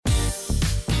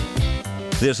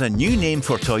There's a new name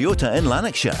for Toyota in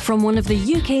Lanarkshire. From one of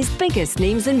the UK's biggest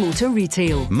names in motor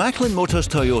retail. Macklin Motors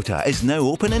Toyota is now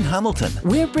open in Hamilton.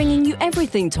 We're bringing you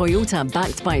everything Toyota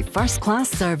backed by first-class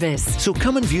service. So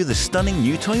come and view the stunning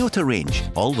new Toyota range,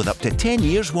 all with up to 10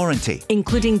 years warranty.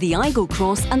 Including the Aygo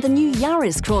Cross and the new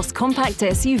Yaris Cross compact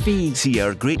SUV. See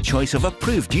our great choice of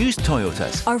approved used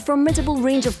Toyotas. Our formidable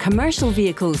range of commercial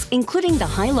vehicles, including the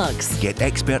Hilux. Get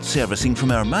expert servicing from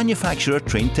our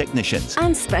manufacturer-trained technicians.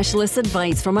 And specialist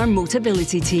advice from our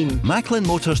Motability team. Macklin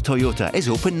Motors Toyota is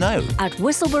open now. At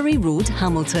Whistlebury Road,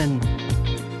 Hamilton.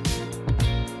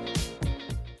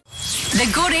 The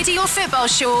Go Radio Football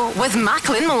Show with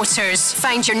Macklin Motors.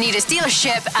 Find your nearest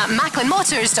dealership at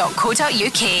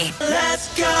macklinmotors.co.uk.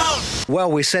 Let's go! Well,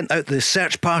 we sent out the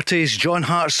search parties. John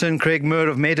Hartson, Craig Moore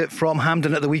have made it from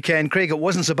Hampden at the weekend. Craig, it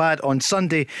wasn't so bad on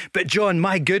Sunday, but John,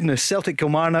 my goodness, Celtic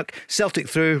Kilmarnock, Celtic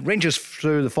through, Rangers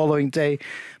through the following day,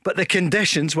 but the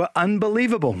conditions were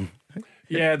unbelievable.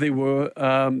 Yeah, they were.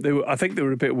 I think they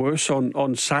were a bit worse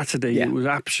on Saturday. Yeah. It was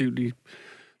absolutely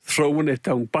throwing it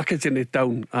down, bucketing it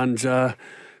down, and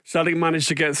Celtic managed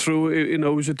to get through. It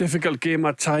was a difficult game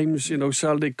at times.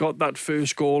 Celtic got that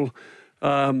first goal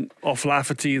off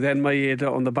Lafferty, then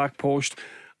Maeda on the back post,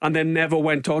 and then never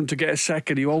went on to get a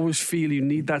second. You always feel you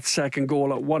need that second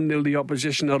goal. At 1-0, the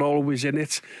opposition are always in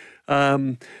it.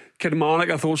 Kilmarnock,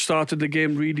 I thought, started the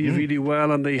game really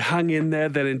well, and they hung in there.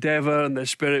 Their endeavour and their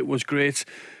spirit was great.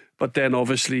 But then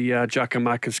obviously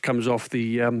Giakoumakis comes off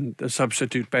the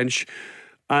substitute bench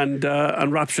and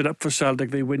wraps it up for Celtic.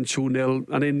 They win 2-0,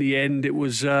 and in the end it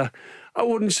was I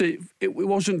wouldn't say it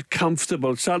wasn't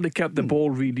comfortable. Celtic kept the ball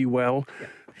really well,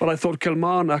 but I thought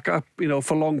Kilmarnock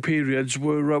for long periods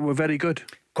were very good.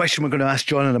 Question we're going to ask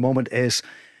John in a moment is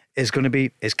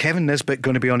Kevin Nisbet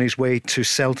going to be on his way to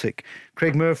Celtic?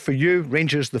 Craig Moore, for you,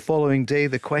 Rangers the following day.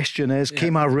 The question is,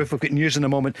 Kemar Roofe, we've got news in a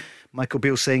moment. Michael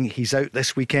Beale saying he's out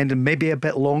this weekend and maybe a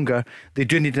bit longer. They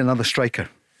do need another striker.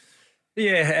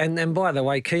 Yeah, and by the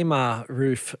way, Kemar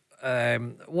Roofe,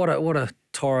 what a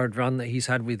torrid run that he's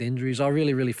had with injuries. I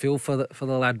really feel for the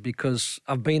lad, because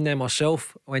I've been there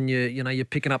myself when you're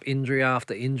picking up injury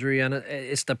after injury, and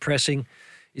it's depressing.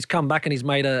 He's come back and he's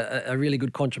made a really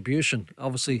good contribution,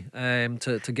 obviously,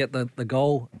 to get the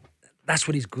goal. That's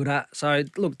what he's good at. So,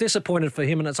 look, disappointed for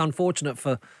him, and it's unfortunate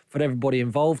for everybody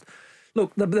involved.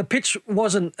 Look, the pitch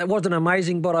wasn't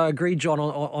amazing, but I agree, John.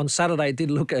 On Saturday, it did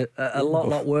look a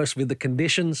lot worse with the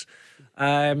conditions.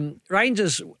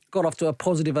 Rangers got off to a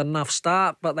positive enough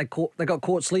start, but they got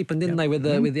caught sleeping, didn't they, with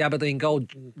the Aberdeen goal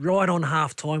right on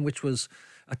half time, which was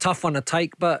a tough one to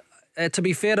take. But to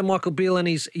be fair to Michael Beale and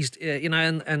his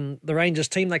and the Rangers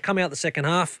team, they come out the second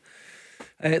half.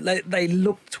 They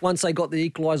looked, once they got the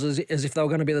equaliser, as if they were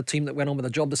going to be the team that went on with the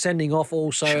job. The sending off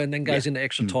also, and then goes into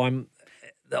extra time.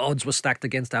 The odds were stacked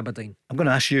against Aberdeen. I'm going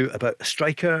to ask you about a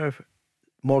striker,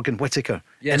 Morgan Whittaker,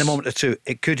 in a moment or two.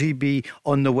 Could he be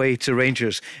on the way to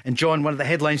Rangers? And John, one of the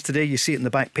headlines today, you see it in the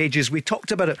back pages. We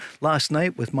talked about it last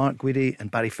night with Mark Guidi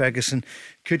and Barry Ferguson.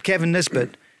 Could Kevin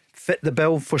Nisbet fit the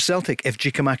bill for Celtic if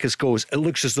Giakoumakis goes? It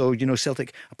looks as though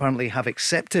Celtic apparently have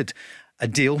accepted a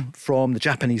deal from the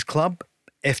Japanese club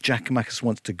if Giakoumakis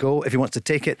wants to go, if he wants to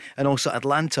take it, and also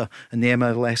Atlanta and the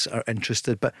MLS are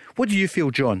interested. But what do you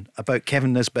feel, John, about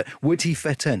Kevin Nisbet? Would he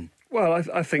fit in? Well,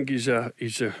 I think he's a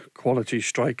quality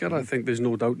striker. I think there's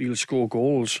no doubt he'll score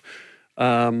goals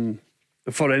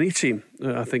for any team.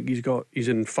 I think he's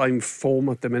in fine form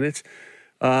at the minute.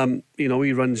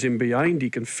 He runs in behind, he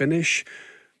can finish.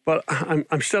 But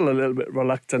I'm still a little bit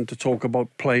reluctant to talk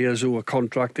about players who are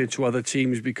contracted to other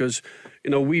teams, because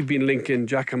we've been linking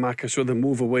Giakoumakis with a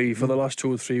move away for the last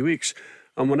 2 or 3 weeks,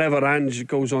 and whenever Ange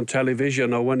goes on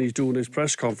television or when he's doing his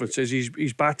press conferences,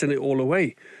 he's batting it all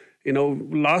away.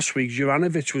 Last week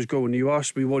Juranovic was going. You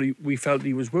asked me what we felt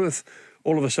he was worth.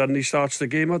 All of a sudden he starts the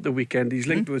game at the weekend. He's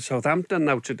linked with Southampton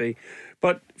now today.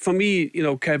 But for me,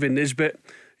 Kevin Nisbet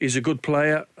is a good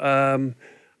player.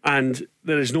 And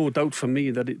there is no doubt for me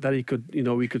that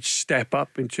he could step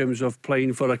up in terms of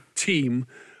playing for a team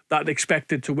that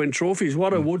expected to win trophies.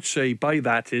 What I would say by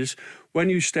that is, when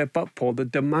you step up, Paul, the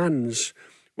demands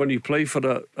when you play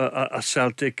for a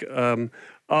Celtic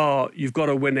are you've got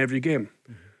to win every game.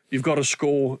 You've got to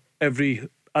score every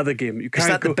other game. You can't. Is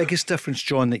that the biggest difference,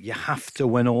 John, that you have to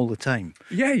win all the time?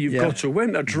 Yeah, you've got to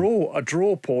win. A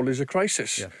draw, Paul, is a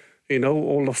crisis. Yeah.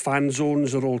 All the fan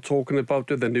zones are all talking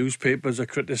about it. The newspapers are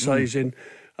criticising.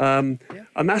 And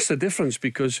that's the difference,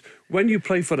 because when you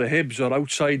play for the Hibs or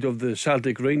outside of the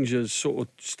Celtic Rangers sort of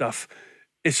stuff,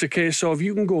 it's a case of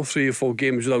you can go 3 or 4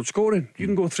 games without scoring. You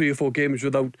can go 3 or 4 games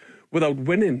without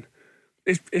winning.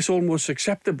 it's almost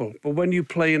acceptable. But when you're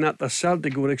playing at the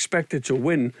Celtic, who are expected to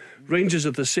win, Rangers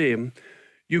are the same.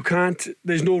 You can't,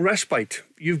 there's no respite.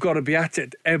 You've got to be at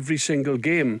it every single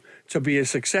game to be a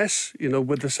success,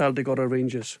 with the Celtic or the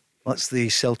Rangers. That's the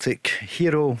Celtic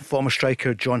hero, former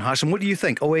striker John Hartson. What do you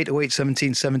think? 08, 08,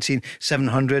 17, 17,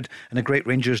 700, and a great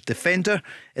Rangers defender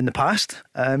in the past.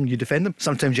 You defend them.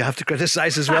 Sometimes you have to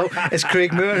criticise as well. It's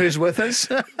Craig Moore who's with us.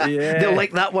 Yeah. They'll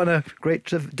like that one, a great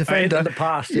defender. In the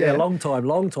past, yeah, long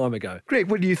time ago. Great.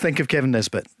 What do you think of Kevin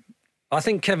Nisbet? I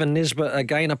think Kevin Nisbet,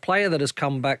 again, a player that has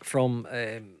come back from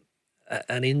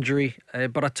an injury.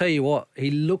 But I tell you what,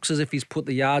 he looks as if he's put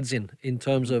the yards in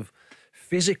terms of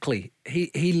physically.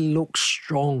 He looks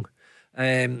strong.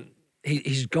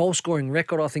 His goal scoring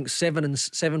record, I think 7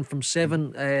 from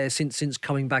 7 since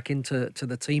coming back into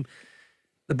the team.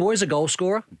 The boy's a goal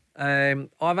scorer. I've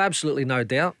absolutely no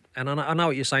doubt. And I know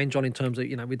what you're saying, John, in terms of,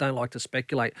 we don't like to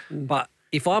speculate. But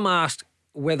if I'm asked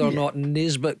whether or not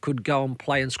Nisbet could go and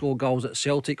play and score goals at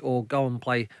Celtic or go and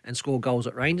play and score goals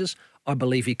at Rangers, I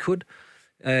believe he could.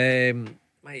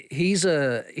 He's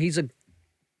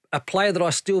a player that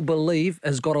I still believe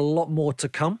has got a lot more to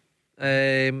come,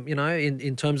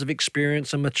 in terms of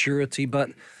experience and maturity.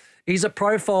 But he's a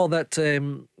profile that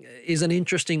is an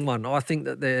interesting one. I think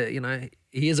that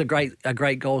he is a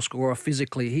great goal scorer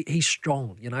physically. He's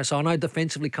strong, So I know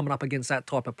defensively coming up against that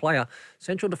type of player,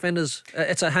 central defenders,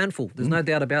 it's a handful. There's no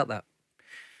doubt about that.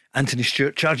 Anthony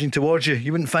Stewart charging towards you.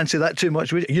 You wouldn't fancy that too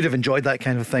much, would you? You'd have enjoyed that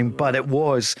kind of thing, but it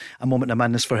was a moment of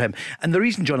madness for him. And the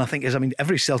reason, John, I think is,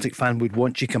 every Celtic fan would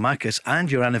want Giakoumakis and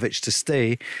Juranovic to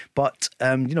stay, but,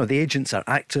 the agents are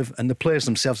active and the players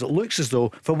themselves, it looks as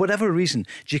though, for whatever reason,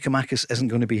 Giakoumakis isn't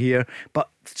going to be here, but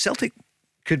Celtic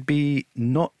could be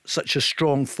not such a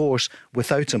strong force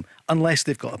without him unless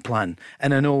they've got a plan.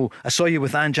 And I know I saw you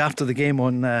with Ange after the game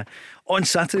on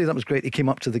Saturday. That was great. He came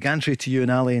up to the gantry, to you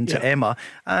and Ali and to Emma,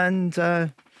 and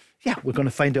we're going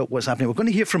to find out what's happening. We're going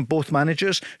to hear from both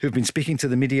managers who've been speaking to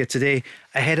the media today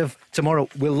ahead of tomorrow.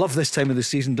 We love this time of the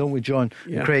season, don't we, John?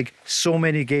 Yeah. Craig, so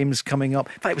many games coming up.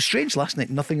 In fact, it was strange last night,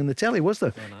 nothing on the telly, was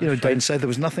there? Down south, there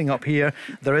was nothing up here.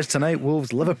 There is tonight,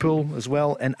 Wolves, Liverpool as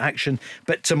well in action.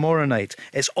 But tomorrow night,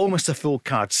 it's almost a full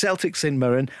card. Celtic St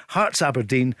Mirren, Hearts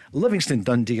Aberdeen, Livingston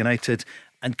Dundee United,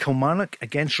 and Kilmarnock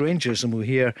against Rangers. And we'll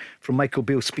hear from Michael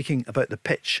Beale speaking about the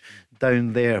pitch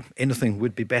down there. Anything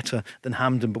would be better than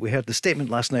Hampden, but we heard the statement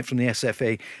last night from the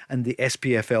SFA and the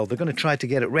SPFL. They're going to try to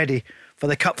get it ready for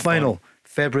the Cup final,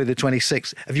 February the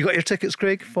 26th. Have you got your tickets,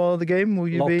 Craig, for the game? Will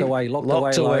you locked be away?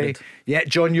 Loaded. Yeah,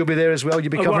 John, you'll be there as well.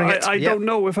 You'll be covering it. I don't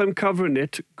know if I'm covering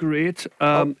it. Great.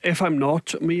 If I'm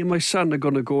not, me and my son are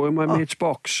going to go in my mate's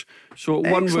box. So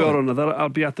one way or another, I'll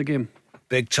be at the game.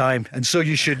 Big time, and so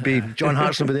you should be. John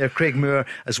Hartson will be there, Craig Moore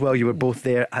as well. You were both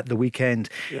there at the weekend.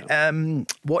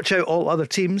 Watch out all other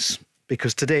teams,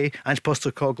 because today Ange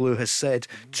Postecoglou has said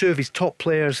 2 of his top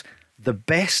players, the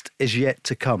best is yet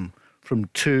to come from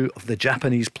 2 of the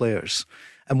Japanese players.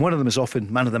 And one of them is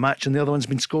often man of the match, and the other one's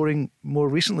been scoring more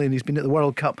recently, and he's been at the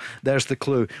World Cup. There's the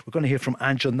clue. We're going to hear from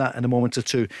Ange on that in a moment or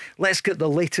two. Let's get the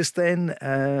latest then.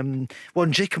 On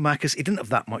Giakoumakis, he didn't have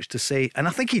that much to say, and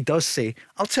I think he does say,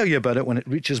 I'll tell you about it when it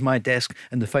reaches my desk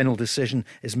and the final decision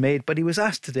is made. But he was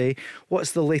asked today,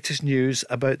 what's the latest news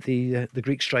about the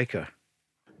Greek striker?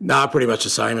 No, pretty much the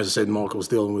same. As I said, Michael's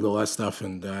dealing with all that stuff,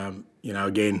 and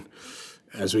again,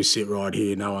 as we sit right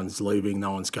here, no one's leaving,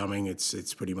 no one's coming.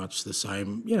 It's pretty much the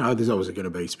same. There's always going to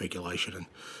be speculation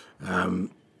and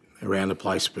around the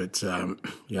place, but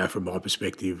from my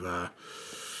perspective,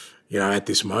 at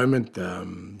this moment,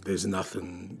 there's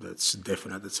nothing that's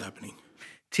definite that's happening.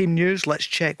 Team news, let's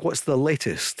check. What's the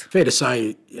latest? Fair to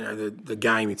say, the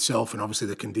game itself and obviously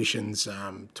the conditions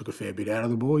took a fair bit out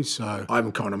of the boys. So I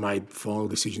haven't kind of made final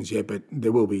decisions yet, but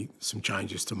there will be some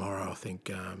changes tomorrow, I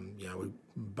think. We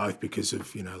both because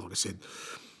of, like I said,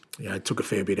 it took a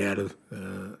fair bit out of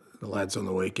the lads on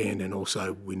the weekend, and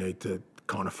also we need to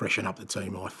kind of freshen up the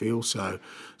team, I feel. So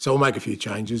we'll make a few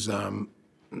changes. I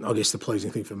guess the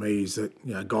pleasing thing for me is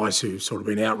that, guys who've sort of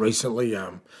been out recently,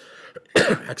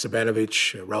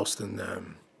 Haksabanovic, Ralston,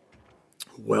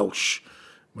 Welsh,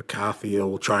 McCarthy,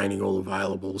 all training, all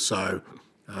available. So,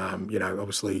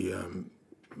 obviously,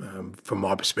 from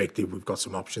my perspective, we've got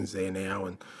some options there now.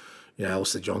 And,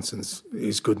 Alistair Johnson's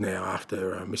is good now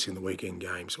after missing the weekend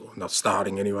games, or not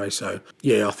starting anyway. So,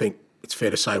 I think it's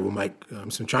fair to say we'll make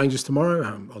some changes tomorrow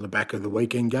on the back of the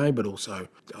weekend game. But also,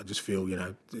 I just feel,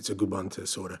 it's a good one to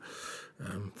sort of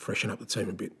freshen up the team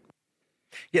a bit.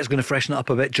 Yeah, it's going to freshen it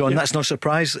up a bit, John. That's no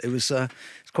surprise. It's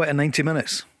quite a 90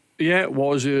 minutes. Yeah, it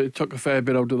was. It took a fair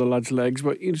bit out of the lads' legs,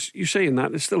 but you're saying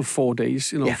that it's still 4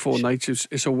 days. 4 nights.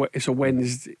 It's a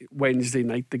Wednesday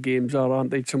night. The games are, aren't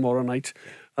they? Tomorrow night.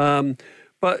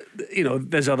 But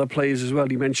there's other players as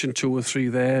well. You mentioned 2 or 3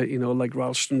 there. Like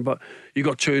Ralston, but you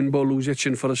got Turnbull who's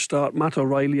itching for a start. Matt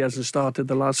O'Reilly hasn't started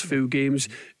the last few games.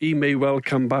 He may well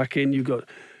come back in. You got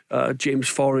James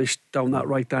Forrest down that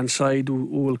right hand side who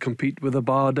will compete with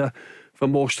Abada for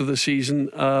most of the season.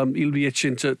 He'll be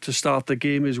itching to start the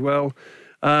game as well.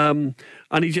 And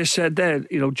he just said there,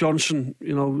 Johnson,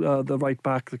 the right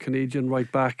back, the Canadian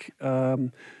right back,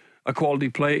 a quality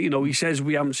player. He says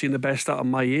we haven't seen the best out of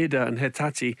Maeda and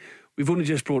Hetati. We've only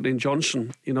just brought in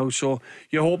Johnson, so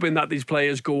you're hoping that these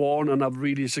players go on and have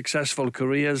really successful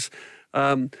careers.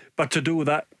 But to do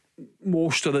that,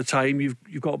 most of the time,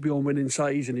 you've got to be on winning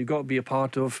sides and you've got to be a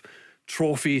part of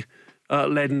trophy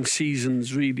leaden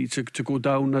seasons, really, to go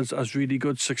down as really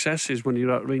good successes when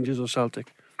you're at Rangers or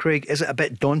Celtic. Craig, is it a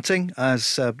bit daunting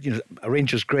as a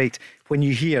Rangers great when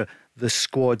you hear the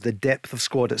squad, the depth of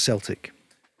squad at Celtic?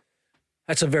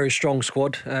 That's a very strong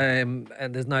squad, and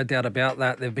there's no doubt about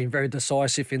that. They've been very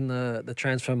decisive in the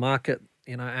transfer market.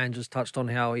 Ange just touched on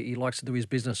how he likes to do his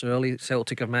business early.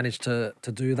 Celtic have managed to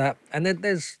do that, and then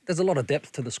there's a lot of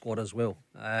depth to the squad as well.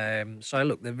 So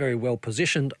look, they're very well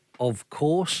positioned, of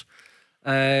course.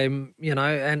 And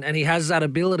he has that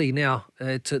ability now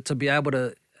to be able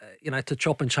to, to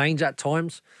chop and change at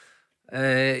times.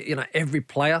 Every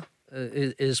player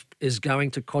is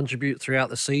going to contribute throughout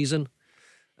the season.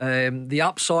 The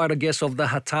upside, I guess, of the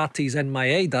Hatatis and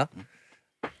Maeda,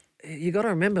 you got to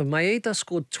remember, Maeda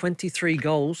scored 23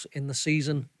 goals in the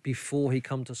season before he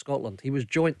come to Scotland. He was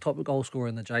joint top goal scorer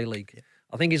in the J-League. Yeah.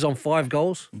 I think he's on 5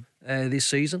 goals this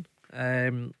season.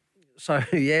 So,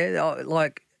 yeah,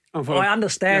 I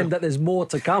understand that there's more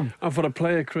to come. And for a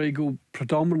player, Craig, who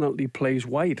predominantly plays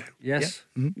wide. Yes.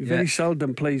 Yeah. Mm-hmm. He very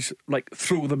seldom plays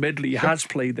through the middle. He has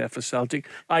played there for Celtic.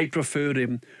 I prefer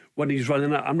him when he's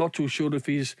running it. I'm not too sure if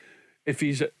he's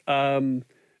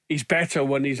better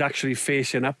when he's actually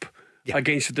facing up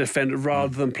against the defender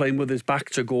rather than playing with his back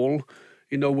to goal,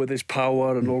 with his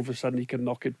power, and all of a sudden he can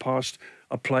knock it past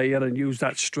a player and use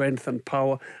that strength and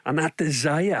power and that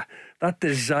desire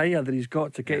that he's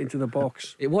got to get into the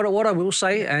box. What I will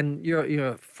say, and you're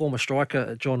a former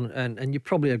striker, John, and you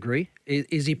probably agree,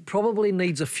 is he probably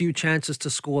needs a few chances to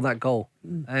score that goal.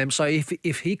 So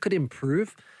if he could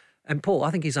improve, and Paul,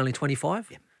 I think he's only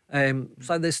 25. Yeah.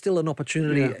 So there's still an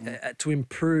opportunity to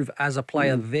improve as a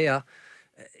player there.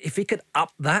 If he could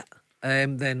up that,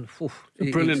 then...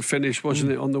 a brilliant finish,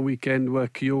 wasn't it, on the weekend where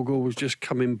Kyogo was just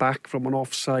coming back from an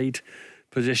offside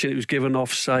position. It was given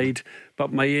offside,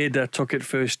 but Maeda took it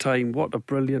first time. What a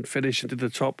brilliant finish into the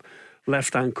top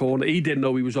left-hand corner. He didn't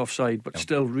know he was offside, but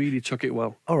still really took it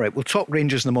well. All right, we'll talk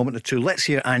Rangers in a moment or two. Let's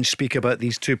hear Ange speak about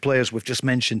these 2 players we've just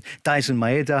mentioned, Daisen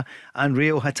Maeda and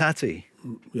Rio Hatate.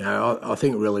 Yeah, I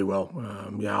think really well.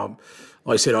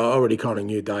 Like I said, I already kind of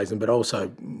knew Daisen, but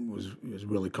also was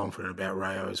really confident about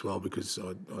Rio as well because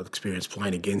I'd experienced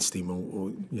playing against him,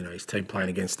 or his team playing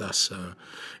against us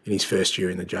in his first year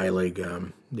in the J-League,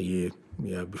 the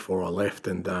year before I left.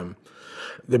 And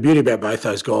the beauty about both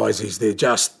those guys is they're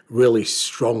just really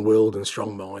strong-willed and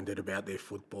strong-minded about their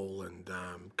football, and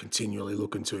continually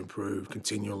looking to improve,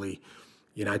 continually,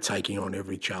 taking on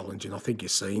every challenge. And I think you're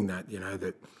seeing that,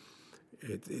 that.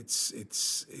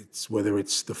 It's whether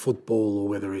it's the football or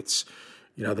whether it's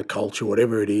the culture,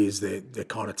 whatever it is, they're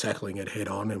kind of tackling it head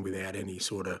on and without any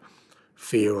sort of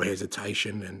fear or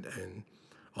hesitation. And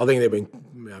I think they've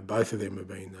been both of them have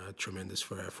been tremendous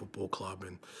for our football club.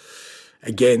 And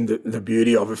again, the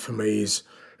beauty of it for me is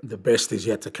the best is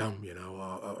yet to come.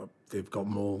 They've got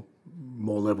more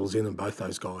levels in them, both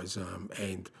those guys,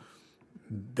 and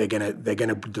they're gonna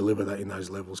deliver that in those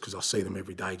levels because I see them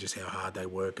every day, just how hard they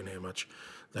work and how much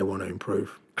they want to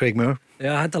improve. Craig Moore.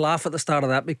 Yeah, I had to laugh at the start of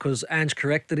that because Ange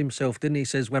corrected himself, didn't he? He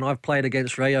says, when I've played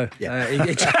against Rayo. Yeah.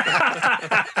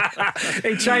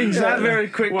 He changed that very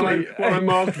quickly. When I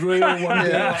marked Rayo one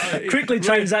day. Quickly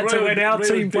changed that to when our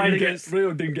team played against...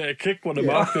 Rayo didn't get a kick when I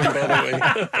marked him, by the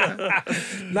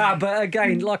way. No, but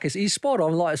again, he's spot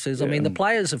on, like I says. I mean, the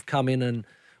players have come in, and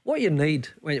what you need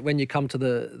when you come to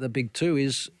the big 2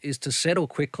 is to settle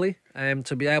quickly,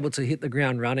 to be able to hit the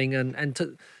ground running, and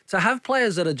to have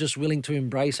players that are just willing to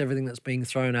embrace everything that's being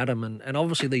thrown at them. And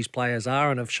obviously these players are,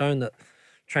 and have shown that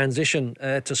transition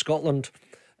to Scotland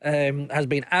has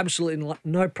been absolutely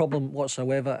no problem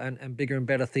whatsoever, and bigger and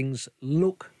better things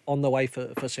look on the way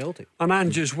for Celtic. And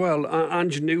Ange as well.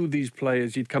 Ange knew these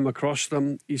players. He'd come across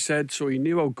them, he said, so he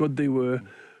knew how good they were.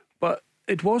 But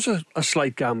it was a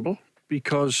slight gamble,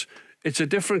 because It's a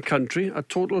different country, a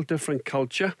total different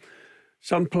culture.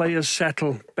 Some players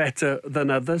settle better than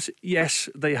others. Yes,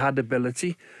 they had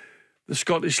ability. The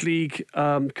Scottish League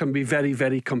can be very,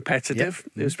 very competitive,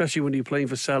 especially when you're playing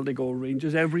for Celtic or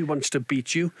Rangers. Everyone wants to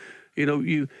beat you. You know,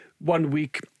 you 1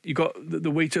 week you got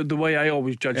the way I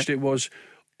always judged it was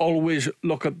always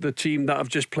look at the team that have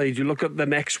just played. You look at the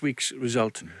next week's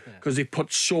result because they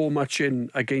put so much in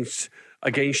against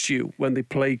you when they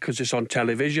play because it's on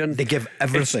television. They give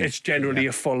everything. It's generally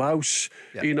a full house.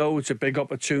 You know, it's a big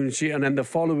opportunity. And then the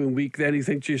following week, then you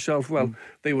think to yourself, well,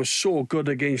 they were so good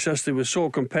against us. They were so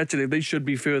competitive. They should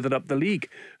be further up the league.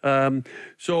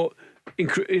 So,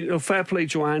 fair play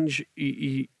to Ange.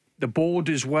 The board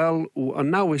as well.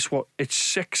 And now it's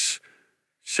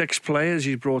six players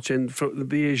he's brought in for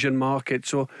the Asian market.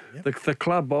 So the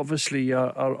club obviously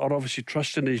are obviously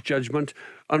trusting his judgment,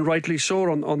 and rightly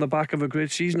so, on the back of a great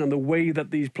season and the way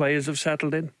that these players have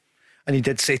settled in. And he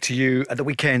did say to you at the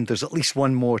weekend there's at least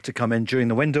one more to come in during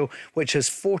the window, which has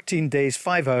 14 days,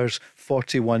 5 hours,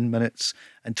 41 minutes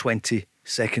and 20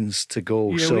 seconds to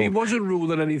go. Yeah, so well, he wasn't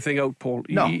ruling anything out, Paul.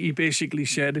 No. He basically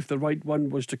said if the right one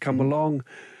was to come along,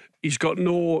 he's got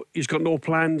no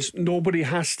plans. Nobody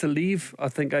has to leave. I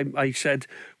think I said,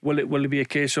 will it be a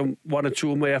case of one or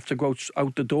two may have to go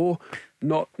out the door?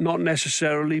 Not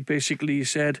necessarily. Basically, he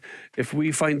said if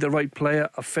we find the right player,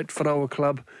 a fit for our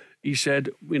club, he said,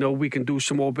 we can do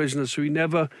some more business. So he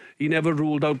never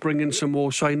ruled out bringing some more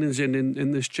signings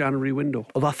in this January window.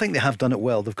 Although I think they have done it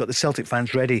well. They've got the Celtic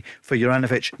fans ready for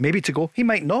Juranovic maybe to go. He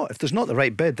might not. If there's not the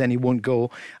right bid, then he won't go.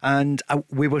 And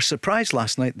we were surprised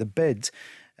last night. The bid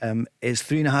is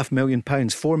 £3.5 million,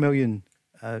 €4 million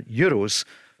for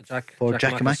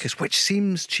Giakoumakis, which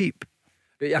seems cheap.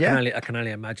 But I can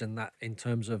only imagine that in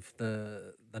terms of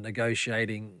the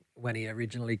negotiating when he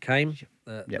originally came,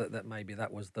 that maybe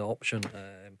that was the option.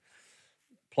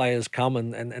 Players come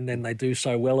and then they do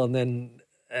so well, and then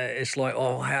it's like,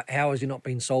 how has he not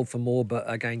been sold for more?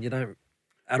 But again, you don't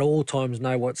at all times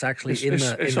know what's actually in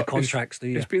the contracts, do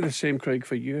you? It's been the same, Craig,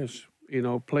 for years.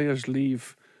 Players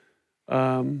leave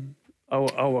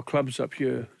our clubs up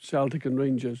here, Celtic and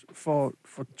Rangers, for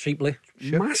cheaply,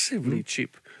 massively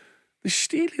cheap. They're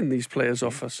stealing these players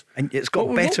off us. And it's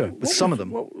got better with some of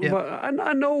them.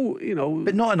 I know,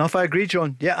 But not enough, I agree,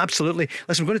 John. Yeah, absolutely.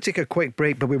 Listen, we're going to take a quick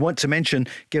break, but we want to mention,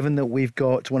 given that we've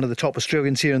got one of the top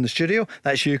Australians here in the studio,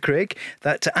 that's you, Craig,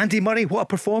 that Andy Murray, what a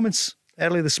performance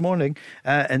early this morning.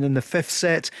 And in the fifth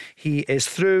set, he is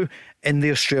through in the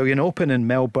Australian Open in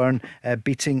Melbourne,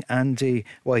 beating Andy.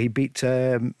 Well, he beat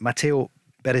Matteo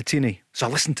Berrettini. So I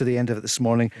listened to the end of it this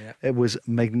morning. It was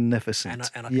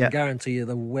magnificent. And I can guarantee you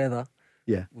the weather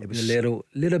it was a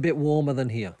little bit warmer than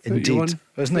here. Indeed.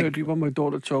 Wasn't it? 31, my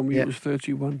daughter told me it was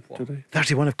 31 today.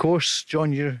 31, of course.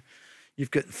 John,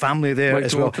 you've got family there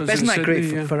as well. But isn't that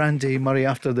Sydney, great for Andy Murray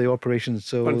after the operation?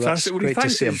 So fantastic. That's great to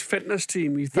see him. He thanked his fitness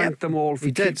team. He thanked them all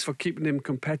for keeping him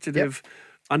competitive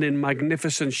and in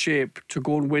magnificent shape to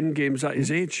go and win games at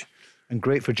his age. And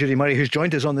great for Judy Murray, who's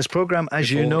joined us on this programme. As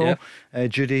you know,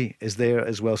 Judy is there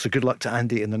as well. So good luck to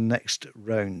Andy in the next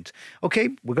round. OK,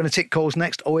 we're going to take calls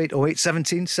next. 0808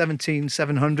 17 17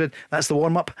 700. That's the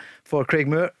warm-up for Craig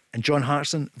Moore and John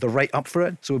Hartson. They're right up for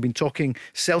it. So we've been talking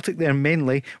Celtic there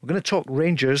mainly. We're going to talk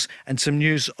Rangers and some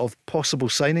news of possible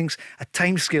signings. A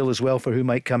timescale as well for who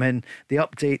might come in. The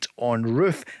update on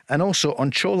Ruth and also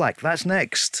on Cholak. That's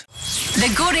next.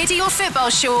 The Go Radio Football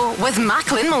Show with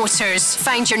Macklin Motors.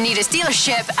 Find your nearest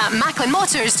dealership at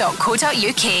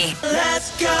macklinmotors.co.uk.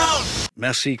 Let's go!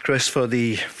 Merci, Chris, for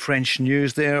the French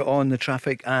news there on the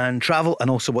traffic and travel and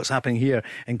also what's happening here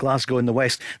in Glasgow in the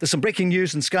West. There's some breaking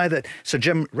news in Sky that Sir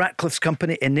Jim Ratcliffe's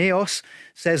company Ineos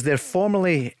says they're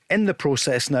formally in the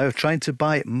process now of trying to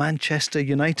buy Manchester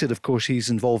United. Of course,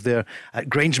 he's involved there at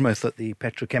Grangemouth at the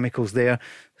petrochemicals there.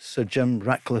 Sir Jim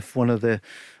Ratcliffe, one of the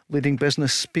leading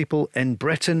business people in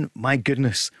Britain. My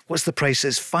goodness, what's the price?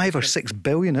 It's 5 or 6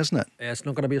 billion, isn't it? Yeah, it's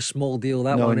not going to be a small deal,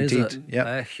 that one, indeed. is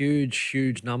it?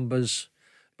 Huge numbers.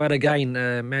 But again,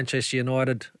 Manchester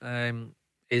United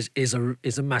is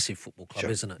a massive football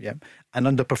club, isn't it? Yeah, and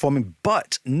underperforming.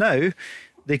 But now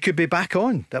they could be back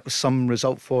on. That was some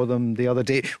result for them the other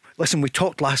day. Listen, we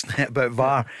talked last night about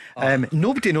VAR.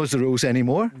 Nobody knows the rules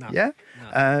anymore. No. Yeah.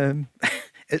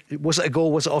 Was it a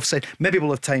goal? Was it offside? Maybe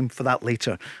we'll have time for that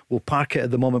later. We'll park it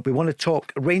at the moment. We want to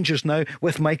talk Rangers now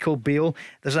with Michael Beale.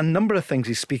 There's a number of things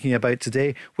he's speaking about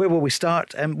today. Where will we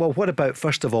start? Well, what about,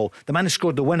 first of all, the man who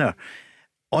scored the winner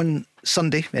on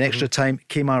Sunday in extra time,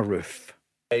 Kemar Roof.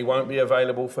 He won't be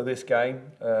available for this game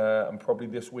and probably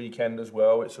this weekend as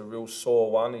well. It's a real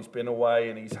sore one. He's been away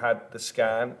and he's had the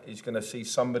scan. He's going to see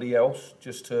somebody else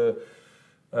just to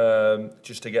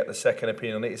just to get the second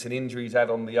opinion on it. It's an injury he's had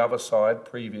on the other side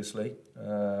previously,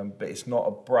 but it's not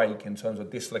a break in terms of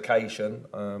dislocation.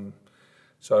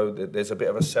 So there's a bit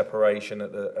of a separation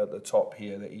at the top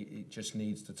here that it just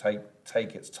needs to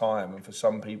take its time. And for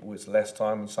some people it's less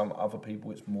time, and some other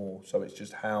people it's more. So it's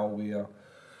just how we are,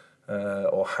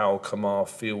 or how Kamar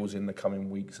feels in the coming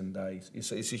weeks and days.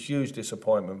 It's a huge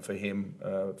disappointment for him,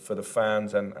 for the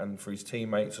fans and for his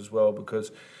teammates as well,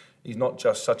 because he's not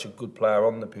just such a good player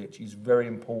on the pitch, he's very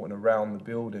important around the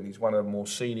building. He's one of the more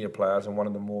senior players and one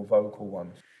of the more vocal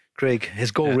ones. Craig,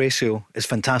 his goal ratio is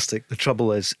fantastic. The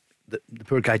trouble is that the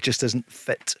poor guy just isn't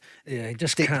fit. Yeah, he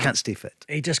just can't stay fit.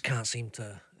 He just can't seem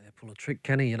to pull a trick,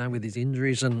 can he? You know, with his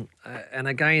injuries and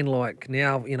again, like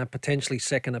now, you know, potentially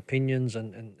second opinions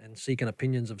and seeking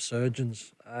opinions of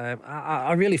surgeons.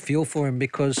 I really feel for him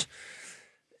because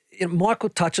Michael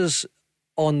touches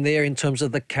on there in terms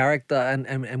of the character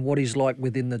and what he's like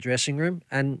within the dressing room,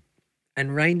 and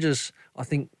Rangers, I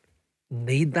think,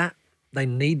 need that. They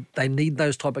need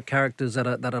those type of characters that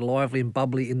are lively and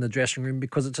bubbly in the dressing room,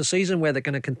 because it's a season where they're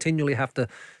going to continually have to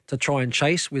try and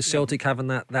chase, with Celtic having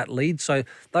that lead. So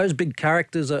those big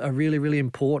characters are really, really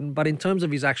important. But in terms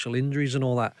of his actual injuries and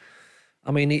all that,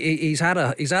 I mean, he's had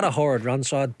a horrid run.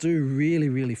 So I do really,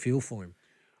 really feel for him.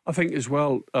 I think as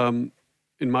well,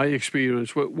 in my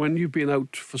experience, when you've been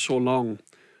out for so long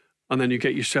and then you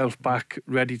get yourself back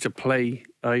ready to play,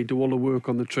 you do all the work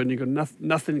on the training, and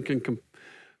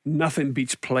nothing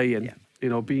beats playing, you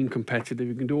know, being competitive.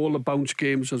 You can do all the bounce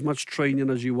games, as much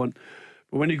training as you want.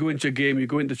 But when you go into a game, you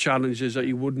go into challenges that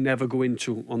you would never go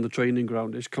into on the training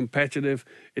ground. It's competitive.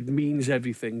 It means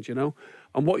everything, you know.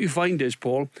 And what you find is,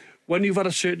 Paul, when you've had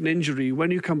a certain injury, when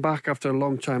you come back after a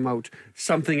long time out,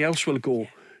 something else will go,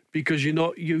 because you're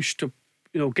not used to,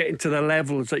 you know, getting to the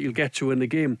levels that you'll get to in the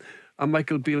game. And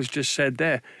Michael Beale's just said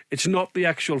there, it's not the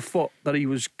actual foot that he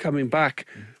was coming back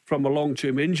from a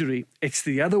long-term injury, it's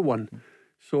the other one.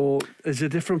 So it's a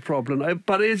different problem.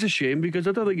 But it is a shame, because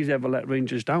I don't think he's ever let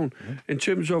Rangers down. In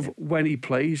terms of when he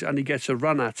plays and he gets a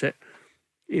run at it,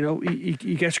 you know,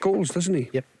 he gets goals, doesn't he?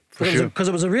 Yep. Because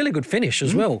it was a really good finish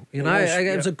as well. You know,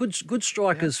 it was a good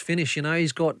striker's finish. You know,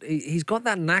 he's got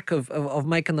that knack of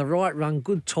making the right run,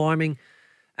 good timing.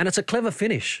 And it's a clever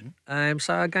finish.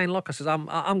 So again, like I said,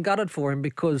 I'm gutted for him,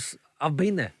 because I've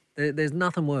been there. There's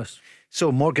nothing worse.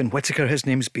 So Morgan Whittaker, his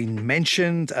name's been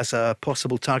mentioned as a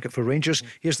possible target for Rangers.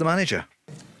 Here's the manager.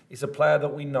 He's a player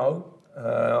that we know.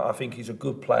 I think he's a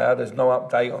good player. There's no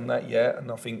update on that yet.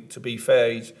 And I think, to be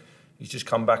fair, he's just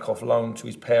come back off loan to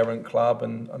his parent club.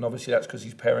 And obviously that's because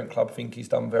his parent club think he's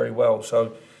done very well.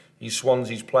 So he's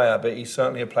Swansea's player, but he's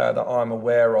certainly a player that I'm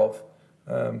aware of.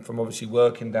 From obviously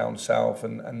working down south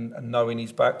and knowing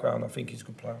his background, I think he's a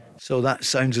good player. So that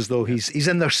sounds as though he's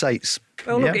in their sights.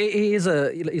 Well, look, he's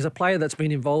a player that's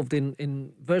been involved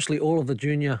in virtually all of the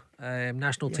junior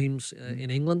national teams in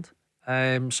England.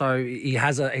 So he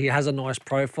has a nice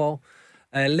profile.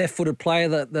 Left-footed player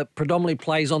that predominantly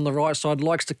plays on the right side,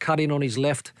 likes to cut in on his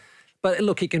left. But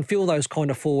look, he can fill those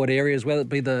kind of forward areas, whether it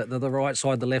be the right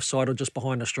side, the left side, or just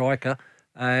behind a striker.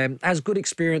 Has good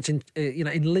experience in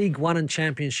League One and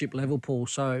Championship level, Paul.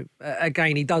 So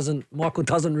again, Michael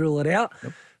doesn't rule it out,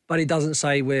 but he doesn't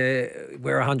say we're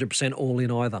 100% all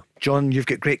in either. John, you've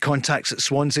got great contacts at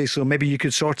Swansea, so maybe you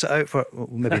could sort it out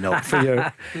maybe not for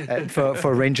your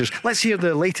for Rangers. Let's hear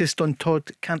the latest on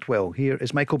Todd Cantwell. Here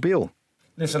is Michael Beale.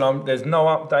 Listen, there's no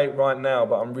update right now,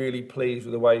 but I'm really pleased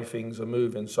with the way things are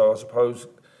moving. So I suppose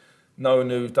no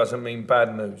news doesn't mean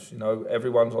bad news. You know,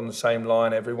 everyone's on the same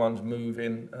line. Everyone's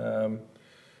moving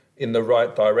in the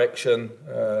right direction.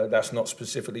 That's not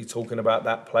specifically talking about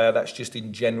that player. That's just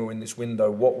in general in this window.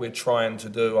 What we're trying to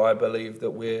do, I believe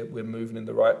that we're moving in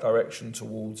the right direction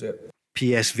towards it.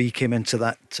 PSV came into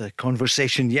that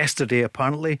conversation yesterday,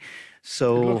 apparently.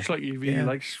 So it looks like he really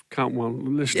likes Cantwell.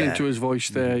 Listening to his voice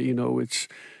there, you know, it's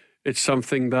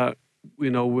something that,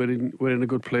 you know, we're in a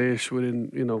good place. We're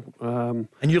in, you know.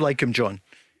 And you like him, John?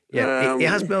 Yeah, he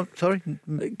has been. Sorry,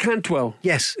 Cantwell.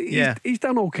 Yes, he's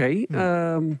done okay.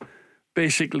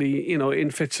 Basically, you know, in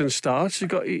fits and starts.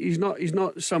 He's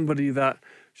not somebody that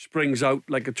springs out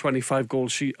like a 25 goal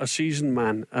a season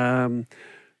man.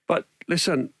 But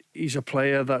listen, he's a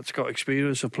player that's got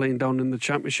experience of playing down in the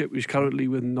Championship. He's currently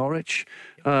with Norwich.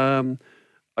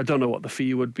 I don't know what the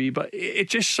fee would be, but it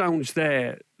just sounds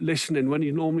there, listening, when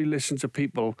you normally listen to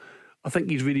people, I think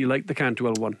he's really liked the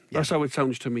Cantwell one. Yeah. That's how it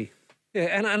sounds to me. Yeah,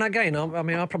 and again, I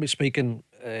mean, I'm probably speaking,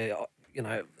 you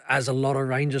know, as a lot of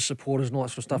Rangers supporters and all that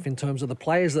sort of stuff, in terms of the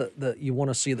players that you want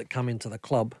to see that come into the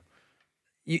club.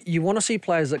 You want to see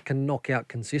players that can knock out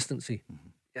consistency.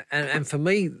 And for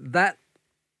me, that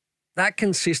that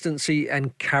consistency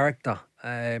and character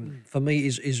for me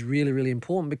is really, really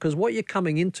important, because what you're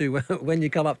coming into when you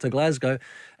come up to Glasgow,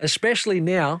 especially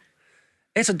now,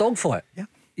 it's a dogfight. Yeah.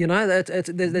 You know,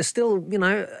 there's still, you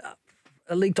know,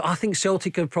 a league. I think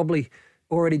Celtic have probably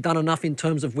already done enough in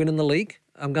terms of winning the league,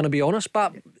 I'm going to be honest,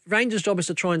 but Rangers' job is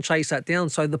to try and chase that down.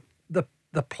 So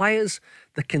the players,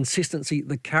 the consistency,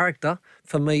 the character,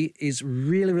 for me, is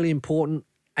really, really important,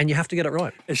 and you have to get it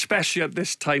right. Especially at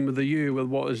this time of the year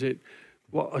with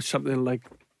something like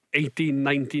 18,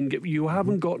 19, you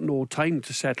haven't got no time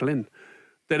to settle in.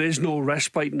 There is no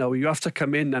respite now. You have to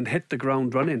come in and hit the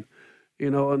ground running,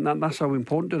 you know, and that's how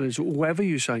important it is, whoever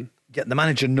you sign. Yeah, the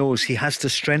manager knows he has to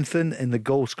strengthen in the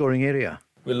goal-scoring area.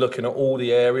 We're looking at all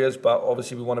the areas, but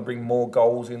obviously we want to bring more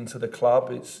goals into the club.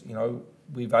 It's, you know,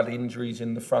 we've had injuries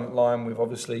in the front line. We've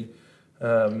obviously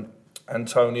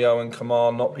Antonio and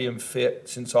Kamar not being fit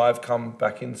since I've come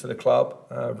back into the club.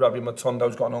 Rabbi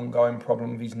Matondo's got an ongoing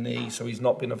problem with his knee, so he's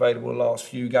not been available the last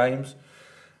few games.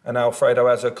 And Alfredo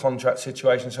has a contract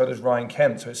situation, so does Ryan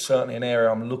Kent. So it's certainly an area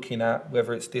I'm looking at,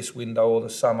 whether it's this window or the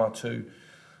summer, to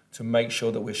make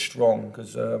sure that we're strong,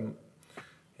 because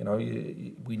you know,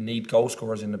 we need goal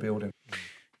scorers in the building.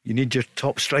 You need your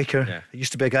top striker. Yeah. There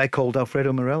used to be a guy called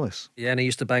Alfredo Morelos. Yeah, and he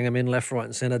used to bang him in left, right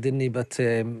and centre, didn't he? But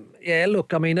yeah,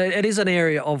 look, I mean, it is an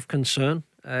area of concern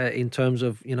in terms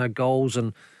of, you know, goals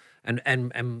and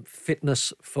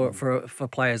fitness for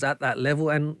players at that level.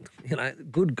 And, you know,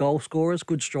 good goal scorers,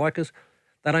 good strikers,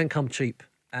 they don't come cheap.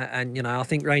 And, you know, I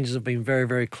think Rangers have been very,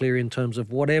 very clear in terms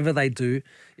of whatever they do,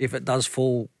 if it does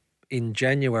fall in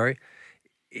January,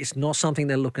 it's not something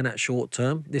they're looking at short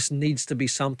term. This needs to be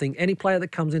something, any player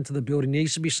that comes into the building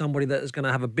needs to be somebody that is going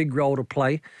to have a big role to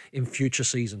play in future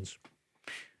seasons.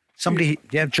 Somebody,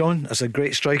 yeah, John, as a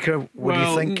great striker, what do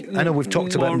you think? I know we've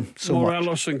talked about him so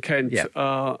Morelos much. And Kent. Yeah.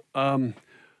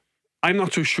 I'm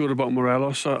not too sure about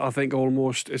Morelos. I think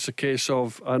almost it's a case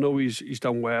of, I know he's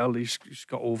done well. He's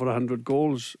got over 100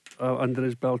 goals under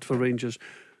his belt for Rangers,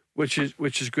 which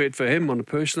is great for him on a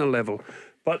personal level.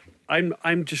 But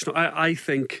I'm just not, I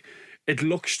think it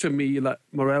looks to me like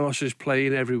Morelos is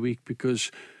playing every week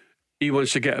because he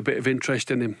wants to get a bit of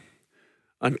interest in him.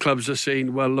 And clubs are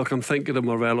saying, well, look, I'm thinking of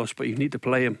Morelos, but you need to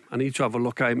play him. I need to have a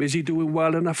look at him. Is he doing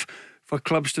well enough for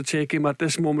clubs to take him at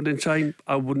this moment in time?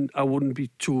 I wouldn't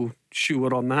be too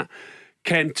sure on that.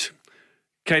 Kent's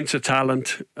a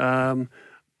talent.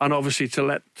 And obviously to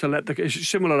let the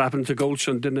similar happened to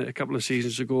Goldson, didn't it, a couple of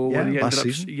seasons ago, when he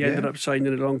ended up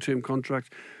signing a long-term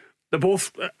contract. They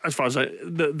both, as far as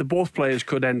the both players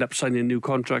could end up signing new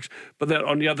contracts, but they're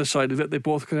on the other side of it, they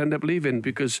both could end up leaving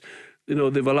because, you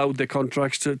know, they've allowed their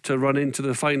contracts to run into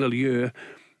the final year,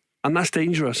 and that's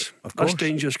dangerous. That's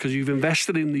dangerous because you've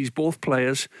invested in these both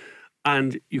players,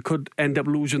 and you could end up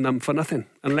losing them for nothing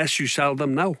unless you sell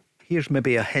them now. Here's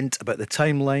maybe a hint about the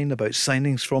timeline about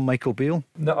signings from Michael Beale.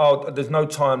 No, there's no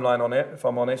timeline on it, if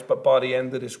I'm honest, but by the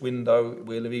end of this window,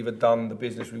 we'll have either done the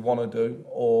business we want to do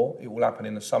or it will happen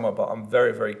in the summer. But I'm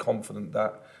very, very confident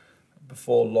that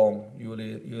before long, you will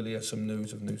hear some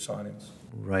news of new signings.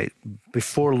 Right.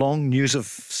 Before long, news of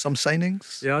some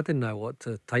signings? Yeah, I didn't know what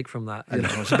to take from that. I know,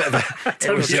 it was a bit of a...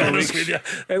 To be honest with you,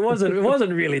 it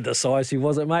wasn't really decisive,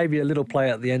 was it? Maybe a little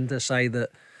play at the end to say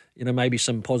that, you know, maybe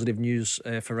some positive news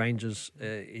for Rangers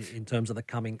in terms of the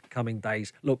coming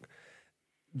days. Look,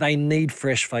 they need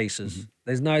fresh faces. Mm-hmm.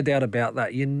 There's no doubt about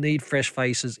that. You need fresh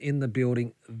faces in the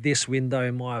building this window,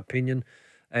 in my opinion,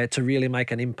 to really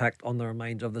make an impact on the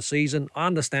remainder of the season. I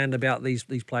understand about these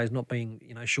players not being,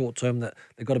 you know, short term, that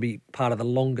they've got to be part of the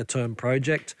longer term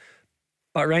project.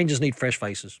 But Rangers need fresh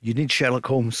faces. You need Sherlock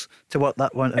Holmes to work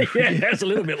that one out. Yeah, it's a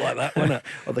little bit like that, wasn't it?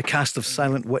 Or the cast of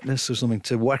Silent Witness or something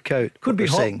to work out. Could be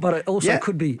hot, saying. but it also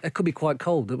could be quite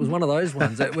cold. It was one of those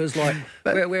ones. It was like,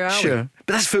 where are we? But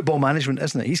that's football management,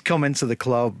 isn't it? He's come into the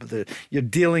club. You're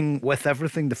dealing with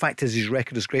everything. The fact is his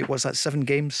record is great. What's that, 7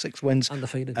 games, 6 wins?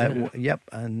 Undefeated. Yep,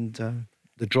 and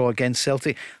the draw against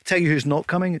Celtic. I'll tell you who's not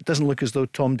coming. It doesn't look as though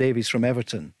Tom Davies from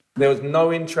Everton. There was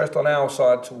no interest on our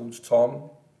side towards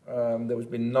Tom. There has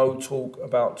been no talk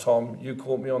about Tom. You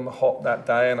caught me on the hop that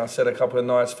day and I said a couple of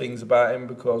nice things about him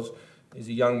because he's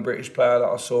a young British player that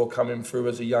I saw coming through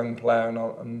as a young player,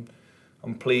 and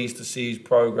I'm pleased to see his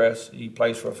progress. He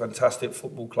plays for a fantastic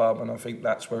football club and I think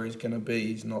that's where he's going to be.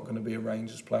 He's not going to be a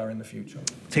Rangers player in the future.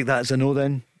 Take that as a no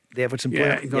then, the Everton player?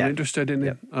 Yeah, he's not interested in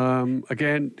him.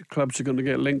 Again, clubs are going to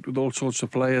get linked with all sorts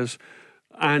of players.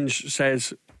 Ange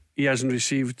says he hasn't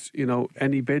received, you know,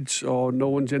 any bids, or no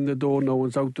one's in the door, no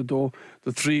one's out the door.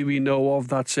 The 3 we know of,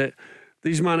 that's it.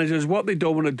 These managers, what they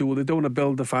don't want to do, they don't want to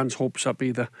build the fans' hopes up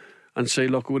either. and say,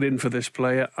 look, we're in for this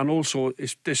player. And also,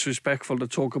 it's disrespectful to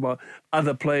talk about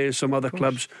other players from other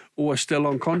clubs who are still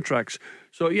on contracts.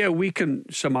 So, yeah, we can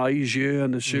surmise here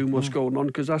and assume what's going on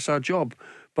because that's our job.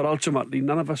 But ultimately,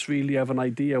 none of us really have an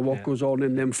idea what goes on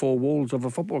in them four walls of a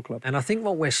football club. And I think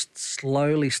what we're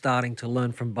slowly starting to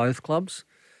learn from both clubs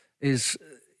is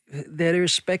there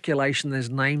is speculation, there's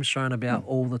names thrown about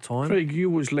all the time. Craig, you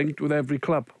was linked with every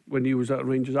club when you was at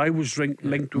Rangers. I was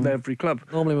linked with every club.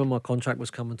 Normally when my contract was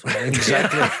coming to an end.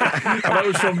 Exactly. And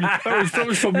that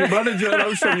was from your manager, and that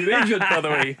was from your agent, by the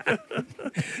way.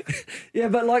 Yeah,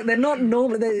 but like they're not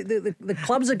normally. The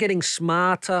clubs are getting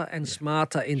smarter and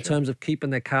smarter in terms of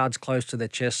keeping their cards close to their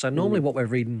chest. So normally what we're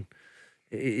reading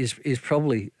is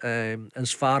probably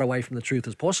as far away from the truth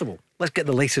as possible. Let's get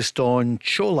the latest on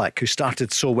Cholak, who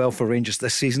started so well for Rangers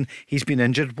this season. He's been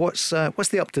injured. What's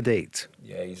the up to date?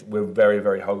 Yeah, we're very,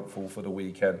 very hopeful for the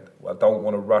weekend. I don't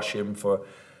want to rush him for a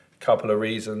couple of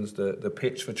reasons. The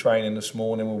pitch for training this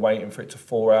morning, we're waiting for it to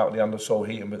thaw out. The undersoil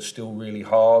heating, but still really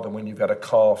hard. And when you've had a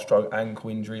calf stroke ankle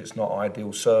injury, it's not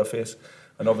ideal surface.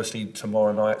 And obviously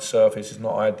tomorrow night's surface is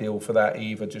not ideal for that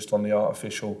either, just on the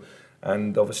artificial.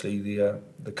 And obviously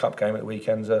the cup game at the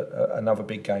weekend's another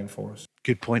big game for us.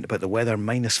 Good point about the weather.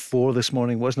 -4 this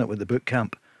morning, wasn't it, with the boot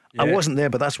camp? Yeah. I wasn't there,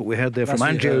 but that's what we heard there from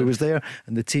Andrea, who was there,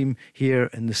 and the team here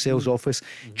in the sales office.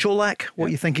 Cholak, what are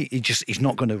you thinking? He's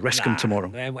not going to risk him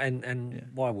tomorrow. And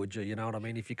why would you? You know what I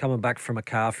mean? If you're coming back from a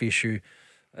calf issue,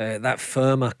 that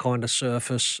firmer kind of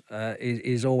surface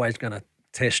is always going to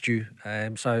test you.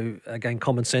 So again,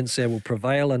 common sense there will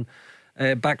prevail, and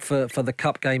back for the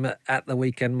cup game at the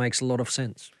weekend makes a lot of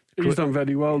sense. He's done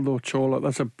very well though, Chola.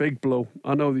 That's a big blow.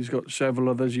 I know he's got several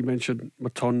others. He mentioned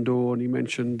Matondo, and he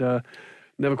mentioned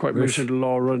never quite mentioned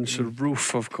Lawrence and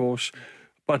Roof, of course.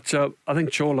 But I think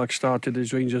Cholak started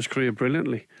his Rangers career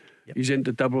brilliantly. Yep. He's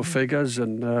into double figures,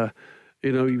 and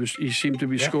he seemed to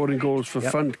be scoring goals for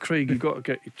fun. Craig, you've got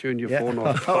to turn your phone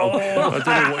off. I don't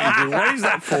know what you do. Why is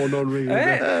that phone on ringing?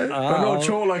 But no,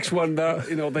 Cholak's one that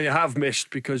they have missed,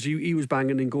 because he was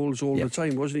banging in goals all the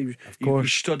time, wasn't he? Of course. He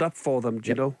stood up for them,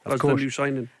 you know, as the new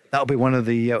signing. That'll be one of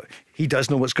the... he does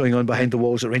know what's going on behind the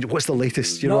walls at Rangers. What's the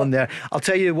latest on there? I'll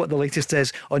tell you what the latest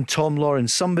is on Tom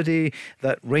Lawrence, somebody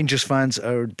that Rangers fans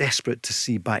are desperate to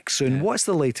see back soon. Yeah. What's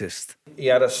the latest? He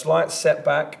had a slight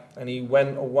setback and he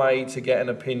went away to get an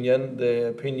opinion. The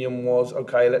opinion was,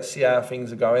 OK, let's see how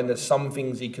things are going. There's some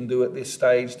things he can do at this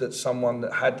stage that someone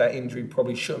that had that injury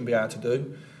probably shouldn't be able to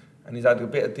do. And he's had a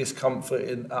bit of discomfort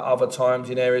at other times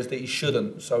in areas that he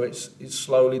shouldn't. So it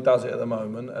slowly does it at the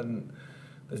moment, and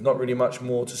there's not really much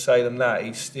more to say than that.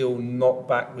 He's still not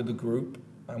back with the group,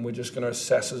 and we're just going to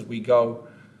assess as we go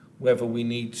whether we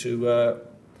need to,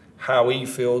 how he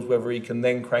feels, whether he can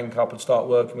then crank up and start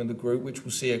working with the group, which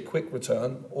will see a quick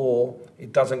return, or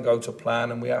it doesn't go to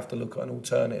plan and we have to look at an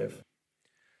alternative.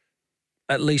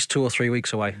 At least 2 or 3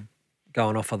 weeks away,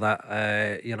 going off of that.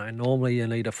 Normally you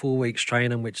need a 4 weeks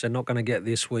training, which they're not going to get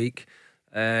this week.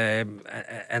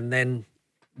 And then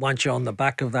once you're on the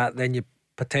back of that, then you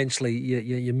potentially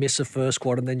you miss a first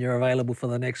squad, and then you're available for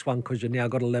the next one because you've now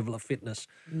got a level of fitness.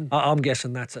 I'm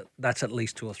guessing that's at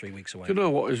least 2 or 3 weeks away. Do you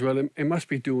know what as well? It must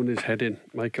be doing his head in,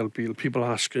 Michael Beale. People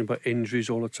ask him about injuries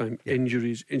all the time. Yeah.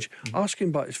 Injuries. Ask him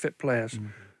about his fit players.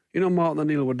 Martin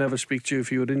O'Neill would never speak to you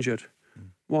if you were injured.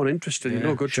 More interesting, you're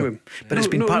no good to him. But it's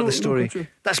been part of the story.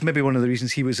 That's maybe one of the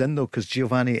reasons he was in, though, because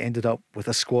Giovanni ended up with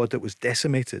a squad that was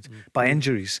decimated by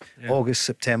injuries. August,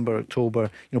 September, October.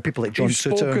 People like John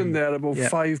Suter. You've spoken there about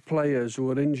 5 players who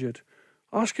were injured.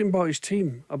 Ask him about his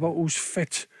team, about who's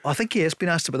fit. I think he has been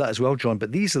asked about that as well, John,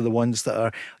 but these are the ones that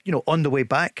are, on the way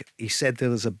back. He said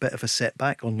there's a bit of a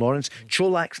setback on Lawrence.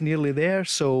 Cholak's nearly there,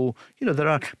 so, there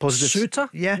are positives. Suter?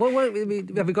 Yeah. Well,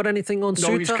 have we got anything on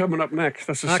Suter? No, he's coming up next.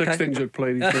 That's the 6th injured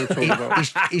player he's going to talk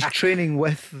about. He's training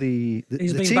with the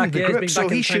team, back, the group, so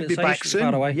he should be back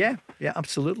soon. Yeah,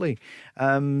 absolutely.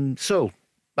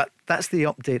 But that's the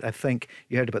update, I think.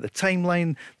 You heard about the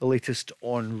timeline, the latest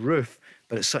on Roof.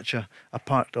 But it's such a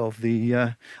part of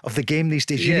the game these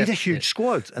days. You need a huge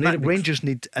squad, and that Rangers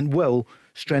need and will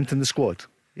strengthen the squad.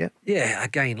 Yeah. Yeah.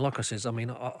 Again, like I said,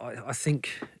 I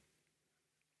think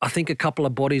a couple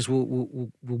of bodies will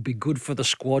be good for the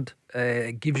squad.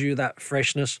 It gives you that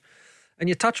freshness, and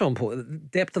you touch on Paul, the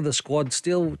depth of the squad.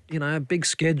 Still, a big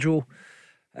schedule.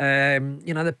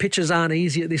 The pitches aren't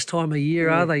easy at this time of year,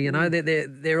 are they?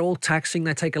 They're all taxing.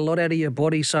 They take a lot out of your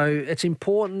body. So it's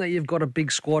important that you've got a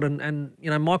big squad. And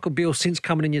Michael Beale, since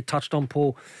coming in, you touched on,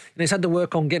 Paul, he's had to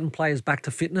work on getting players back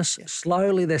to fitness.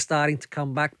 Slowly they're starting to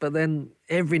come back. But then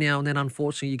every now and then,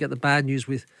 unfortunately, you get the bad news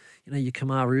with your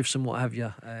Kamar Roofs and what have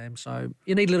you. So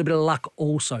you need a little bit of luck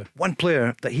also. One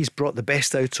player that he's brought the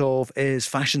best out of is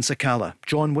Fashion Sakala.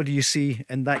 John, what do you see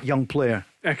in that young player?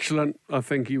 Excellent. I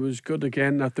think he was good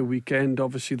again at the weekend.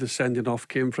 Obviously, the sending off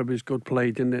came from his good play,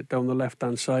 didn't it, down the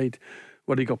left-hand side,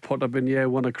 where he got put up in the air,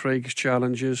 one of Craig's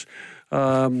challenges.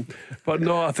 But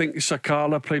no, I think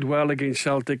Sakala played well against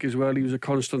Celtic as well. He was a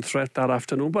constant threat that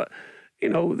afternoon. But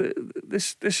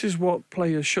this is what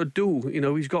players should do.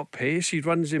 He's got pace. He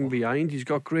runs in behind. He's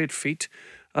got great feet.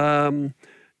 And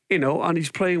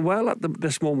he's playing well at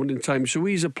this moment in time. So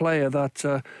he's a player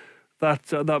that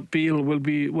Beale will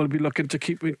be looking to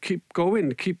keep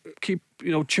going, keep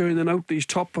churning out these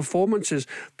top performances.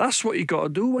 That's what you got to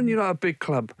do when you're at a big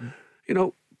club.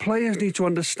 Players need to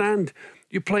understand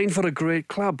you're playing for a great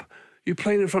club. You're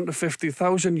playing in front of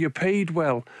 50,000. You're paid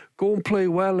well. Go and play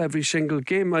well every single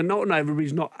game. And not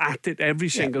everybody's not at it every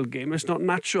single game. It's not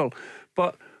natural,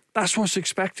 but that's what's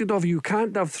expected of you. You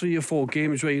can't have 3 or 4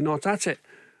 games where you're not at it.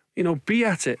 Be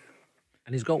at it.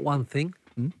 And he's got one thing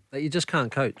that you just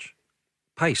can't coach.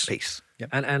 Pace. Yep.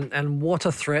 And what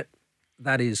a threat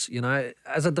that is,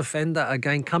 as a defender,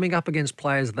 again, coming up against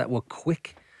players that were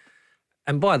quick.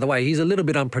 And by the way, he's a little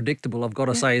bit unpredictable, I've got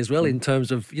to say as well, in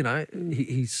terms of,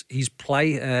 his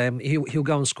play. He'll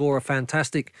go and score a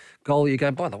fantastic goal. You go,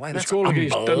 by the way, that's goal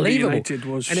against Dundee United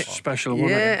was special.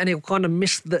 Wasn't it? And he'll kind of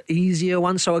miss the easier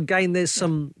one. So again, there's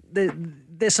some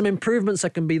improvements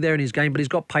that can be there in his game, but he's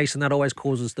got pace, and that always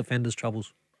causes defenders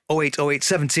troubles. 0808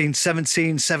 17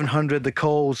 17 700. The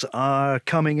calls are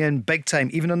coming in big time,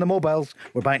 even on the mobiles.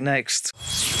 We're back next.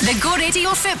 The Go Radio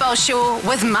Football Show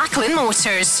with Macklin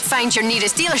Motors. Find your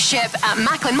nearest dealership at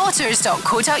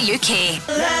macklinmotors.co.uk.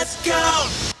 Let's go!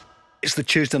 It's the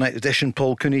Tuesday night edition.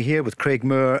 Paul Cooney here with Craig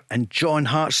Moore and John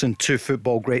Hartson, 2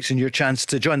 football greats, and your chance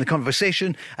to join the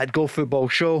conversation at Go Football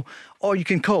Show, or you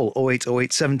can call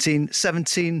 0808 17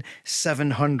 17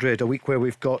 700. A week where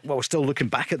we've got, we're still looking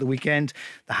back at the weekend.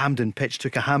 The Hampden pitch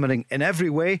took a hammering in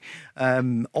every way.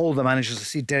 All the managers, I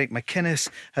see Derek McInnes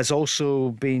has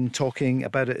also been talking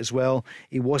about it as well.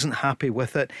 He wasn't happy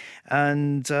with it,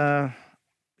 and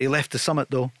he left the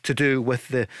summit though to do with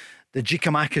the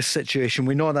Giakoumakis situation.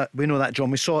 We know that,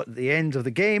 John. We saw it at the end of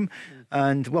the game.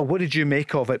 And, well, what did you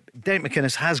make of it? Derek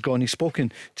McInnes has gone. He's spoken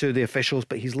to the officials,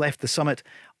 but he's left the summit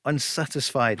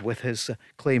unsatisfied with his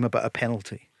claim about a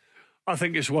penalty. I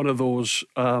think it's one of those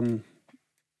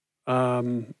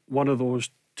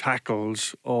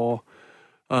tackles or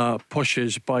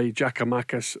pushes by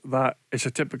Giakoumakis that it's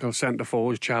a typical centre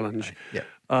forward challenge.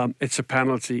 Yeah. It's a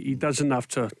penalty. He doesn't have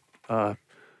to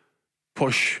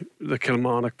push the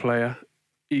Kilmarnock player.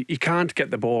 He can't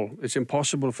get the ball. It's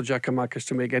impossible for Giakoumakis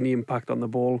to make any impact on the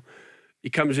ball. He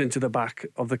comes into the back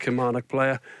of the Kilmarnock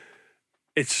player.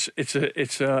 It's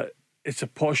a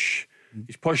push.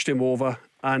 He's pushed him over,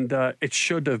 and it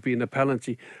should have been a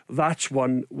penalty. That's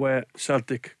one where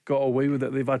Celtic got away with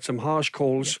it. They've had some harsh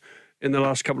calls in the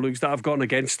last couple of weeks that have gone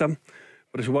against them,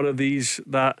 but it's one of these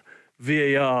that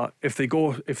VAR, if they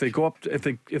go up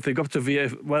to VAR,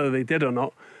 whether they did or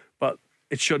not, but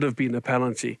it should have been a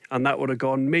penalty, and that would have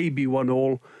gone maybe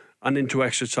 1-1 and into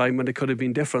extra time, and it could have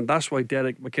been different. That's why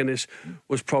Derek McInnes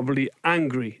was probably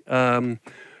angry.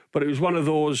 But it was one of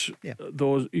those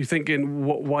you're thinking,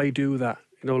 why do that?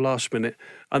 Last minute,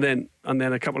 and then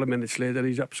a couple of minutes later,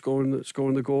 he's up scoring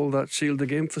the goal that sealed the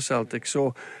game for Celtic.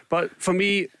 So, but for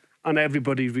me and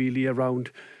everybody really around,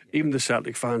 even the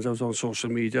Celtic fans, I was on social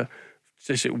media.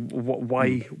 They said,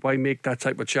 why make that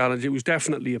type of challenge? It was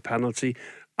definitely a penalty,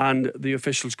 and the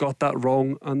officials got that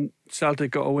wrong, and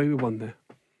Celtic got away with one there.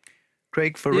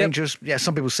 Craig, for Rangers,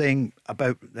 some people saying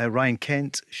about Ryan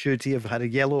Kent, should he have had a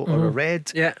yellow or a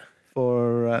red? Yeah.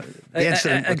 For the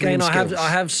incident again, I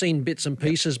have seen bits and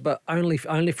pieces, but only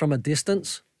from a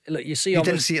distance. Look, you see, you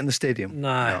didn't see it in the stadium.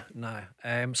 No.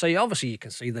 So obviously you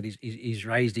can see that he's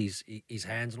raised his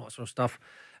hands and all that sort of stuff,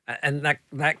 and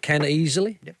that can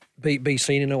easily be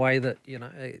seen in a way that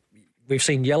we've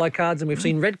seen yellow cards and we've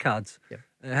seen red cards,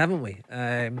 haven't we?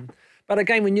 But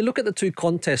again, when you look at the two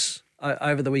contests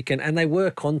over the weekend, and they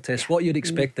were contests, what you'd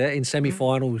expect there in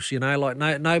semi-finals,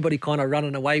 nobody kind of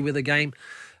running away with the game.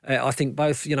 I think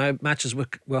both, matches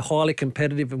were highly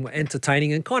competitive and were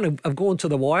entertaining and kind of have gone to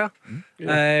the wire.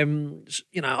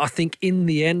 I think in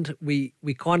the end, we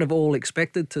kind of all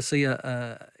expected to see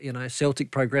Celtic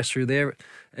progress through their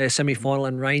semi-final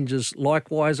and Rangers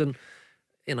likewise. And,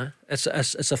 it's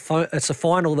a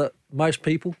final that most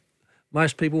people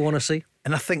want to see.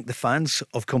 And I think the fans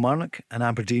of Kilmarnock and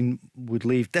Aberdeen would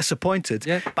leave disappointed,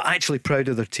 but actually proud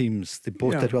of their teams. They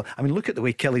both did well. I mean, look at the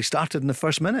way Kelly started in the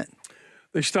first minute.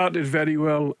 They started very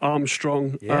well.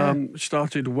 Armstrong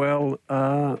started well.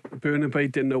 Burnaby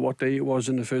didn't know what day it was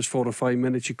in the first 4 or 5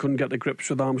 minutes. He couldn't get the grips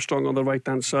with Armstrong on the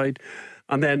right-hand side.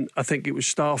 And then I think it was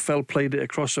Starfelt played it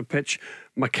across the pitch.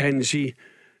 Mackenzie,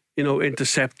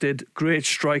 intercepted. Great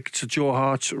strike to Joe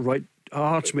Hart's right.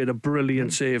 Hart's made a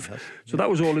brilliant save. So that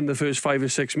was all in the first 5 or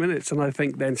 6 minutes. And I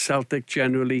think then Celtic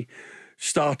generally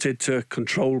started to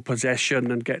control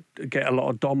possession and get a lot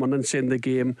of dominance in the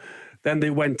game. Then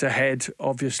they went ahead,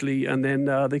 obviously, and then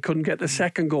they couldn't get the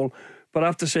second goal. But I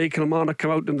have to say, Kilmarnock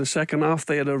come out in the second half.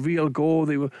 They had a real go.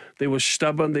 They were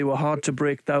stubborn. They were hard to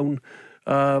break down.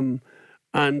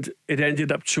 And it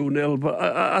ended up 2-0. But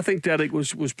I think Derek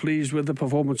was pleased with the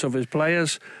performance of his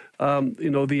players.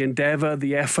 The endeavour,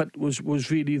 the effort was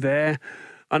really there.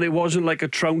 And it wasn't like a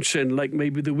trouncing like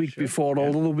maybe the week before,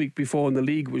 although the week before in the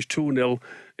league was 2-0.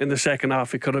 In the second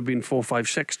half, it could have been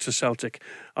 4-5-6 to Celtic.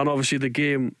 And obviously the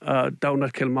game down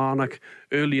at Kilmarnock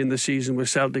early in the season where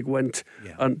Celtic went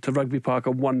to Rugby Park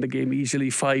and won the game easily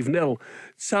 5-0.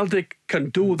 Celtic can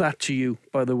do that to you,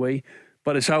 by the way,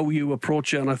 but it's how you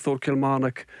approach it, and I thought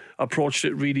Kilmarnock approached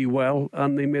it really well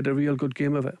and they made a real good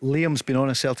game of it. Liam's been on,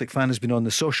 a Celtic fan, has been on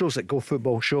the socials at Go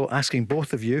Football Show, asking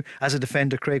both of you, as a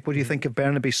defender, Craig, what do you think of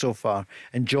Burnaby so far?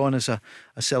 And John, as a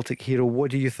Celtic hero, what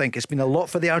do you think? It's been a lot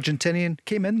for the Argentinian,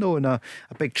 came in though in a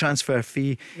big transfer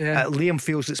fee. Liam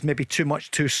feels it's maybe too much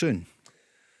too soon.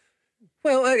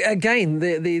 Well, again,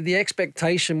 the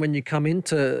expectation when you come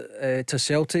into to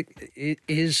Celtic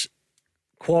is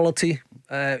quality,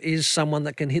 is someone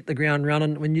that can hit the ground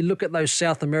running. When you look at those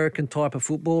South American type of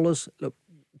footballers, look,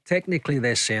 technically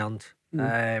they're sound.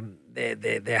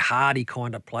 They're hardy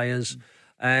kind of players.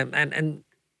 And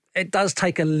it does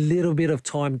take a little bit of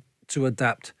time to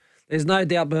adapt. There's no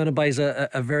doubt Burnaby's a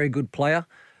very good player.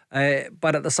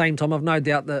 But at the same time, I've no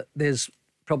doubt that there's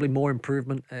probably more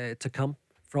improvement to come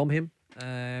from him.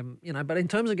 But in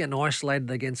terms of getting isolated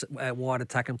against wide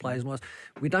attacking players,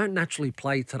 we don't naturally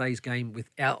play today's game with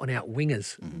out-and-out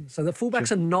wingers. So the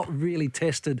fullbacks are not really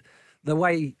tested the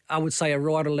way I would say a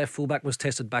right or left fullback was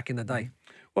tested back in the day.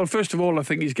 Well, first of all, I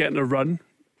think he's getting a run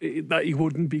that he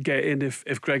wouldn't be getting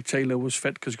if Greg Taylor was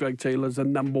fit, because Greg Taylor's the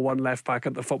number one left back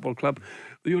at the football club.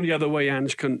 The only other way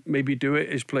Ange can maybe do it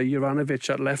is play Juranovic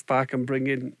at left back and bring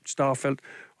in Starfelt.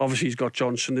 Obviously, he's got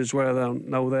Johnson as well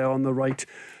now there on the right.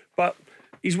 But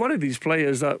he's one of these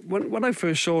players that when I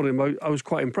first saw him, I was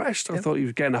quite impressed. I thought he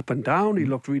was getting up and down. He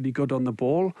looked really good on the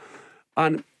ball.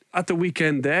 And at the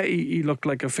weekend there, he looked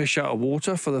like a fish out of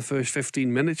water for the first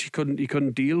 15 minutes. He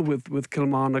couldn't deal with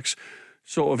Kilmarnock's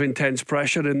sort of intense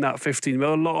pressure in that 15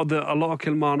 minutes. A lot of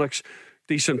Kilmarnock's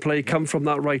decent play come from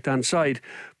that right-hand side.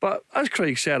 But as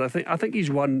Craig said, I think he's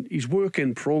work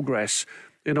in progress.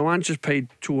 Ange has paid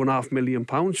 £2.5 million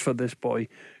for this boy,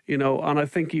 and I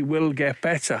think he will get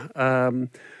better.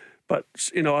 But,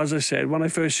 as I said, when I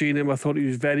first seen him, I thought he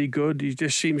was very good. He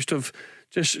just seems to have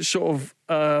just sort of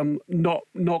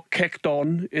not kicked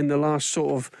on in the last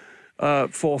sort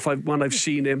of 4 or 5 when I've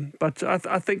seen him. But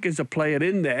I think as a player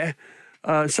in there,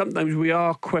 sometimes we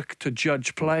are quick to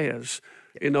judge players.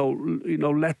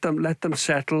 Let them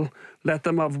settle, let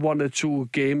them have 1 or 2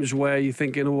 games where you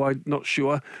think, I'm not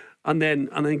sure. And then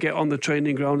get on the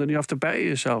training ground and you have to better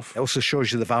yourself. It also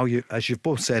shows you the value, as you've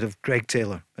both said, of Greg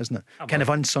Taylor, isn't it? Kind of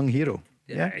unsung hero.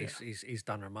 Yeah. He's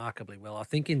done remarkably well. I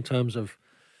think in terms of,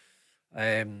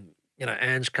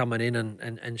 Ange coming in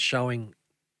and showing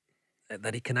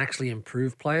that he can actually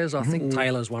improve players. I think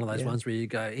Taylor's one of those ones where you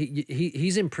go,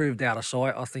 he's improved out of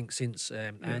sight, I think, since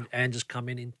Ange has come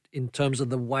in terms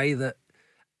of the way that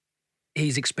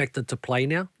he's expected to play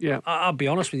now. Yeah, I'll be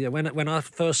honest with you. When I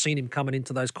first seen him coming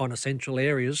into those kind of central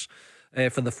areas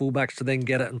for the fullbacks to then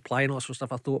get it and play and all that sort of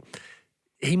stuff, I thought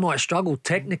he might struggle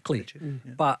technically,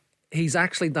 but he's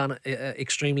actually done it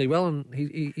extremely well, and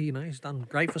he's done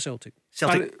great for Celtic.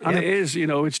 And it is,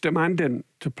 it's demanding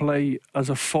to play as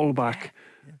a fullback.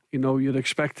 You'd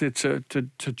expect it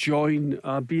to join,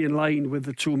 be in line with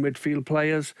the 2 midfield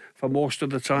players for most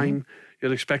of the time.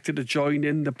 You're expected to join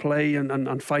in the play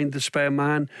and find the spare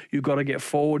man. You've got to get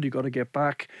forward, you've got to get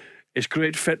back. It's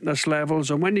great fitness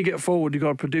levels. And when you get forward, you've got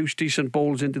to produce decent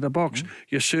balls into the box.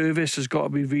 Your service has got to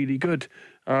be really good.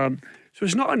 So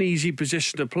it's not an easy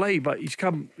position to play, but he's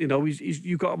come,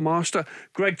 you've got to master.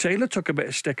 Greg Taylor took a bit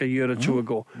of stick a year or 2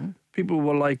 ago. People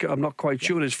were like, I'm not quite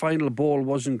sure. His final ball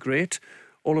wasn't great.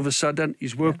 all of a sudden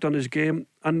he's worked on his game,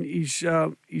 and he's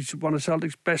one of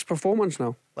Celtic's best performers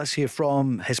now. Let's hear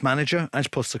from his manager,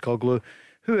 Ange Postecoglou.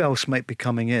 Who else might be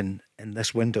coming in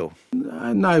this window?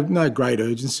 No great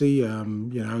urgency.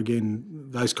 Again,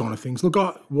 those kind of things. Look,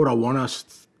 what I want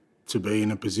us to be in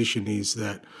a position is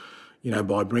that,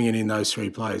 by bringing in those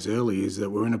 3 players early, is that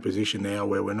we're in a position now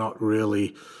where we're not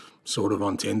really sort of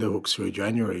on tenterhooks through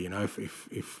January.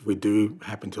 If we do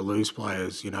happen to lose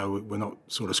players, we're not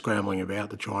sort of scrambling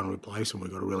about to try and replace them.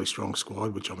 We've got a really strong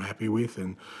squad, which I'm happy with,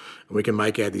 and we can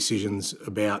make our decisions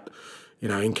about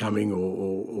incoming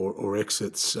or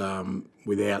exits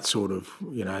without sort of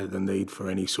the need for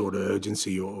any sort of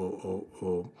urgency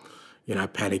or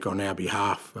panic on our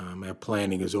behalf. Our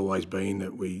planning has always been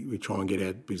that we try and get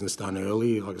our business done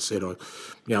early. Like I said,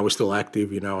 we're still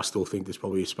active. I still think there's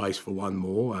probably a space for one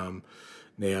more.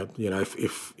 Now,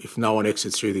 if no one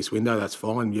exits through this window, that's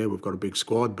fine. Yeah, we've got a big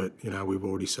squad, but we've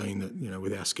already seen that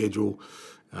with our schedule,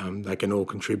 they can all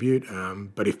contribute.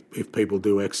 But if people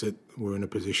do exit, we're in a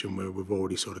position where we've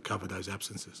already sort of covered those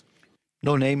absences.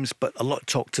 No names, but a lot of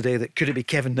talk today that could it be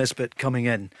Kevin Nisbet coming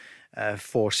in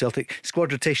for Celtic.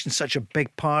 Squad rotation is such a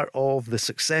big part of the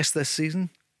success this season.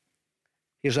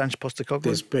 Here's Ange Postecoglou.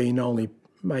 There's been only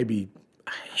maybe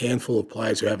a handful of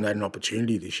players who haven't had an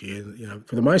opportunity this year.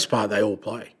 For the most part, they all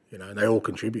play, and they all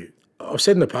contribute. I've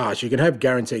said in the past, you can have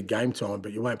guaranteed game time,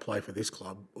 but you won't play for this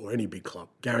club or any big club.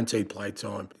 Guaranteed play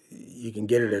time, you can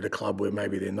get it at a club where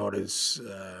maybe they're not as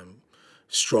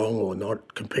strong or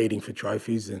not competing for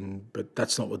trophies, but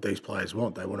that's not what these players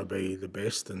want. They want to be the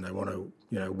best and they want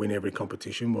to win every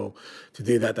competition. Well, to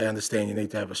do that, they understand you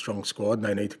need to have a strong squad and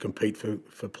they need to compete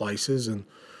for places, and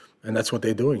that's what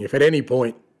they're doing. If at any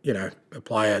point a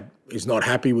player is not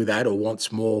happy with that or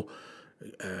wants more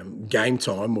game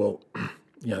time, well,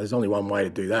 there's only one way to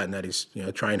do that, and that is,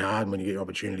 train hard, and when you get your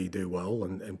opportunity, do well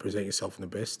and present yourself in the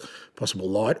best possible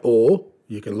light, or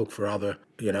you can look for other,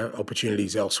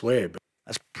 opportunities elsewhere. But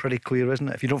that's pretty clear, isn't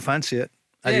it? If you don't fancy it,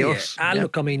 adios. Yeah.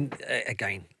 Look, I mean,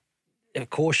 again, of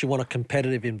course you want a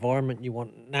competitive environment. You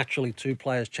want naturally 2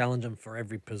 players challenging for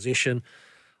every position.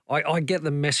 I get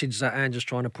the message that Ange is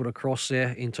trying to put across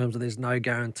there in terms of there's no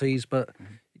guarantees, but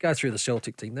you go through the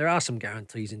Celtic team, there are some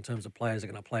guarantees in terms of players that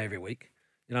are going to play every week.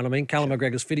 You know what I mean? Callum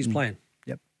McGregor's fit, he's playing.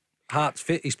 Yep. Hart's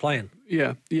fit, he's playing.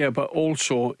 Yeah, but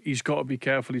also he's got to be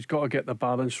careful. He's got to get the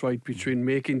balance right between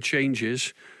making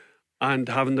changes and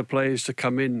having the players to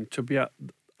come in to be at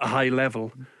a high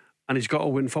level, and he's got to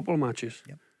win football matches.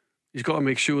 Yep. He's got to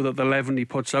make sure that the 11 he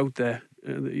puts out there,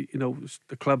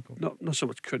 the club, not so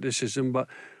much criticism, but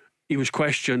he was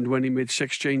questioned when he made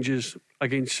 6 changes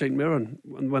against St Mirren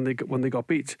when they got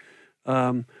beat.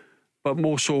 But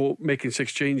more so making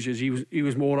 6 changes, he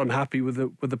was more unhappy with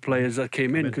the players that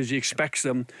came in, because he expects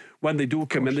them, when they do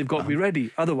come in, they've got to be ready.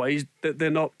 Otherwise,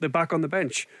 they're back on the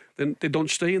bench. Then they don't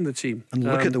stay in the team. And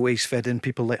look at the way he's fed in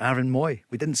people like Aaron Moy.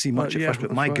 We didn't see much at first,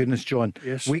 but my goodness, John,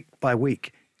 week by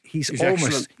week, he's almost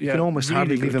excellent. You can almost really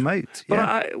hardly leave him out.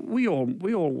 But we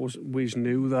always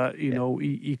knew that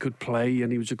he could play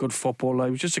and he was a good footballer.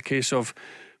 It was just a case of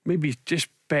maybe just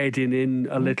bedding in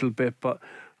a little bit, but.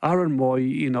 Aaron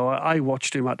Moy, I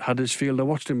watched him at Huddersfield. I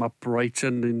watched him at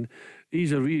Brighton, and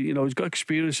he's he's got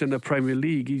experience in the Premier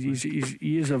League.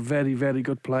 He is a very, very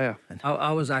good player.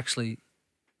 I was actually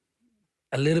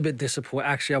a little bit disappointed.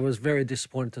 Actually, I was very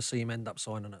disappointed to see him end up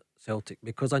signing at Celtic,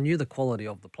 because I knew the quality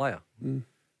of the player.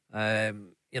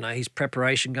 His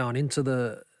preparation going into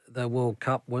the World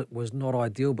Cup was not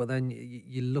ideal, but then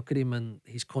you look at him and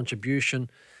his contribution,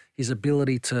 his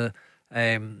ability to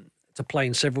play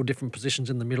in several different positions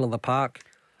in the middle of the park.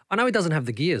 I know he doesn't have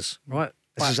the gears, right?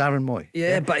 This is Aaron Moy.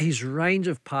 Yeah, but his range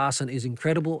of passing is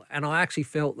incredible, and I actually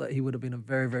felt that he would have been a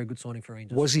very, very good signing for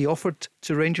Rangers. Was he offered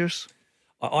to Rangers?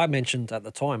 I mentioned at the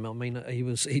time, I mean,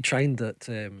 he trained at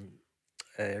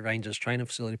Rangers training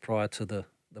facility prior to the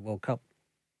World Cup.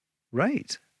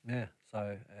 Right. Yeah,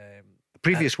 so... the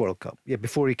previous World Cup,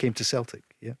 before he came to Celtic,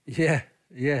 Yeah.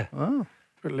 Oh.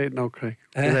 Bit late now, Craig.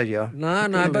 There you are.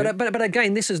 No, but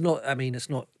again, this is not. I mean, it's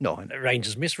not. No,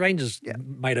 Rangers miss. Rangers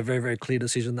made a very, very clear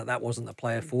decision that wasn't the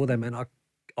player for them, and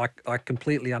I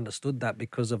completely understood that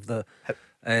because of the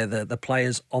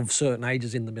players of certain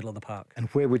ages in the middle of the park. And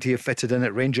where would he have fitted in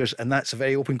at Rangers? And that's a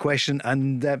very open question.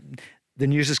 And the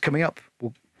news is coming up.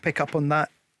 We'll pick up on that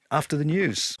after the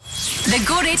news. The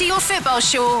Go Radio Football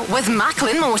Show with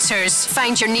Macklin Motors.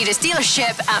 Find your nearest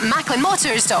dealership at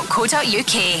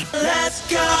macklinmotors.co.uk. Let's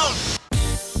go!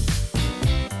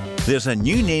 There's a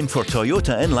new name for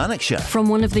Toyota in Lanarkshire. From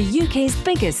one of the UK's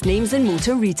biggest names in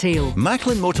motor retail.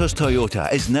 Macklin Motors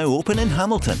Toyota is now open in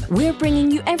Hamilton. We're bringing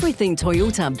you everything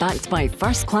Toyota backed by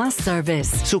first-class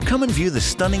service. So come and view the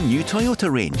stunning new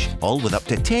Toyota range, all with up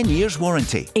to 10 years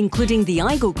warranty. Including the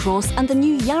Igo Cross and the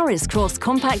new Yaris Cross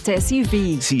compact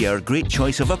SUV. See our great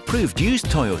choice of approved used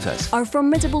Toyotas. Our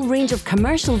formidable range of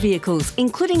commercial vehicles,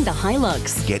 including the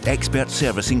Hilux. Get expert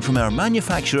servicing from our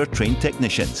manufacturer-trained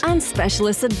technicians. And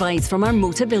specialist advice from our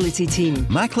Motability team.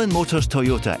 Macklin Motors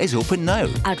Toyota is open now.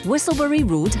 At Whistlebury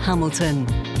Road, Hamilton.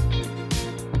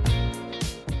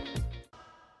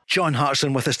 John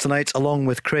Hartson with us tonight, along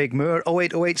with Craig Moore.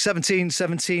 0808 17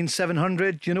 17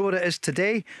 700. Do you know what it is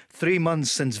today? 3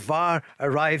 months since VAR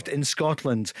arrived in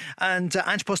Scotland. And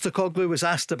Ange Postecoglou was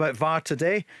asked about VAR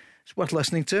today. It's worth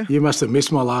listening to. You must have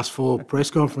missed my last 4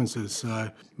 press conferences, so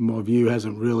my view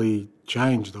hasn't really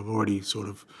changed. I've already sort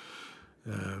of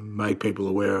made people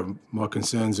aware of my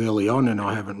concerns early on, and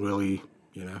I haven't really,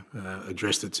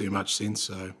 addressed it too much since.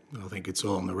 So I think it's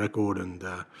all on the record, and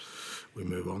we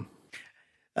move on.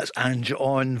 That's Ange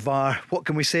on VAR. What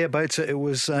can we say about it? It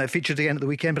was featured again at the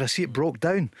weekend, but I see it broke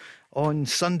down on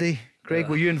Sunday. Craig,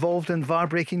 were you involved in VAR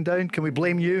breaking down? Can we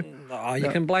blame you? You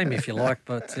can blame me if you like,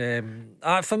 but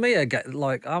for me,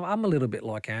 I'm a little bit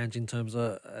like Ange in terms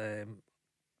of I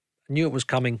knew it was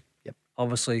coming.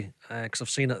 Obviously, because I've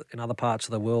seen it in other parts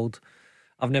of the world.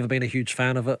 I've never been a huge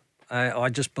fan of it. I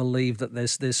just believe that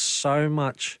there's so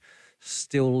much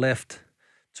still left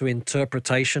to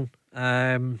interpretation.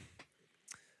 I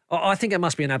think it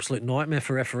must be an absolute nightmare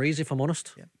for referees, if I'm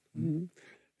honest.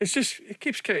 It's just, it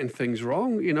keeps getting things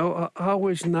wrong. How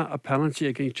isn't that a penalty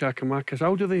against Giacomakis?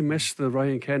 How do they miss the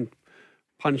Ryan Kent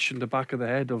punch in the back of the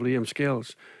head of Liam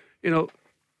Scales?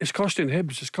 It's costing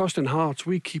Hibs, it's costing Hearts.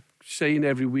 We keep saying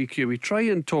every week here, we try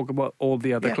and talk about all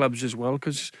the other clubs as well,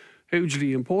 because it's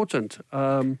hugely important.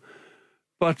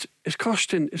 But it's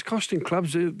costing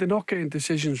clubs. They're not getting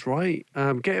decisions right,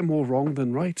 getting more wrong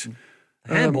than right.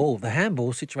 The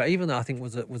handball situation, even though I think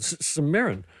was St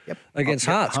Mirren against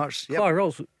Hearts.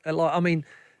 Rolls,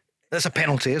 that's a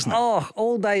penalty, isn't it? Oh,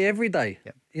 all day, every day.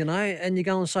 And you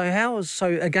go and say, so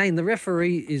again, the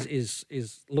referee is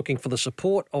looking for the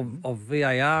support of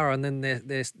VAR, and then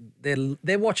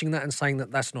they're watching that and saying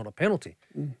that that's not a penalty.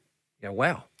 Yeah,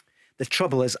 wow. The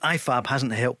trouble is, IFAB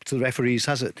hasn't helped the referees,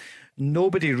 has it?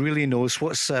 Nobody really knows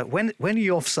what's when are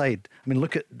you offside. I mean,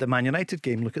 look at the Man United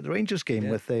game, look at the Rangers game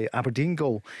with the Aberdeen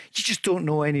goal. You just don't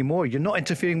know anymore. You're not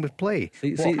interfering with play.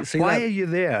 Why are you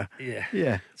there?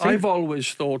 Yeah. I've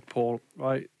always thought, Paul,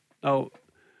 right now,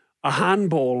 a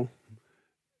handball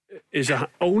is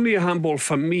only a handball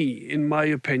for me, in my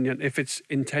opinion, if it's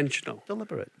intentional,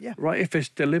 deliberate. Yeah, right. If it's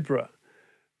deliberate,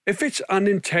 if it's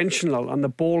unintentional and the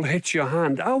ball hits your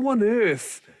hand, how on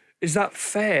earth is that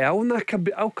fair?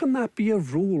 How can that be a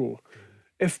rule?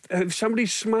 If somebody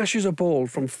smashes a ball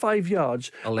from 5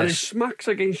 yards and it smacks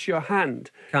against your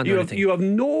hand, you have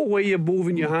no way of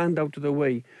moving your hand out of the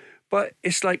way. But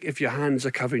it's like if your hands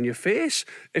are covering your face,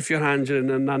 if your hands are in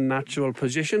an unnatural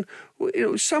position,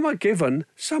 some are given,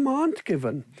 some aren't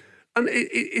given. And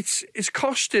it's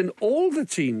costing all the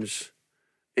teams.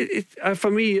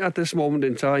 For me, at this moment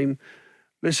in time,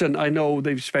 listen, I know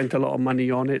they've spent a lot of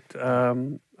money on it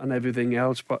and everything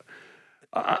else, but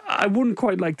I wouldn't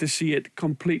quite like to see it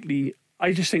completely.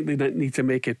 I just think they need to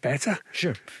make it better.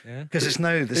 Sure. Because it's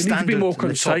now the standard. They need to be more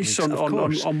concise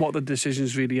on what the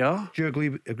decisions really are. Do you agree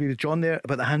with John there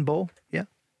about the handball? Yeah.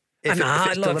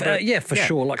 For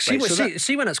sure. Like,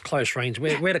 see when it's close range,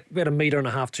 we're at 1.5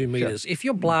 meters, 2 meters. If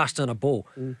you're blasting a ball,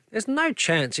 there's no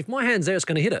chance. If my hand's there, it's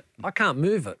going to hit it. I can't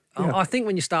move it. I think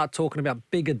when you start talking about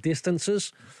bigger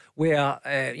distances, where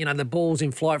the ball's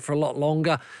in flight for a lot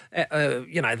longer,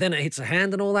 then it hits a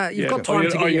hand and all that. You've got time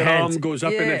to get your arm goes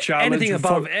up in a challenge. Anything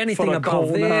above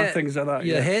corner, there, things like that.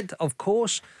 Your head, of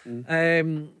course. Look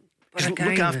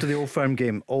after the Old Firm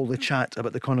game, all the chat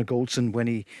about the Connor Goldson when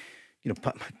he.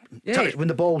 When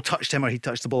the ball touched him or he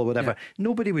touched the ball or whatever,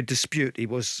 nobody would dispute he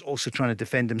was also trying to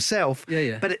defend himself.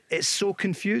 But it's so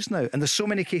confused now, and there's so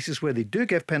many cases where they do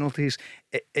give penalties.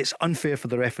 It's unfair for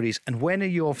the referees. And when are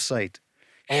you offside?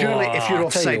 Surely, if you're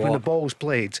offside when the ball's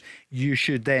played, they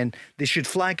should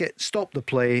flag it, stop the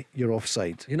play. You're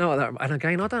offside. And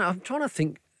again, I'm trying to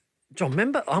think. John,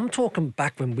 remember? I'm talking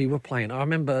back when we were playing. I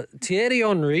remember Thierry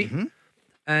Henry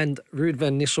and Ruud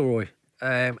van Nistelrooy.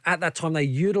 At that time, they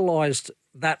utilised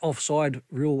that offside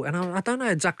rule, and I don't know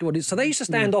exactly what it is. So they used to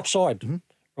stand offside,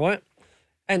 right?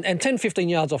 And 10, 15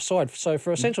 yards offside. So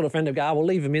for a central defender to go, we'll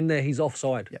leave him in there, he's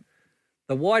offside.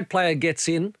 The wide player gets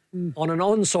in on an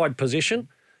onside position,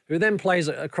 who then plays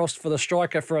it across for the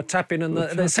striker for a tap in, and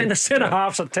the centre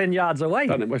halves are 10 yards away.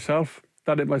 Done it myself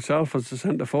as the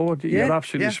centre forward. You're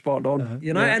absolutely spot on.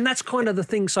 You know, and that's kind of the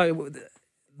thing. So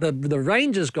the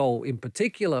Rangers goal in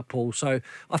particular, Paul. So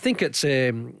I think it's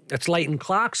Leighton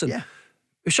Clarkson. Yeah.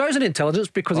 Who shows an intelligence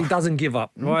because he doesn't give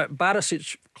up, right?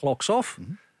 Barisic clocks off.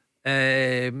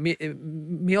 Miovski,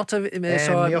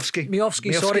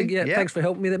 sorry. Yeah, thanks for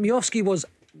helping me. That Miovski was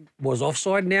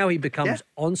offside. Now he becomes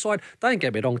onside. Don't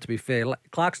get me wrong, to be fair.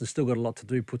 Clarkson's still got a lot to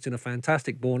do, puts in a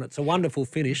fantastic ball, and it's a wonderful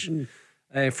finish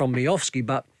from Miovski,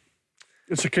 but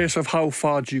it's a case of how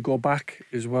far do you go back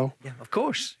as well. Yeah, of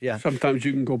course. Yeah. Sometimes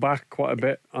you can go back quite a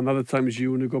bit, and other times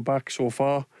you only go back so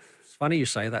far. Funny you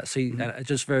say that. See,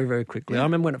 just very, very quickly. I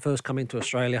remember when it first came into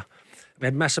Australia, we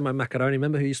had Massimo Macaroni.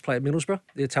 Remember who used to play at Middlesbrough,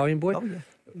 the Italian boy? Oh, yeah.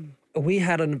 We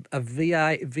had a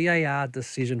VAR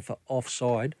decision for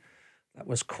offside that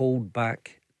was called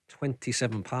back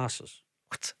 27 passes.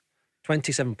 What?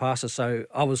 27 passes. So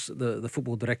I was the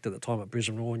football director at the time at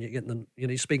Brisbane Roar, and you're getting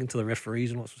you're speaking to the referees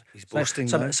and what's. He's boasting.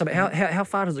 So how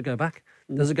far does it go back?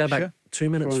 Does it go back 2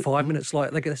 minutes, 5 minutes?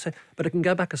 Like they say, but it can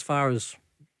go back as far as.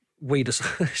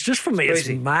 It's just for me, it's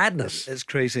madness. It's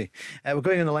crazy. We're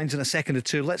going on the lines in a second or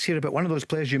two. Let's hear about one of those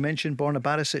players you mentioned. Borna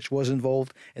Barisic was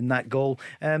involved in that goal.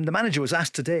 The manager was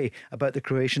asked today about the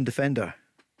Croatian defender.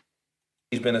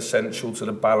 He's been essential to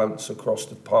the balance across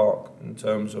the park in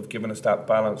terms of giving us that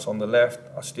balance on the left.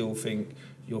 I still think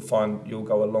you'll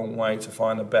go a long way to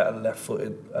find a better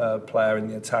left-footed player in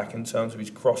the attack in terms of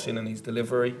his crossing and his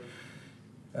delivery.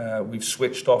 We've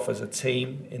switched off as a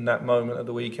team in that moment of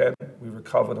the weekend. We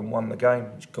recovered and won the game.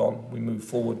 It's gone. We move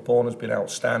forward. Borna's been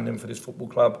outstanding for this football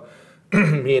club.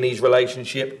 Me and his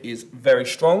relationship is very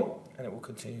strong, and it will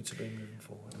continue to be moving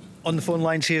forward. On the phone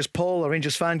lines, here's Paul, a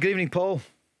Rangers fan. Good evening, Paul.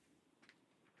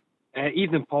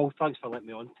 Evening, Paul. Thanks for letting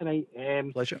me on tonight.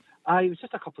 Pleasure. It was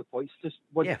just a couple of points. Just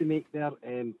wanted to make there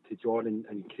to John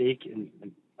and Craig, and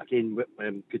again,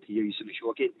 good to hear you on the show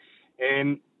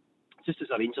again. Just as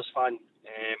a Rangers fan,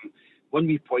 one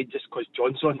wee point, just because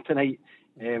John's on tonight.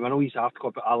 I know his article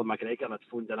about Alan McGregor had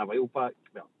phoned in a while back,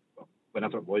 well,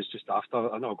 whenever it was, just after.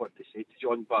 I know I got to say to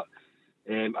John, but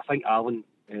I think Alan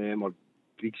or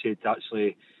Greg said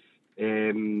actually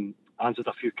answered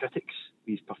a few critics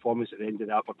with his performance at the end of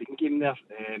the Aberdeen game there.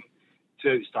 2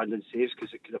 outstanding saves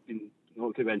because it could have been, it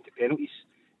could have went to penalties.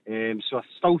 So I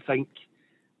still think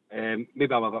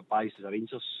maybe I'm a bit biased as a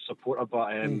Rangers supporter,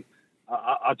 but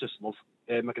I just love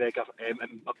McGregor.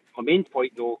 And my main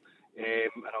point though, and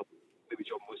maybe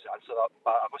John wants to answer that,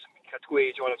 but I wasn't being critical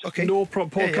of John. Okay. No problem,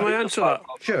 Paul. Can I answer that?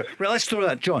 Sure. Right, let's throw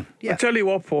that, John. Yeah. I tell you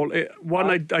what, Paul. One,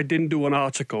 I didn't do an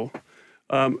article.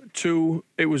 2,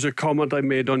 it was a comment I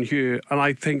made on here, and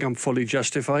I think I'm fully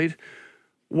justified.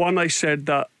 1, I said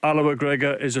that Alan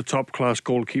McGregor is a top-class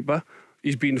goalkeeper.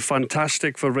 He's been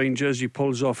fantastic for Rangers. He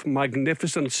pulls off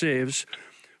magnificent saves.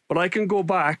 But I can go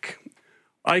back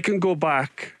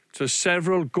to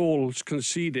several goals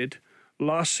conceded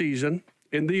last season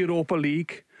in the Europa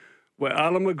League where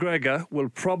Alan McGregor will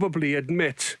probably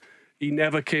admit he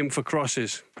never came for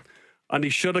crosses. And he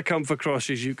should have come for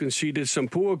crosses. You conceded some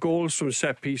poor goals from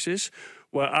set pieces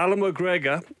where Alan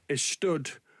McGregor is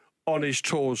stood on his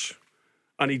toes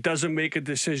and he doesn't make a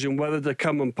decision whether to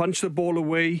come and punch the ball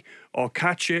away or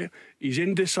catch it. He's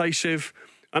indecisive.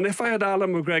 And if I had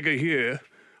Alan McGregor here,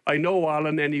 I know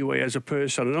Alan anyway as a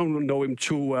person. I don't know him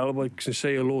too well, but I can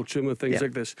say hello to him and things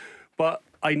like this. But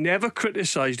I never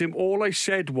criticised him. All I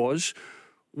said was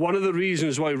one of the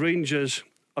reasons why Rangers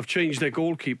have changed their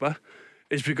goalkeeper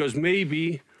is because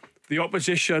maybe the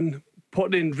opposition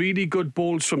put in really good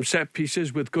balls from set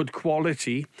pieces with good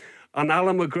quality, and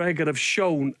Alan McGregor have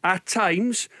shown at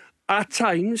times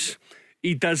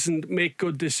he doesn't make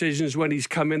good decisions when he's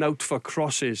coming out for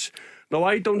crosses. Now,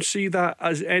 I don't see that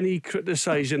as any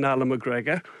criticising Alan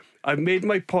McGregor. I've made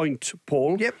my point,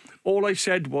 Paul. Yep. All I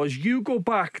said was you go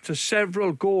back to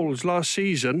several goals last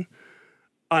season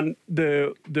and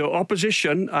the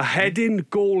opposition are heading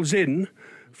goals in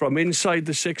from inside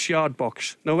the 6-yard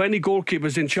box. Now, any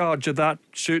goalkeeper's in charge of that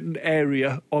certain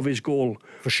area of his goal.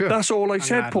 For sure. That's all I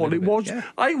said, Paul. It was. Yeah.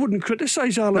 I wouldn't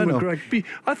criticise Alan McGregor.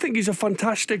 I think he's a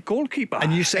fantastic goalkeeper.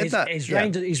 And you said that.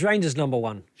 He's Rangers number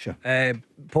one. Sure.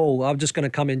 Paul, I'm just going to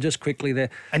come in just quickly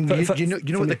there. And you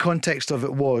know what the context of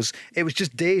it was? It was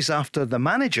just days after the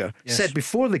manager said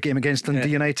before the game against Dundee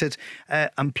United,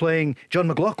 I'm playing John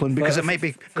McLaughlin because it might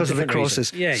be because of the crosses.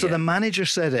 So the manager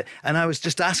said it, and I was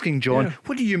just asking John,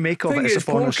 what do you make of it as a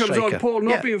former striker? Paul comes on, Paul,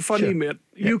 not being funny, mate.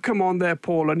 You come on there,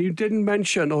 Paul, and you didn't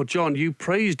mention, John, you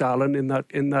praised Alan in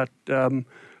that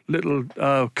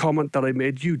little comment that I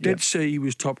made. You did say he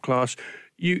was top class.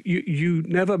 You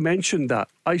never mentioned that.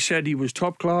 I said he was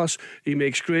top class, he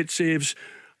makes great saves,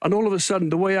 and all of a sudden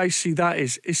the way I see that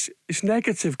is it's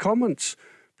negative comments,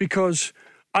 because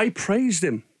I praised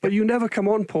him, but you never come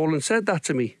on, Paul, and said that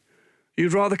to me.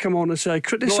 You'd rather come on and say I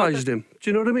criticised him. Do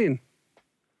you know what I mean?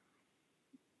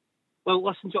 Well,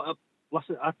 listen,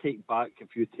 I take back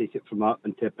if you take it from that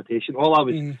interpretation. All I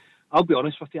was, I'll be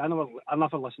honest with you, I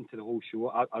never listened to the whole show.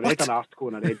 I read an article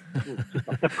and I read just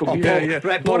a typical.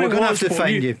 Right, Paul, we're going to have to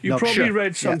find you. You probably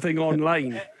read something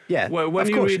online. Yeah, where when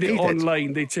you read it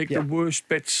online, they take the worst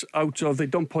bits out of. They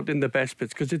don't put in the best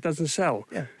bits because it doesn't sell.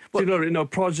 Yeah. Well, you know,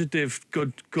 positive,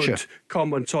 good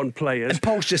comments on players. And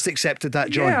Paul's just accepted that,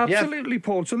 John. Yeah, absolutely,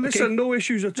 Paul. So listen, no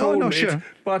issues at all, mate. Sure.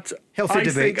 But healthy I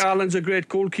debate. think Alan's a great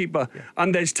goalkeeper. Yeah.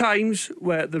 And there's times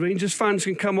where the Rangers fans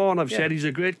can come on. I've said he's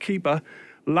a great keeper.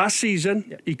 Last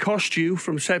season, he cost you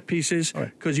from set pieces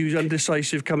because he was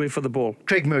undecisive coming for the ball.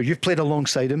 Craig Moore, you've played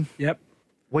alongside him. Yep.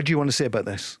 What do you want to say about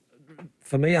this?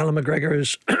 For me, Alan McGregor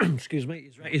is, excuse me,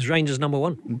 is Rangers number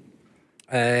one.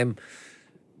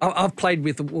 I've played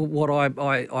with what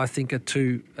I think are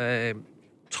two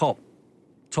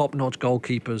top-notch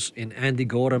goalkeepers in Andy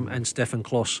Gordon and Stefan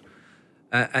Kloss.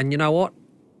 And you know what?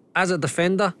 As a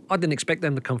defender, I didn't expect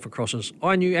them to come for crosses.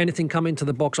 I knew anything come into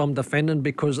the box, I'm defending,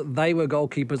 because they were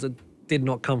goalkeepers that did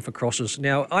not come for crosses.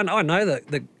 Now, I know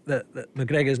that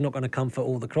McGregor's not going to come for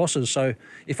all the crosses. So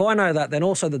if I know that, then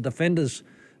also the defenders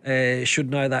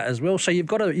should know that as well. So you've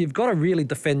got to really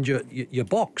defend your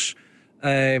box.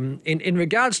 In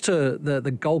regards to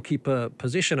the goalkeeper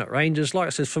position at Rangers, like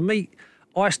I said, for me,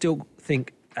 I still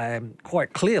think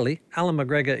quite clearly Alan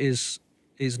McGregor is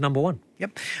number one.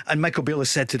 Yep. And Michael Beale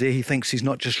has said today he thinks he's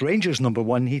not just Rangers number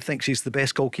one, he thinks he's the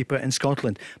best goalkeeper in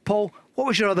Scotland. Paul, what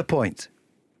was your other point?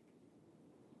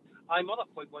 My other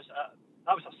point was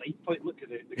that was a side point. Look at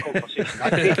the conversation.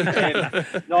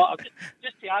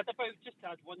 Just to add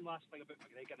one last thing about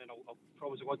McGregor, and I'll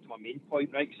probably go on to my main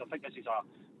point, right? Because I think this is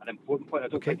an important point. I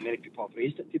don't think many people have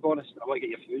raised it, to be honest. I want to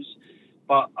get your views,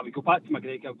 but I would go back to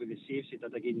McGregor with the saves he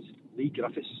did against Lee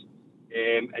Griffiths,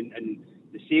 and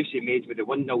the saves he made with the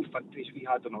 1-0 victories we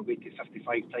had on our way to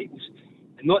 55 titles.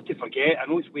 And not to forget, I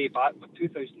know it's way back, but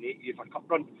 2008 UEFA Cup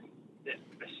run.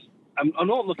 I'm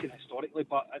not looking historically,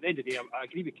 but at the end of the day, I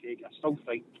agree with Craig. I still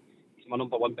think he's my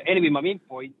number one. But anyway, my main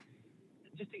point,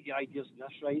 just to get your ideas on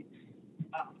this, right?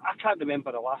 I can't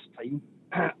remember the last time.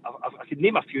 I could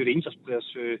name a few Rangers players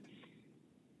who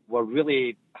were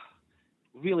really,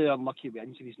 really unlucky with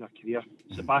injuries in their career.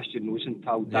 Sebastian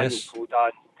Rosenthal, Daniel Kodan,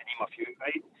 to name a few,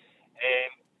 right?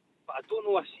 But I don't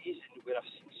know a season where I've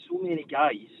seen so many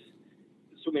guys,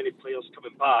 so many players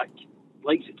coming back,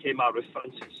 like Kemar Roof, for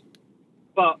instance.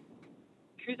 But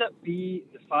could it be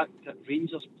the fact that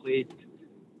Rangers played,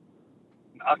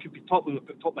 I could be top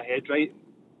of my head, right,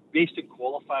 based in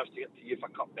qualifiers to get to UEFA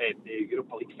Cup, the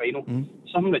Europa League final,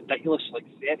 something ridiculous like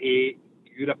 38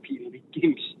 European League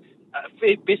games,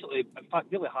 basically, in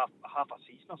fact, nearly half a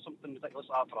season or something ridiculous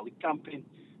like that for a league campaign,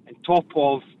 on top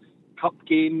of cup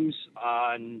games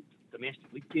and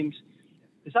domestic league games.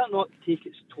 Does that not take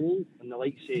its toll on the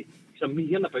likes of, because I'm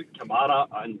hearing about Kamara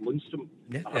and Lundstrom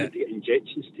having to get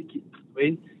injections to keep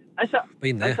playing. Is it that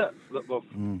we've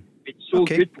been so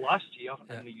good last year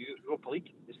in the Europa League,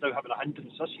 it's now having a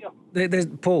hindrance this year? There's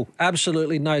Paul,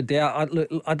 absolutely no doubt.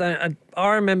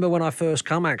 I remember when I first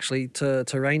come actually to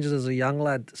Rangers as a young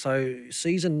lad. So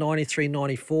season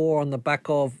 93-94 on the back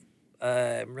of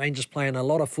Rangers playing a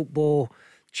lot of football,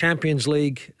 Champions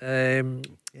League.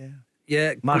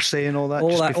 Marseille and all that.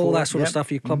 All that sort of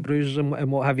stuff, your club bruises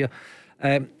and what have you.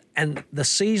 And the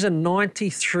season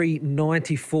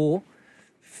 93-94,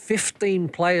 15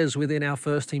 players within our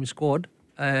first team squad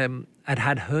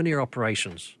had hernia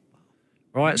operations.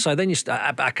 Right, so then you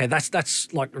start, okay,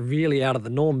 that's like really out of the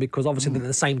norm, because obviously they're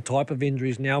the same type of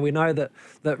injuries now. We know that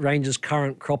Rangers'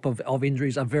 current crop of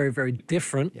injuries are very, very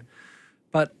different. Yep.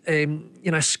 But,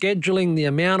 scheduling, the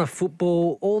amount of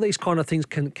football, all these kind of things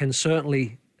can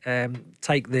certainly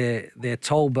take their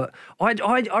toll. But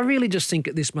I really just think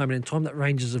at this moment in time that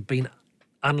Rangers have been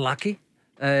unlucky.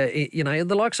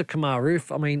 The likes of Kemar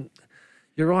Roof, I mean,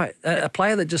 you're right. A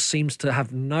player that just seems to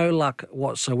have no luck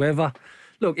whatsoever.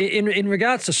 Look, in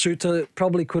regards to Suter,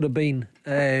 probably could have been...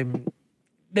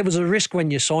 there was a risk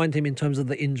when you signed him in terms of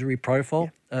the injury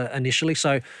profile initially.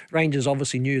 So Rangers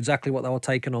obviously knew exactly what they were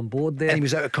taking on board there. And he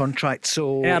was out of contract,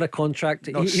 so... Out of contract.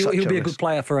 He'll be a good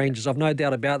player for Rangers. I've no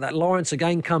doubt about that. Lawrence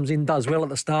again comes in, does well at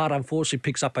the start, unfortunately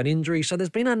picks up an injury. So there's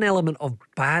been an element of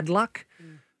bad luck.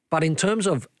 But in terms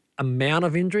of amount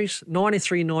of injuries,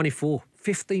 93-94,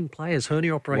 15 players,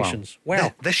 hernia operations.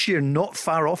 Wow. This year, not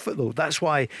far off it, though. That's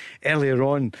why earlier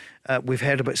on we've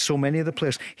heard about so many of the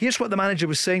players. Here's what the manager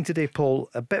was saying today, Paul,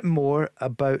 a bit more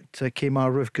about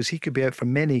Kemar Roofe, because he could be out for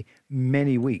many,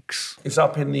 many weeks. It's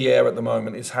up in the air at the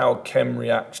moment. It's how Kem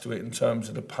reacts to it in terms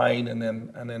of the pain, and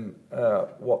then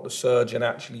what the surgeon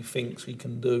actually thinks he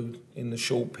can do in the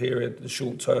short period, the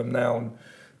short term now.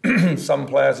 And some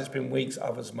players it's been weeks,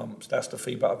 others months. That's the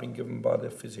feedback I've been given by the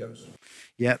physios.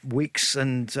 Yeah, weeks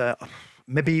and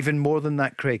maybe even more than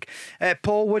that, Craig.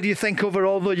 Paul, what do you think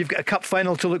overall, though? You've got a cup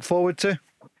final to look forward to.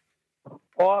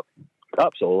 Oh,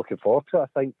 absolutely looking forward to it.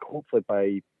 I think hopefully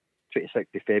by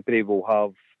 26th of February we'll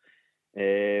have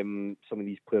some of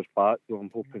these players back.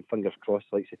 I'm hoping, fingers crossed,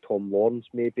 like say Tom Lawrence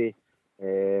maybe.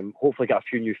 Hopefully get a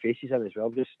few new faces in as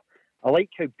well. I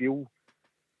like how Beale,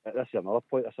 this is another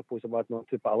point I suppose I'm adding on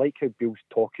to, but I like how Beale's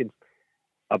talking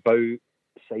about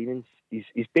signings.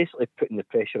 He's basically putting the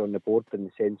pressure on the board in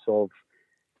the sense of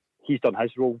he's done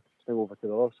his role, now over to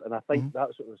the others, and I think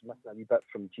that's what was missing a wee bit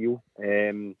from Gio.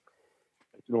 I'm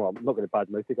not going to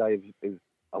badmouth the guy. He was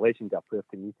a legendary player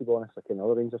to me, to be honest, like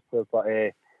another Rangers player, but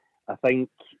I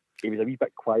think he was a wee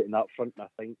bit quiet in that front, and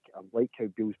I think I like how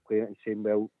Beale's playing it and saying,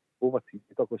 well, over to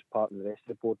Douglas Park and the rest of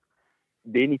the board,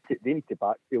 they need to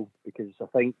back Beale, because I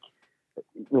think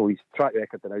his track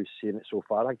record now is saying it so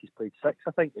far. I think he's played 6,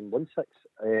 I think, and won 6.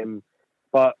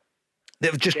 But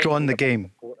they've just drawn the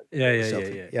game.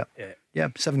 Yeah,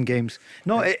 7 games.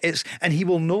 No, it's, and he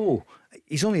will know.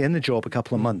 He's only in the job a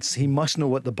couple of months. He must know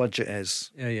what the budget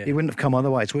is. Yeah. He wouldn't have come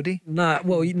otherwise, would he? No,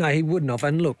 he wouldn't have.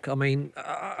 And look, I mean,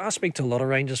 I speak to a lot of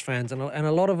Rangers fans, and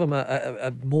a lot of them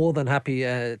are more than happy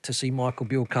to see Michael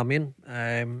Beale come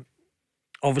in.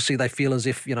 Obviously, they feel as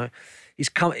if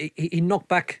he knocked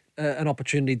back an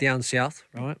opportunity down south,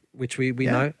 right? Which we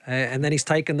know, and then he's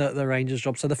taken the Rangers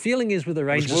job. So the feeling is with the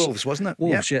Rangers, it was Wolves, wasn't it?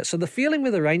 Wolves, yeah. So the feeling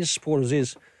with the Rangers supporters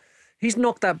is he's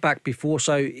knocked that back before.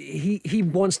 So he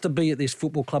wants to be at this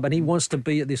football club, and he wants to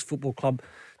be at this football club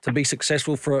to be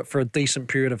successful for a decent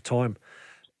period of time.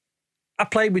 I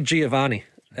played with Giovanni,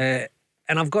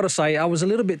 and I've got to say I was a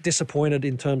little bit disappointed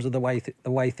in terms of the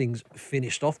way things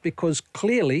finished off, because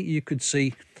clearly you could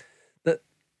see that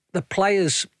the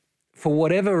players, for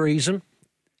whatever reason,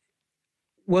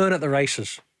 weren't at the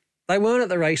races. They weren't at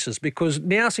the races, because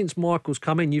now since Michael's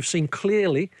come in, you've seen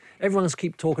clearly everyone's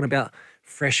keep talking about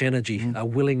fresh energy, a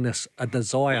willingness, a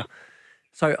desire.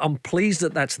 So I'm pleased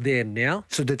that that's there now.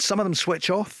 So did some of them switch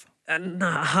off?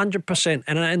 100%.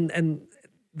 And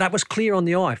that was clear on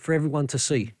the eye for everyone to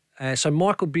see. So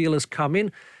Michael Beale has come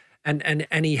in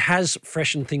and he has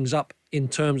freshened things up in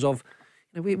terms of,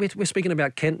 we're speaking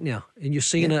about Kent now, and you're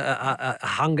seeing a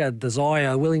hunger, desire,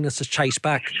 a willingness to chase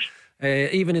back.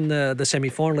 Even in the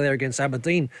semi-final there against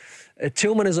Aberdeen,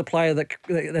 Tillman is a player that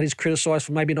is criticised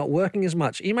for maybe not working as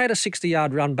much. He made a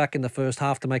 60-yard run back in the first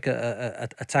half to make a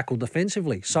tackle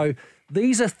defensively. So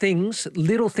these are things,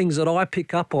 little things that I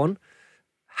pick up on.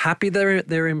 Happy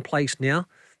they're in place now.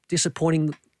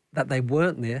 Disappointing that they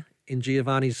weren't there in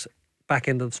Giovanni's back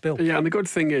end of the spill. Yeah, and the good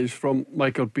thing is, from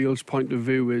Michael Beale's point of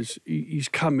view, is he's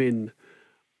come in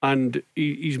and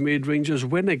he's made Rangers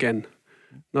win again.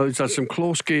 Now, he's had some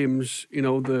close games, the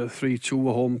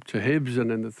 3-2 home to Hibs,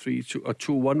 and then the 3-2,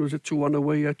 2-1, was it 2-1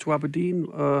 away to Aberdeen?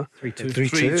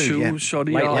 3-2,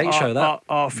 sorry. Late show, that.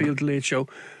 Arfield late show.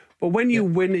 But when you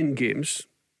win in games,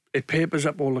 it papers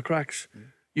up all the cracks.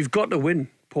 You've got to win,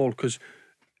 Paul, because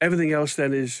everything else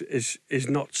then is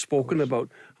not spoken about.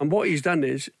 And what he's done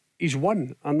is he's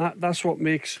won, and that's what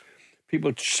makes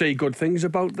people say good things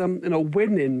about them.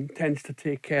 Winning tends to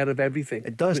take care of everything.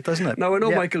 It does, doesn't it? Now, I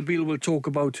know Michael Beale will talk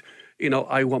about,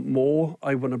 I want more,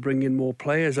 I want to bring in more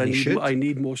players, I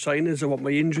need more signings, I want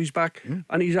my injuries back,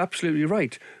 and he's absolutely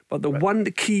right. But one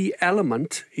key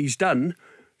element he's done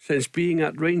since being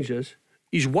at Rangers,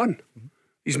 he's won.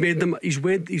 He's made them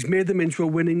into a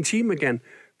winning team again.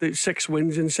 The 6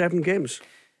 wins in 7 games.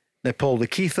 Now, Paul, the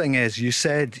key thing is, you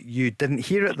said you didn't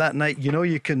hear it that night.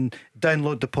 You can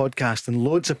download the podcast, and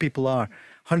loads of people are,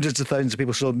 hundreds of thousands of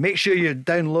people. So make sure you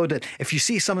download it. If you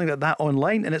see something like that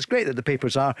online, and it's great that the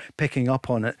papers are picking up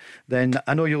on it, then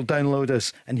I know you'll download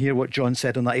us and hear what John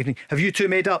said on that evening. Have you two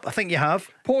made up? I think you have.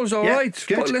 Paul's all right.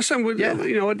 Good. But listen, at the end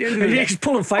of the day, he's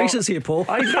pulling faces here, Paul.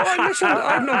 I've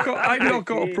not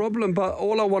got a problem. But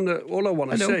all I want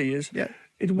to say is,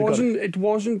 It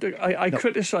wasn't. I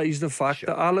criticised the fact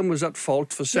that Alan was at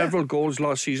fault for several goals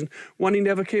last season when he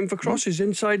never came for crosses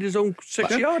inside his own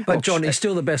 6-yard box. But John, he's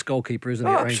still the best goalkeeper, isn't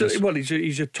he? Absolutely. Well,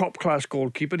 he's a top-class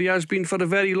goalkeeper. He has been for a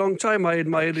very long time. I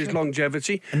admired his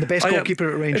longevity. And the best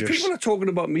goalkeeper at Rangers. If people are talking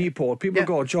about me, Paul, people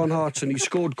go, John Hartson, he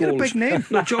scored goals. You're a big name.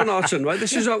 No, John Hartson, right?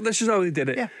 This is how he did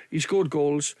it. Yeah. He scored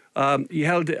goals. He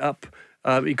held it up.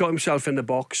 He got himself in the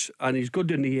box, and he's good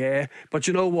in the air. But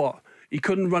you know what? He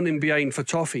couldn't run in behind for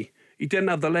toffee. He didn't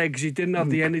have the legs. He didn't have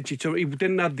the energy he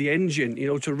didn't have the engine,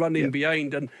 to run in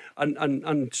behind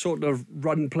and sort of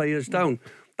run players down.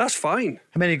 That's fine.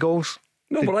 How many goals?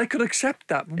 No, but I could accept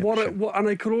that. And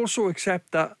I could also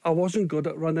accept that I wasn't good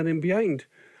at running in behind.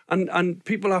 And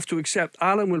people have to accept.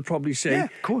 Alan will probably say, of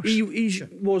course. He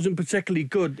wasn't particularly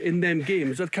good in them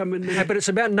games that come in. But it's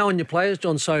about knowing your players,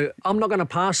 John. So I'm not going to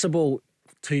pass the ball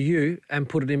to you and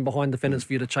put it in behind defenders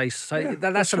for you to chase. So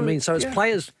that's what I mean. So it's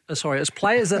players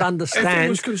that understand. If it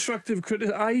was constructive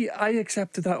criticism, I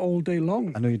accepted that all day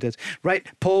long. I know you did. Right,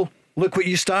 Paul, look what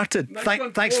you started.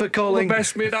 Thanks for calling. All the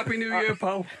best, mate. Happy New Year,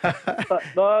 pal.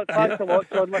 No, thanks a lot,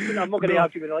 John. Listen, I'm not going to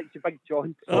argue with you like Big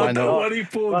John. I know. Don't worry,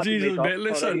 Paul. Jesus, mate.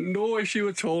 Listen, no issue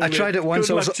at all. I tried it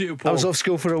once. I was off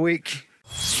school for a week.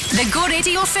 The Go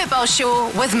Radio Football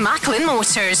Show with Macklin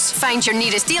Motors. Find your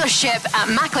nearest dealership at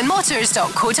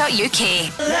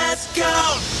macklinmotors.co.uk. Let's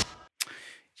go!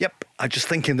 Yep, I just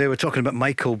thinking they were talking about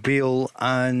Michael Beale,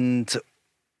 and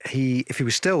if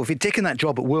he'd taken that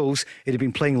job at Wolves, he'd have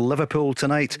been playing Liverpool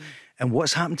tonight. And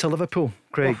what's happened to Liverpool,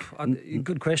 Craig?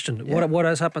 Good question. Yeah. What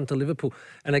has happened to Liverpool?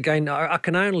 And again, I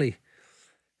can only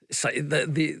say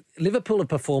that the Liverpool have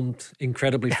performed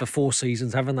incredibly for 4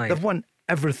 seasons, haven't they? They've won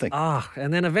everything.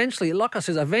 And then eventually, like I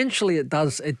said, it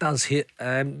does hit.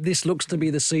 This looks to be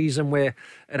the season where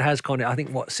it has kind of, I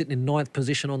think, sitting in 9th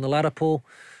position on the ladder, Paul.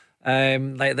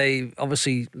 They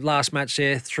obviously last match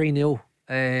there 3-0.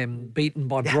 Beaten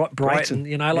by Brighton.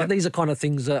 These are kind of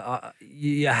things that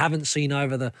you haven't seen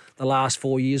over the last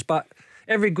 4 years. But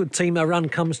every good team, a run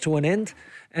comes to an end,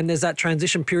 and there's that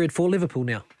transition period for Liverpool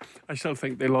now. I still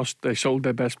think they sold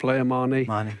their best player,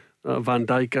 Mane. Van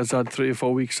Dijk has had 3 or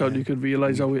 4 weeks out. You could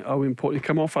realise how important he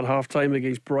came off at half time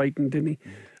against Brighton, didn't he?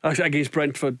 Against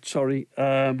Brentford, sorry.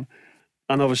 And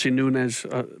obviously Núñez,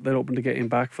 they're hoping to get him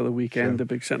back for the weekend, the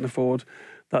big centre forward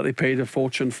that they paid a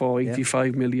fortune for,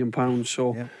 £85 million.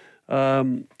 So,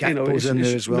 Gakpo's in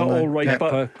there as well. Not all right,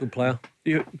 but good player.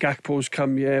 Gakpo's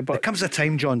come, but there comes a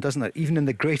time, John, doesn't it? Even in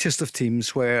the greatest of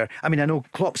teams where, I know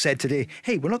Klopp said today,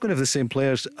 hey, we're not going to have the same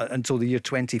players until the year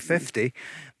 2050.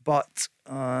 But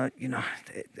I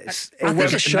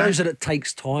think it shows that it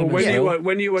takes time.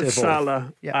 When you had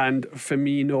Salah and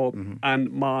Firmino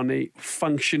and Mane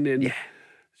functioning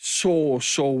so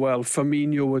well,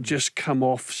 Firmino would just come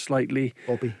off slightly.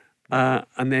 Bobby.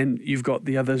 And then you've got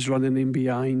the others running in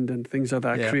behind and things like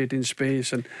that, creating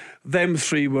space. And them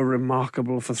 3 were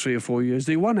remarkable for 3 or 4 years.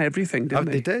 They won everything, didn't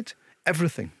they? They did.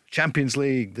 Everything. Champions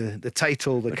League, the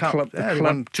title, the cup. They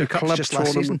won 2 cups just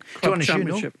last season. Club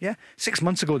championship. 6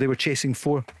 months ago they were chasing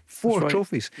four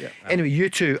trophies. Yeah. Anyway, you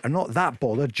two are not that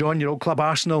bothered. John, your old club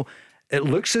Arsenal, it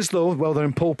looks as though, they're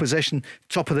in pole position,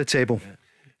 top of the table.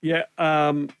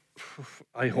 I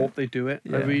hope they do it.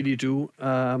 I really do.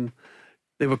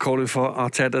 They were calling for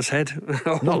Arteta's head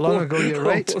not long ago, you're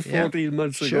right. 14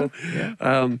 months ago.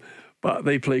 But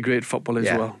they play great football as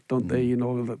well, don't they?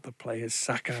 The players,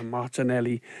 Saka,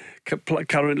 Martinelli,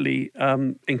 currently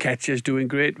Nketiah's doing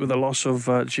great with the loss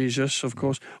of Jesus, of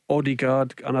course.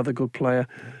 Odegaard, another good player.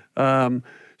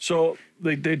 So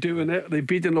they're doing it. They're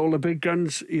beating all the big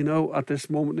guns, at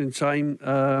this moment in time.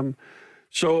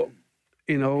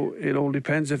 It all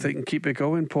depends if they can keep it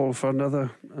going, Paul, for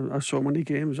another so many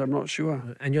games. I'm not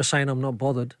sure. And you're saying I'm not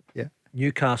bothered? Yeah.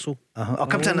 Newcastle. I'll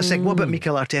come to that in a sec. What about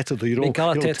Mikel Arteta, though?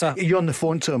 You're on the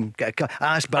phone to him. I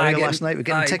asked Barry last night. We're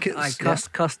getting tickets. I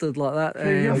custard like that.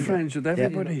 You're friends with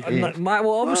everybody.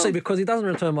 Obviously, because he doesn't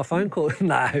return my phone call.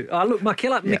 No. Look,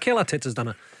 Mikel Arteta's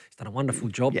done a wonderful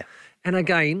job. Yeah. And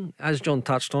again, as John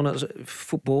touched on, it's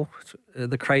football,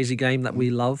 the crazy game that we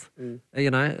love.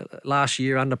 Last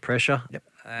year under pressure. Yep.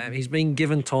 He's been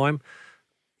given time.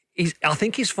 I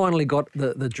think he's finally got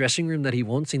the dressing room that he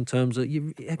wants in terms of,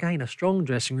 a strong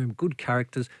dressing room, good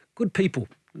characters, good people.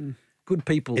 Good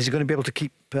people. Is he going to be able to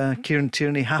keep Kieran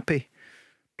Tierney happy?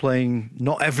 Playing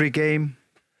not every game,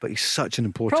 but he's such an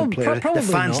important player. The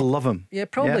fans love him. Yeah,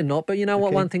 probably not. But you know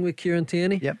what? One thing with Kieran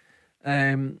Tierney? Yep.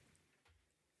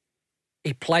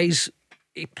 He plays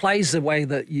the way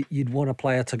that you'd want a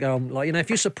player to go. If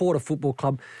you support a football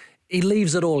club, he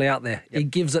leaves it all out there. Yep. He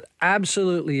gives it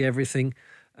absolutely everything.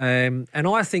 And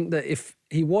I think that if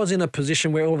he was in a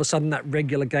position where all of a sudden that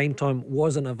regular game time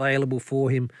wasn't available for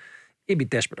him, he'd be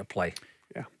desperate to play.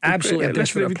 Yeah, absolutely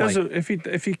desperate to play.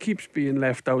 If he keeps being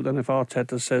left out, and if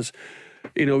Arteta says,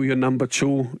 you're number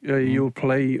two, you'll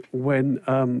play when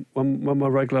my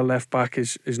regular left back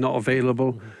is not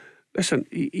available. Mm-hmm. Listen,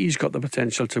 he's got the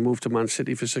potential to move to Man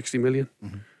City for 60 million.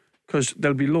 Because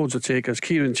there'll be loads of takers.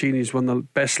 Kieran Tierney's one of the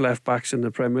best left backs in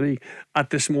the Premier League. At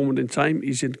this moment in time,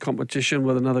 he's in competition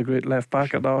with another great left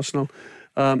back at Arsenal.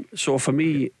 So for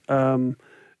me,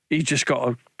 he's just got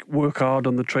to work hard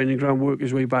on the training ground, work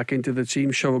his way back into the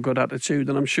team, show a good attitude,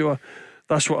 and I'm sure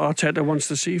that's what Arteta wants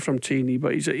to see from Tierney.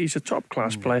 But he's a top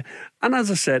class player, and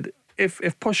as I said,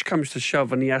 if push comes to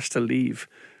shove and he has to leave,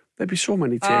 there'd be so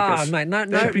many takers. Mate,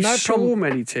 there'd be so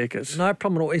many takers. No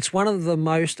problem at all. It's one of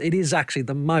it is actually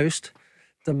the most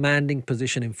demanding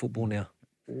position in football now.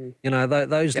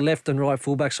 Those left and right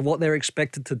fullbacks are what they're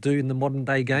expected to do in the modern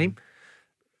day game.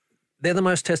 They're the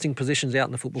most testing positions out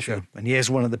in the football field. And he is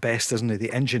one of the best, isn't he?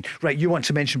 The engine. Right, you want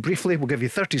to mention briefly, we'll give you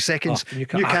 30 seconds,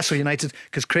 Newcastle United,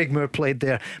 because Craig Moore played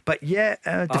there. But defeat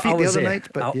the other night.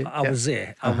 But I was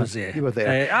there. I was there. You were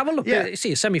there. You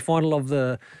see a semi-final of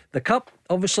the Cup,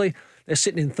 obviously. They're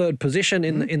sitting in third position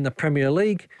in the Premier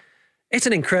League. It's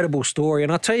an incredible story.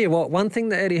 And I'll tell you what, one thing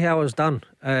that Eddie Howe has done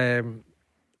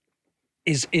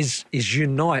is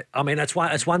unite. I mean, it's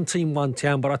one team, one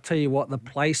town, but I tell you what, the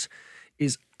place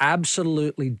is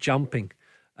absolutely jumping.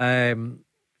 And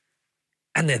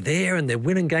they're there and they're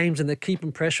winning games and they're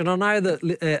keeping pressure. And I know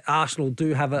that Arsenal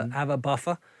do have a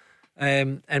buffer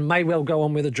and may well go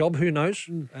on with a job, who knows.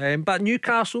 But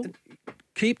Newcastle,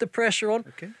 keep the pressure on.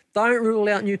 Okay. Don't rule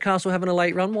out Newcastle having a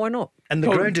late run. Why not? And the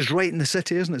ground is right in the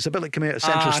city, isn't it? It's a bit like coming out of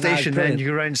Central Station, then you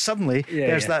go around suddenly,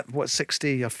 there's that,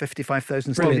 60 or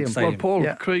 55,000 stadium. Well, Paul,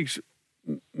 Craig's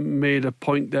made a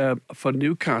point there for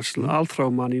Newcastle. I'll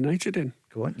throw Man United in.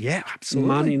 Go on. Yeah,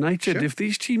 absolutely. Man United, if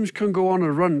these teams can go on a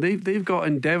run, they've got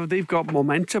endeavour, they've got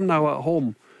momentum now at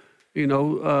home.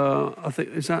 I think,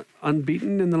 is that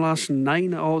unbeaten in the last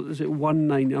 9 or is it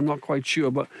 1-9? I'm not quite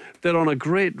sure, but they're on a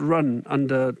great run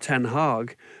under Ten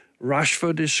Hag.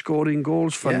 Rashford is scoring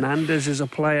goals. Fernandes is a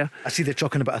player. I see they're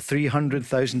talking about a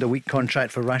 300,000 a week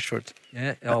contract for Rashford.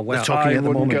 Yeah. Oh, wow. I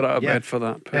wouldn't get out of bed for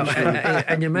that.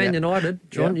 And your Man United,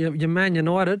 John, your Man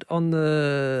United on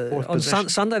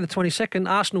Sunday the 22nd,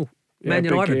 Arsenal, Man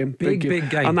United. Big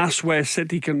game. And that's where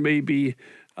City can maybe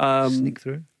sneak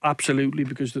through. Absolutely,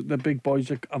 because the big boys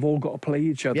have all got to play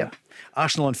each other. Yep.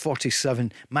 Arsenal on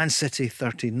 47, Man City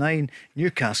 39,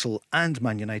 Newcastle and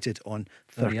Man United on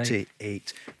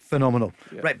 38. Phenomenal.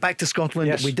 Yep. Right, back to Scotland.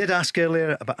 Yes. We did ask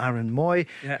earlier about Aaron Moy,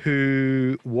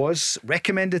 who was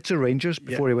recommended to Rangers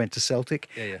before he went to Celtic.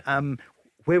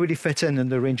 Where would he fit in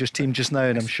the Rangers team just now?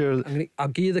 And I'm sure I'll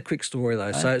give you the quick story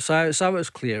though. So it's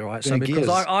clear, right? So because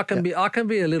I can be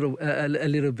a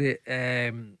little bit.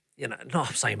 Not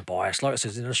I'm saying biased. Like I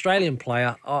said, an Australian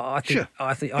player. I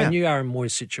knew Aaron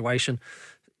Moy's situation.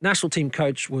 National team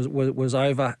coach was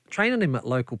over training him at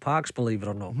local parks, believe it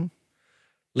or not.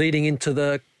 Leading into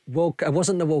the World, it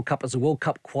wasn't the World Cup; it was the World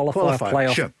Cup qualifier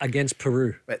playoff against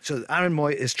Peru. Right. So Aaron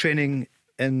Moy is training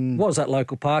was at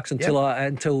local parks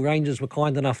until Rangers were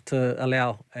kind enough to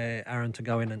allow Aaron to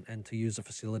go in and to use the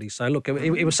facility. So look,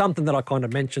 it was something that I kind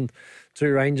of mentioned to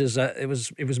Rangers. It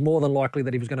was more than likely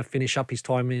that he was going to finish up his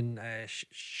time in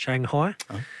Shanghai,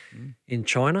 in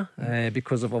China,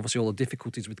 because of obviously all the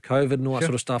difficulties with COVID and all that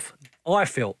sort of stuff. I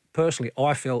felt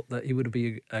that he would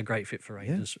be a great fit for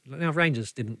Rangers. Now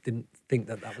Rangers didn't think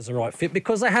that was the right fit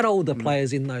because they had older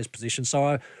players in those positions. So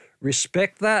I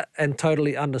respect that and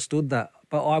totally understood that.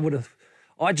 But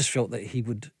I just felt that he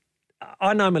would.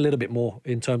 I know him a little bit more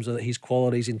in terms of his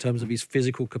qualities, in terms of his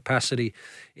physical capacity,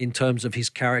 in terms of his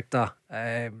character.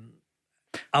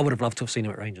 I would have loved to have seen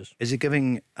him at Rangers. Is he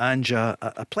giving Ange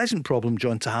a pleasant problem,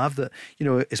 John, to have that,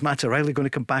 is Matt O'Reilly going to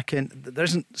come back in? There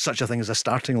isn't such a thing as a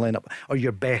starting lineup or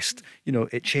your best,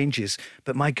 it changes.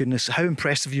 But my goodness, how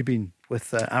impressed have you been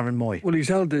with Aaron Moy? Well, he's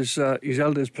held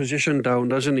his position down,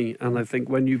 doesn't he? And I think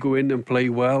when you go in and play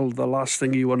well, the last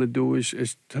thing you want to do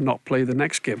is to not play the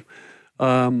next game.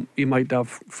 He might have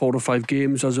 4 or 5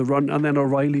 games as a run, and then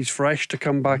O'Reilly's fresh to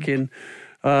come back in.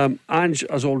 Ange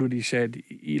has already said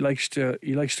he likes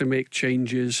to make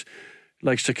changes,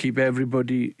 likes to keep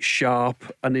everybody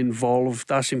sharp and involved.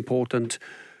 That's important,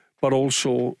 but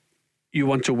also you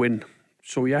want to win,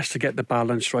 so he has to get the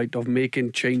balance right of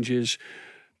making changes.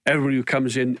 Everybody who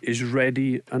comes in is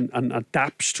ready and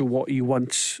adapts to what he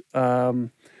wants,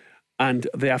 and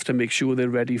they have to make sure they're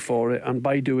ready for it. And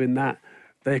by doing that,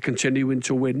 they're continuing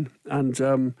to win.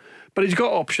 And but he's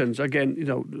got options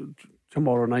again.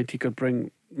 tomorrow night he could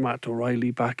bring Matt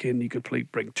O'Reilly back in. He could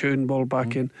bring Turnbull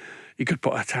back in. He could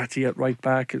put Hatate at right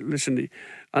back. Listen,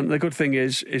 and the good thing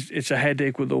is it's a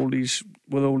headache with all these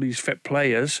fit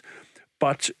players,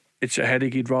 but it's a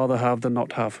headache he'd rather have than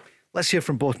not have. Let's hear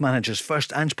from both managers.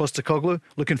 First, Ange Postecoglou,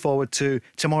 looking forward to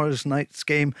tomorrow's night's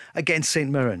game against St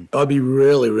Mirren. I'd be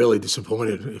really, really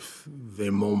disappointed if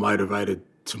they're more motivated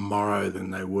tomorrow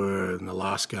than they were in the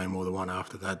last game or the one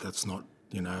after that. That's not,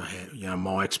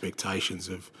 my expectations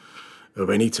of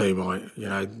any team.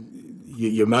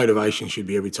 Your motivation should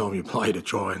be every time you play to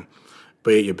try and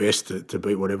be at your best to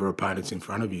beat whatever opponent's in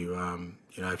front of you.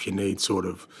 If you need sort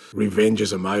of revenge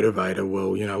as a motivator,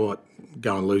 well, you know what,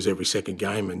 go and lose every second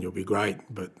game and you'll be great.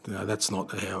 But that's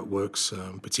not how it works,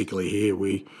 particularly here.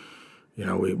 We're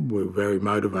very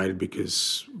motivated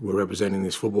because we're representing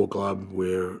this football club.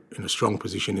 We're in a strong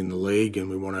position in the league and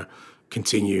we want to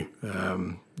continue,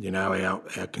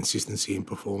 our consistency in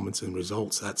performance and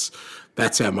results.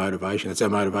 That's our motivation. It's our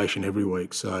motivation every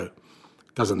week. So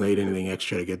doesn't need anything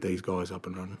extra to get these guys up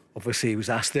and running. Obviously, he was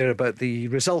asked there about the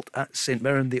result at St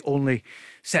Mirren, the only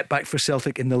setback for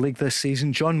Celtic in the league this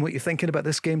season. John, what are you thinking about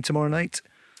this game tomorrow night?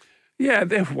 Yeah,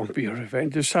 there won't be a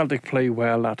revenge. If Celtic play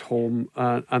well at home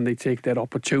and they take their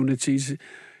opportunities.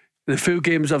 The few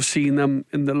games I've seen them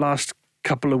in the last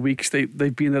couple of weeks,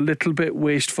 they've been a little bit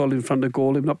wasteful in front of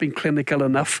goal. They've not been clinical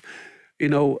enough. They've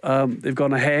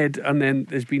gone ahead and then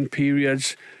there's been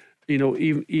periods.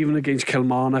 Even against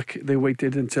Kilmarnock, they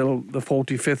waited until the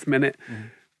 45th minute.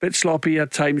 Bit sloppy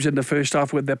at times in the first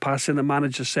half with their passing. The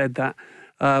manager said that.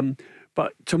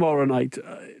 But tomorrow night,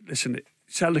 listen,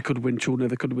 Celtic could win 2-0,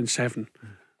 they could win 7.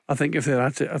 I think if they're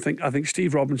at it, I think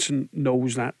Steve Robinson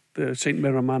knows that, the St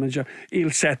Mirren manager. He'll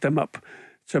set them up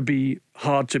to be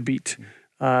hard to beat.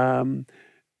 They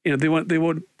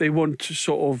want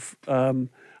sort of,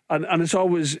 and it's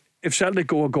always, if Celtic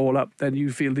go a goal up, then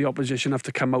you feel the opposition have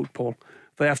to come out, Paul.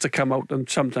 They have to come out, and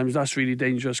sometimes that's really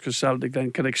dangerous because Celtic then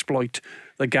can exploit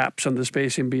the gaps and the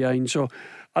spacing behind. So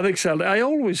I think Celtic. I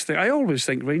always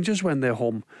think Rangers when they're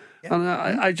home, and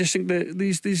I just think that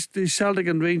these Celtic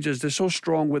and Rangers, they're so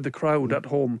strong with the crowd at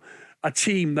home. A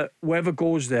team that whoever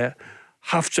goes there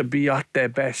have to be at their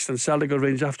best, and Celtic and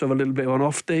Rangers have to have a little bit of an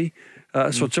off day.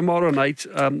 So tomorrow night,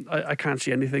 I can't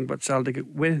see anything but Celtic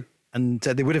win. And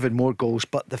they would have had more goals,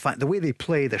 but the way they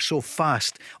play, they're so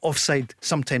fast. Offside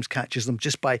sometimes catches them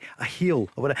just by a heel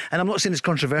or whatever. And I'm not saying it's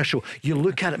controversial. You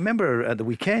look at it. Remember at the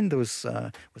weekend there was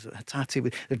it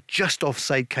Hatate? They're just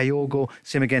offside. Kyogo,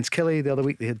 same against Kelly the other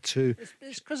week. They had 2.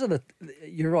 It's because of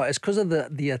you're right. It's because of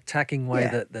the attacking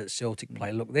way that Celtic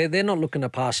play. Look, they're not looking to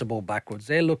pass the ball backwards.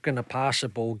 They're looking to pass the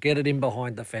ball, get it in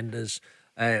behind defenders,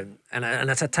 and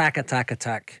it's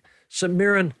attack. St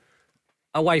Mirren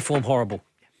away form horrible.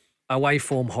 Away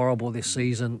form horrible this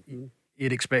season.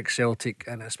 You'd expect Celtic,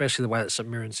 and especially the way that St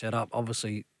Mirren set up,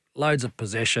 obviously loads of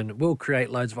possession, will create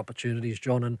loads of opportunities,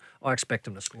 John, and I expect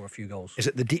them to score a few goals. Is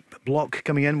it the deep block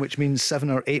coming in, which means 7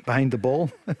 or 8 behind the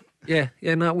ball? No,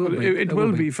 it will be. It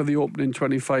will be for the opening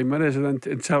 25 minutes, and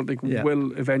then Celtic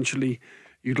will eventually,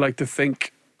 you'd like to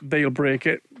think they'll break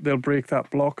it, they'll break that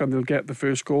block and they'll get the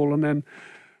first goal, and then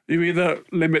you either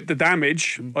limit the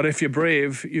damage, or if you're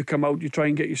brave, you come out, you try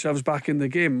and get yourselves back in the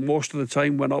game. Most of the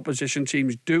time when opposition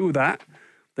teams do that,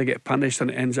 they get punished and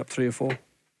it ends up 3 or 4.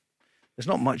 There's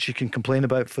not much you can complain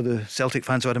about for the Celtic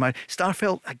fans, I'd imagine.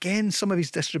 Starfelt, again, some of his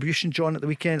distribution, John, at the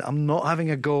weekend, I'm not having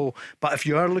a go, but if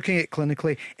you are looking at it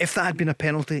clinically, if that had been a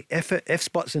penalty, if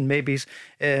spots and maybes,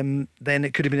 then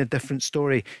it could have been a different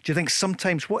story. Do you think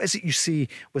sometimes, what is it you see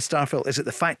with Starfelt? Is it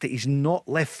the fact that he's not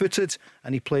left-footed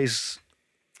and he plays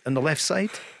on the left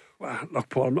side? Well, look,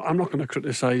 Paul, I'm not going to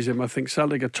criticise him. I think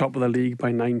Celtic are top of the league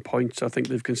by 9 points. I think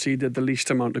they've conceded the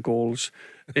least amount of goals.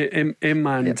 Him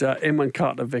and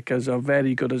Carter Vickers are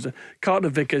very good. Carter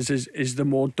Vickers is the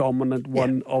more dominant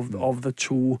one of the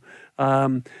two.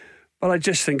 But I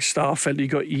just think Starfelt, you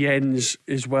got Jens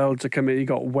as well to come in. You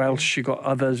got Welsh, you got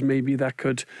others maybe that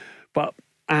could. But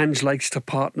Ange likes to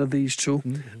partner these two.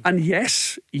 And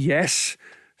yes,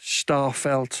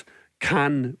 Starfelt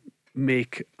can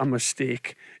make a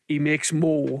mistake. He makes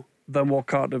more than what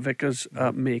Carter Vickers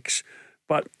makes,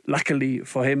 but luckily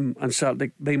for him and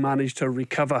Celtic, they manage to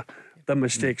recover the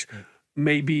mistakes.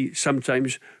 Maybe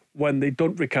sometimes when they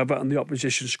don't recover and the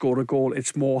opposition score a goal,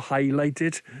 it's more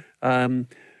highlighted.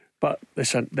 But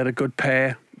listen, they're a good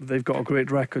pair. They've got a great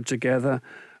record together,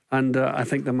 and I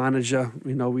think the manager,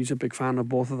 he's a big fan of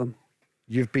both of them.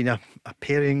 You've been a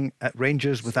pairing at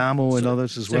Rangers with Amo and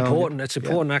others as well. It's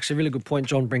important. Actually, really good point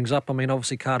John brings up. I mean,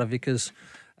 obviously Carter Vickers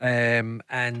and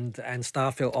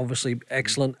Starfelt, obviously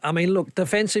excellent. I mean, look,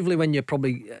 defensively, when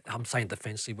I'm saying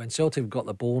defensively, when Celtic got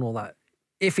the ball and all that,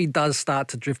 if he does start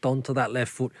to drift onto that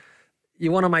left foot,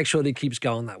 you want to make sure that he keeps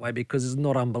going that way because it's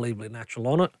not unbelievably natural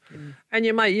on it. And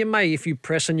you may, if you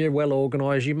press and you're well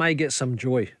organised, you may get some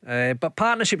joy. But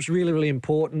partnership's really, really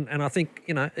important. And I think,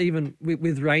 even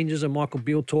with Rangers and Michael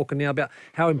Beale talking now about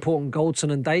how important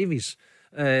Goldson and Davies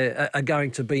are going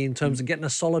to be in terms of getting a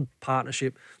solid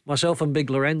partnership. Myself and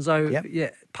Big Lorenzo,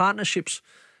 partnerships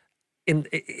in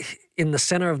the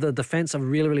centre of the defence are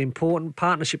really, really important.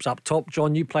 Partnerships up top.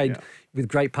 John, you played with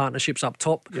great partnerships up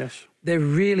top. Yes. They're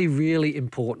really, really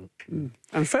important.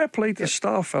 And fair play to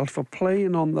Starfelt for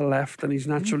playing on the left, and he's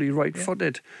naturally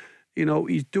right-footed.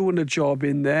 He's doing a job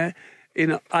in there.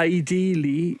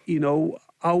 Ideally,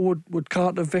 how would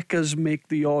Carter Vickers make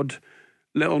the odd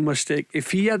little mistake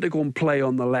if he had to go and play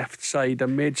on the left side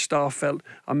and make Starfelt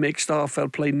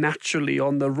play naturally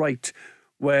on the right,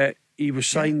 where he was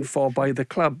signed for by the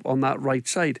club on that right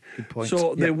side. Good point.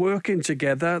 So they're working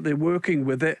together. They're working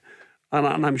with it.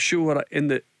 And I'm sure at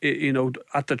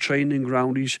the training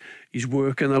ground he's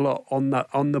working a lot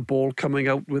on the ball coming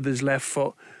out with his left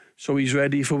foot, so he's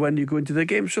ready for when you go into the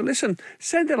game. So listen,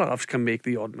 centre halves can make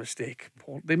the odd mistake,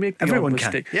 Paul. They make the odd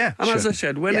mistake. Yeah, and as I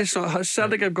said, when it's not,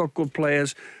 Celtic have got good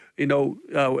players.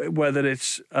 Whether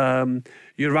it's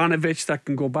Juranovic that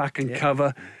can go back and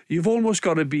cover, you've almost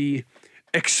got to be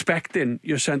expecting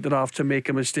your centre half to make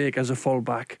a mistake as a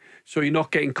fullback, so you're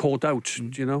not getting caught out.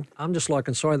 I'm just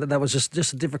sorry that was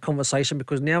just a different conversation,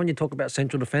 because now when you talk about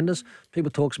central defenders,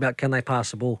 people talks about can they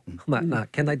pass the ball, no,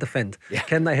 can they defend,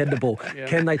 can they head the ball,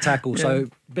 can they tackle. So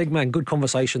big man, good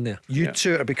conversation there. You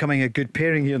two are becoming a good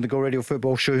pairing here on the Go Radio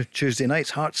Football Show Tuesday nights,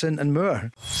 Hartson and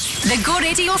Moore. The Go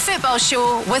Radio Football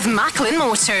Show with Macklin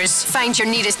Motors. Find your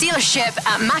nearest dealership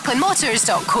at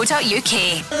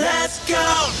macklinmotors.co.uk. Let's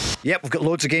go! Yep, we've got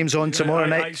loads of games on tomorrow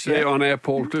night. I say it on air,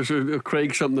 Paul.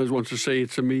 Craig sometimes wants to say it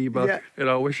to me, but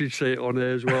I wish he'd say it on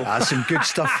air as well. Some good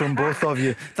stuff from both of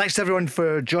you. Thanks to everyone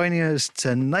for joining us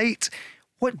tonight.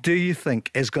 What do you think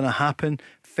is going to happen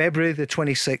February the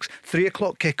 26th, 3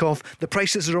 o'clock kickoff? The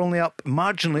prices are only up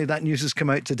marginally. That news has come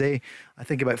out today. I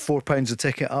think about £4 a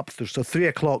ticket up. So 3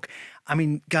 o'clock. I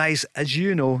mean, guys, as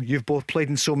you know, you've both played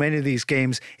in so many of these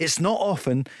games. It's not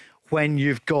often when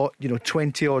you've got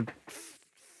 20 odd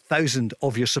thousand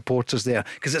of your supporters there,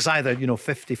 because it's either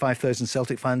 55,000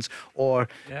 Celtic fans or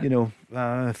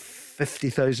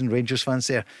 50,000 Rangers fans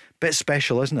there. Bit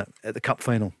special, isn't it, at the cup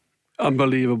final?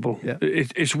 Unbelievable.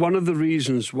 It's one of the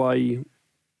reasons why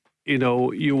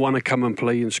you want to come and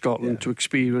play in Scotland to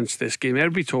experience this game.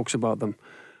 Everybody talks about them,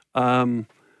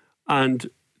 and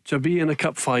to be in a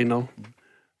cup final,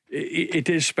 it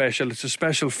is special. It's a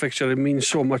special fixture. It means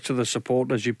so much to the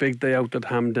supporters. Your big day out at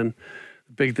Hampden,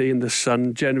 big day in the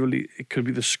sun. Generally, it could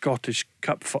be the Scottish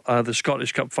Cup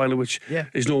final, which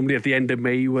is normally at the end of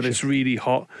May, where it's really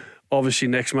hot. Obviously,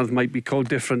 next month might be cold,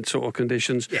 different sort of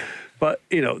conditions. But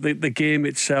the game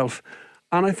itself,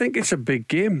 and I think it's a big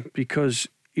game because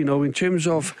in terms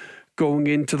of going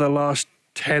into the last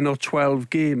 10 or 12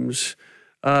 games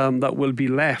that will be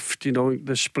left,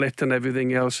 the split and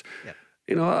everything else.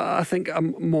 I think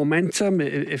momentum.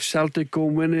 If Celtic go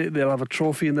and win it, they'll have a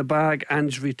trophy in the bag.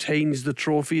 Ange retains the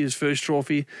trophy, his first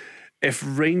trophy. If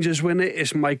Rangers win it,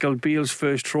 it's Michael Beale's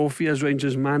first trophy as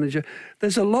Rangers manager.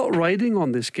 There's a lot riding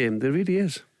on this game. There really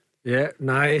is. Yeah,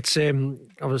 no, it's I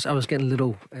was getting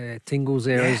little tingles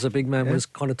there as the big man was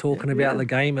kind of talking about the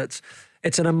game. It's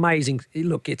an amazing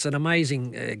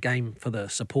game for the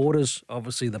supporters.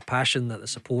 Obviously, the passion that the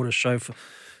supporters show for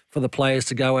the players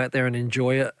to go out there and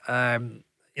enjoy it.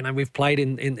 We've played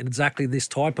in exactly this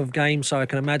type of game, so I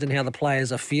can imagine how the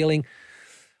players are feeling.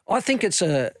 I think it's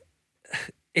an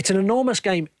enormous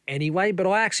game anyway, but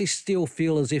I actually still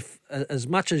feel as if, as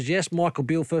much as, yes, Michael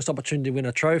Beale, first opportunity to win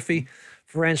a trophy,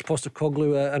 for Ange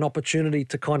Postecoglou, an opportunity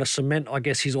to kind of cement, I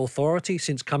guess, his authority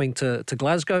since coming to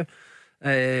Glasgow.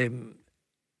 I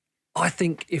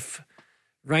think if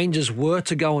Rangers were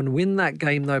to go and win that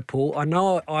game, though, Paul, I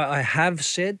know I have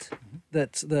said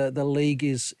that the league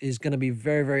is going to be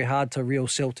very, very hard to reel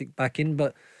Celtic back in,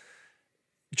 but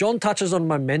John touches on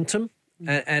momentum,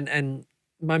 and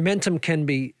momentum can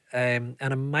be an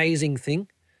amazing thing.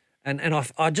 And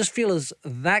I just feel as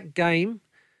that game,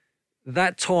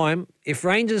 that time, if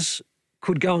Rangers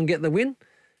could go and get the win,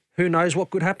 who knows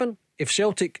what could happen? If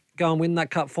Celtic go and win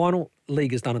that cup final,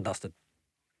 league is done and dusted.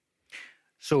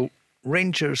 So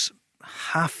Rangers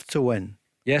have to win.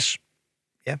 Yes.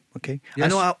 Yeah, okay. Yes. I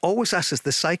know I always ask us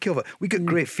the psyche of it. We got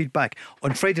great feedback.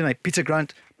 On Friday night, Peter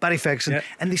Grant, Barry Ferguson,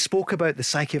 and they spoke about the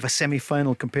psyche of a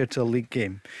semi-final compared to a league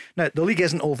game. Now, the league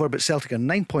isn't over, but Celtic are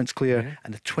 9 points clear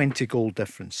and a 20-goal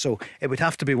difference. So it would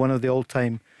have to be one of the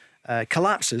all-time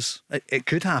collapses, it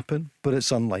could happen, but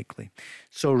it's unlikely.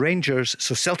 So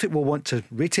Celtic will want to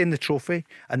retain the trophy,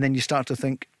 and then you start to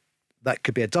think that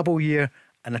could be a double year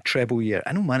and a treble year.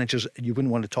 I know managers, you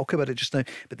wouldn't want to talk about it just now,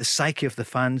 but the psyche of the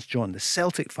fans, John, the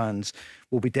Celtic fans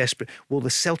will be desperate. Will the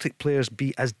Celtic players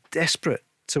be as desperate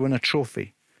to win a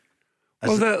trophy?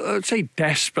 I'd say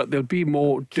desperate. They'll be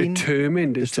more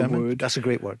determined is the word. That's a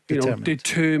great word.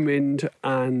 Determined.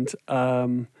 And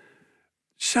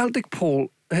Celtic,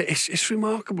 Paul, it's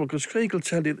remarkable because Craig will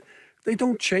tell you they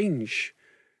don't change.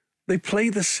 They play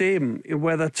the same,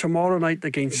 whether tomorrow night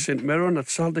against St Mirren at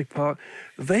Celtic Park,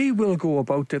 they will go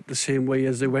about it the same way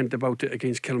as they went about it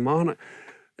against Kilmarnock.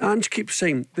 Ange keeps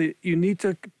saying that you need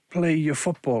to play your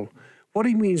football. What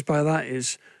he means by that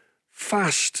is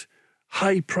fast,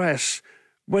 high press.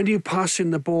 When you're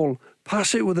passing the ball,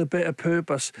 pass it with a bit of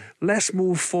purpose. Let's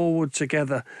move forward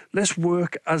together. Let's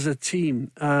work as a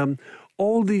team.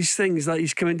 All these things that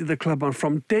he's come into the club on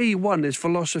from day one, his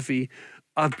philosophy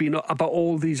have been about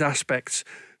all these aspects.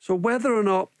 So whether or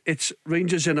not it's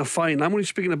Rangers in a final, I'm only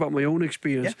speaking about my own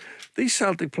experience. Yeah. These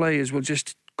Celtic players will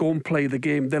just go and play the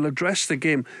game. They'll address the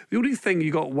game. The only thing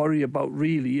you got to worry about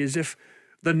really is if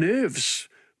the nerves.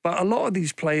 But a lot of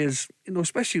these players,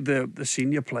 especially the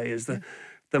senior players, the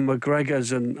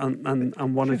McGregors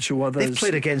and one or two others. They've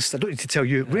played against, I don't need to tell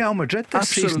you, Real Madrid this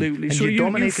season. Absolutely. So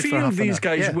you feel these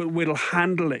guys will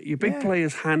handle it. Your big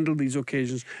players handle these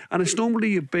occasions. And it's normally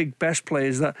your big best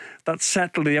players that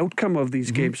settle the outcome of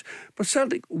these games. But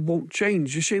Celtic won't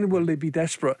change. You're saying, will they be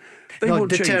desperate? They won't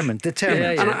change. Determined.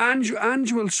 And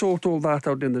Ange will sort all that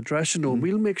out in the dressing room.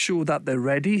 We'll make sure that they're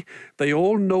ready. They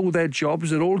all know their jobs.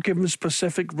 They're all given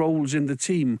specific roles in the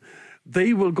team.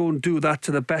 They will go and do that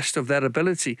to the best of their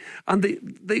ability. And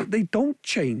they don't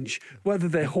change, whether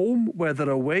they're home, whether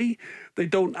they're away. They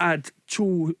don't add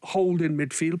two holding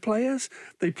midfield players.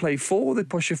 They play four, they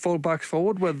push your full-backs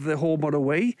forward, whether they're home or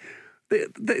away.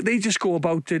 They just go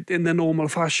about it in the normal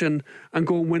fashion and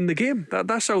go and win the game.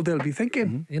 That's how they'll be thinking.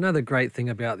 Mm-hmm. You know the great thing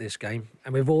about this game,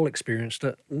 and we've all experienced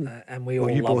it, and we all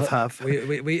you love both it.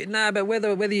 have. No, but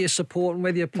whether you're supporting,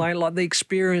 whether you're playing, like the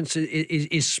experience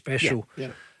is special. Yeah.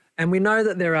 And we know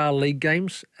that there are league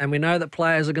games, and we know that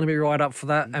players are going to be right up for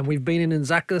that. And we've been in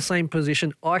exactly the same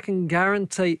position. I can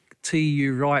guarantee to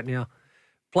you right now,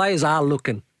 players are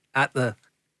looking at the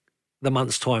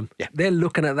month's time. Yeah. They're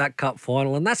looking at that cup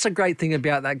final. And that's a great thing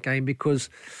about that game, because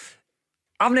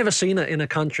I've never seen it in a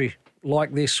country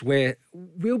like this where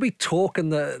we'll be talking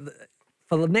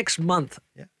for the next month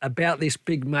about this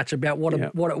big match, about what a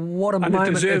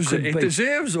moment it could be. It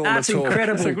deserves all That's the talk.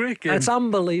 incredible. It's a great game. It's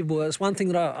unbelievable. It's one thing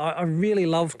that I really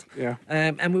loved. Yeah.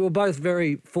 And we were both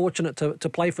very fortunate to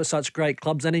play for such great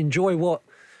clubs and enjoy what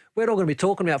we're all going to be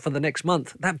talking about for the next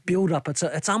month. That build-up,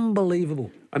 it's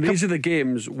unbelievable. And these are the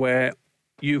games where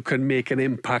you can make an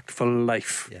impact for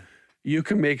life. Yeah. You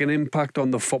can make an impact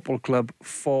on the football club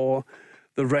for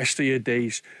the rest of your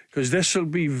days, because this will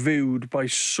be viewed by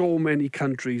so many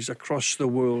countries across the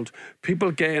world.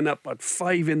 People getting up at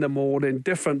 5 a.m,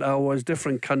 different hours,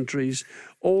 different countries,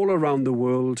 all around the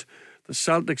world. The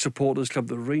Celtic Supporters Club,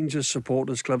 the Rangers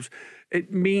Supporters Clubs.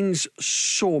 It means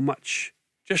so much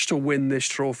just to win this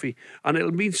trophy, and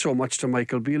it'll mean so much to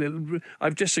Michael Beale.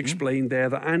 I've just explained there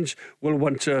that Ange will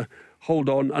want to hold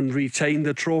on and retain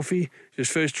the trophy, his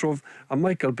first trophy. And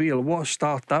Michael Beale, what a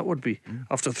start that would be.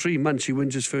 After 3 months, he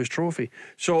wins his first trophy.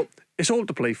 So it's all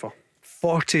to play for.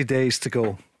 40 days to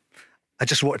go. I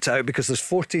just worked it out because there's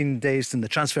 14 days in the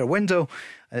transfer window,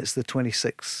 and it's the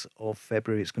 26th of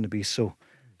February it's going to be. So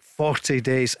 40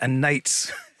 days and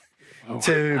nights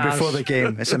before the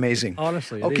game. It's amazing.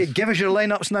 Honestly, okay, give us your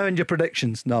lineups now and your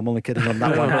predictions. No, I'm only kidding on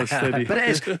that one.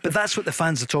 But that's what the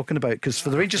fans are talking about, because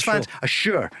for the Rangers fans,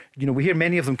 sure, we hear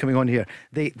many of them coming on here.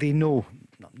 They know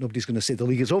nobody's going to say the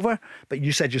league is over, but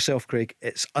you said yourself, Craig,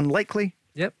 it's unlikely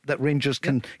that Rangers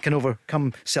can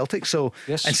overcome Celtic. So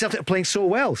and Celtic are playing so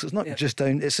well, so it's not just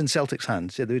down. It's in Celtic's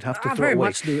hands. Yeah, they would have to throw very away.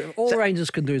 Much do. All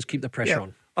Rangers can do is keep the pressure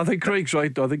on. I think Craig's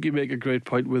right, though. I think you make a great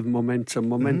point with momentum.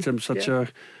 Momentum's such a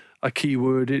key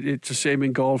word. It's the same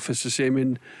in golf. It's the same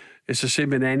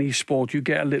in any sport. You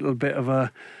get a little bit of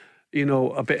a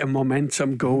bit of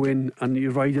momentum going, and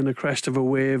you're riding the crest of a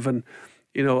wave. And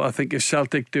I think if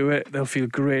Celtic do it, they'll feel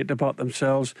great about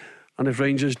themselves. And if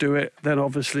Rangers do it, then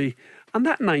obviously, and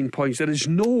that 9 points, there is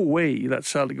no way that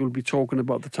Celtic will be talking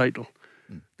about the title.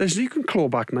 You can claw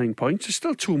back 9 points. There's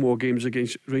still 2 more games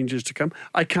against Rangers to come.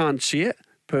 I can't see it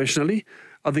personally.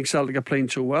 I think Celtic are playing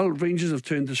too well. Rangers have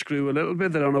turned the screw a little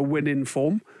bit. They're on a winning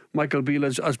form. Michael Beale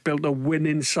has built a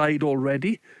winning side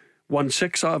already. Won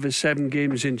 6 out of his 7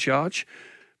 games in charge.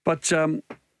 But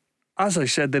as I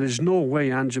said, there is no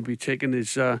way Ange will be taking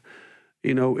his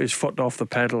his foot off the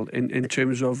pedal in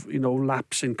terms of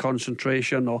lapse in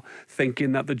concentration or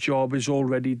thinking that the job is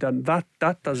already done. That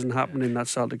doesn't happen in that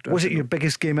Celtic dressing room. Was it your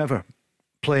biggest game ever,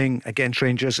 playing against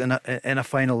Rangers in a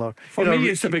final? Or for me,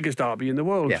 it's the biggest derby in the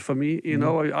world. Yeah. For me,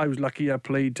 I was lucky. I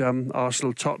played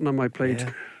Arsenal, Tottenham. I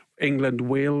played England,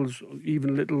 Wales,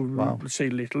 even let's say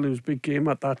little. It was a big game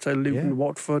at that time. Luton,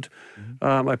 Watford.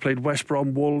 I played West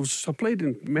Brom, Wolves. I played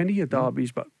in many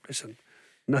derbies, but listen.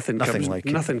 Nothing comes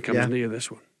near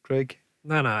this one. Craig?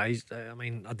 No. I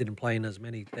didn't play in as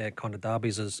many kind of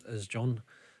derbies as John,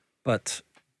 but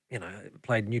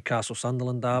played Newcastle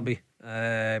Sunderland derby.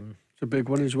 It's a big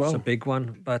one as well. It's a big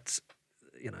one, but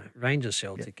Rangers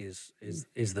Celtic is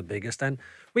the biggest, and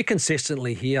we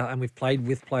consistently hear, and we've played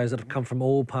with players that have come from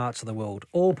all parts of the world,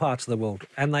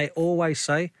 and they always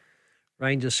say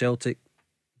Rangers Celtic,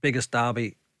 biggest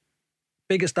derby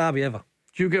ever.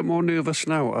 Do you get more nervous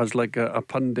now as like a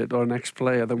pundit or an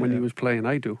ex-player than when he was playing?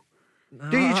 I do. No,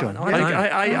 do you, John?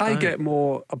 I get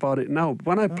more about it now.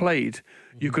 When I played,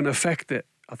 you can affect it.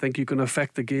 I think you can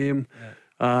affect the game.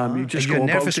 You just you're go a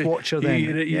nervous about it. watcher then.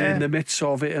 You're in the midst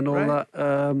of it and all that.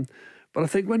 But I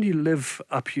think when you live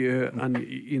up here and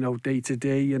day to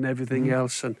day and everything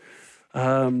else, and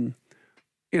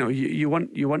you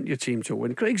want your team to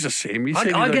win. Craig's the same.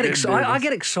 I get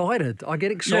excited.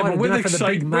 Yeah, but with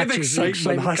excitement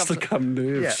has to come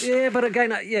nerves. Yeah, but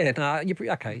again, you're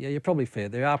probably fair.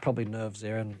 There are probably nerves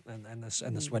there, and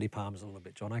the sweaty palms a little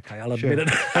bit, John. Okay, I'll admit it.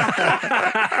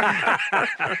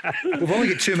 We've only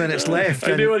got 2 minutes left.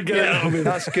 I knew I'd get it out of me.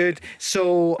 That's good.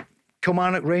 So,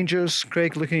 Kilmarnock Rangers,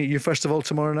 Craig, looking at you first of all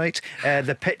tomorrow night.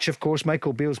 The pitch, of course,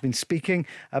 Michael Beale's been speaking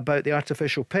about the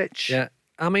artificial pitch. Yeah,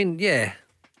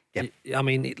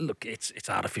 look, it's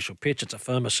artificial pitch. It's a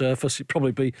firmer surface. It'd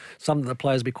probably be something the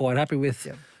players would be quite happy with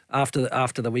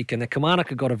after the weekend. The Kilmarnock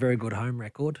have got a very good home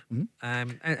record,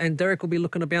 and Derek will be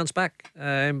looking to bounce back.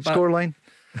 Scoreline?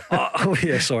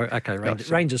 Sorry. Okay,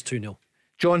 Rangers 2-0.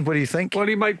 John, what do you think? Well,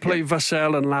 he might play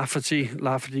Vassell and Lafferty.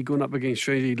 Lafferty going up against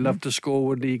Rangers. He'd love to score,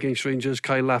 wouldn't he, against Rangers?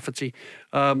 Kyle Lafferty.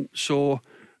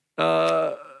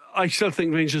 I still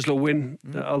think Rangers will win,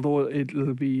 although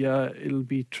it'll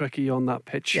be tricky on that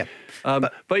pitch. Yeah,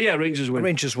 but Rangers win.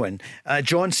 Rangers win.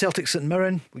 John, Celtic St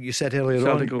Mirren. What you said earlier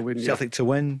Celtic on. Will win. Celtic to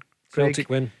win. Craig? Celtic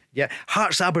win. Yeah.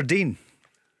 Hearts Aberdeen.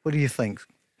 What do you think?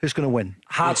 Who's going to win?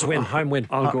 Hearts win. Home win.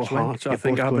 I'll go Hearts. I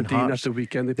think Aberdeen at the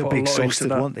weekend. They'll put a lot into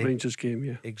that Rangers game.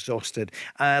 Yeah. Exhausted.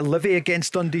 Livy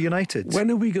against Dundee United.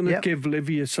 When are we going to give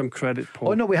Livy some credit, Paul?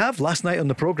 Oh no, we have. Last night on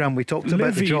the programme we talked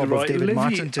about the job of David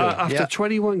Martin too. After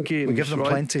 21 games, we give them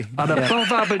plenty. And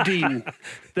above Aberdeen,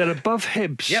 they're above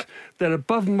Hibs. Yep. They're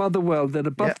above Motherwell. They're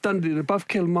above Dundee. They're above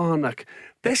Kilmarnock.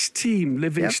 This team,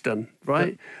 Livingston,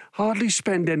 right, hardly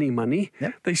spend any money.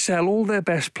 Yep. They sell all their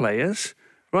best players.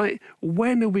 Right,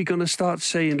 when are we going to start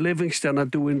saying Livingston are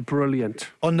doing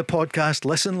brilliant? On the podcast,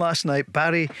 listen last night,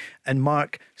 Barry and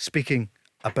Mark speaking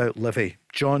about Livy.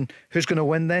 John, who's going to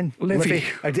win then? Livy.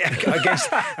 I guess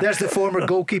there's the former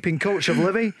goalkeeping coach of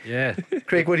Livy. Yeah.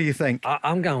 Craig, what do you think?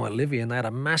 I'm going with Livy, and they had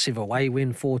a massive away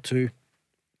win, 4-2.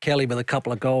 Kelly with a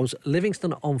couple of goals.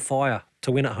 Livingston on fire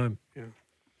to win at home. Yeah.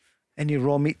 Any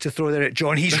raw meat to throw there at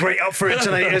John? He's right up for it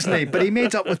tonight, isn't he? But he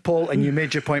made up with Paul, and you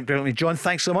made your point brilliantly. John,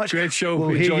 thanks so much. Great show. We'll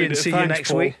hear you and see you next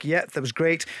Paul. week. Yeah, that was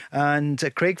great. And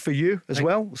Craig, for you as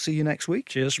well. We'll see you next week.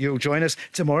 Cheers. You'll join us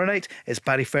tomorrow night. It's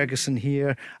Barry Ferguson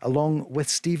here, along with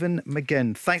Stephen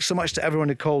McGinn. Thanks so much to everyone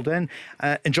who called in.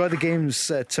 Enjoy the games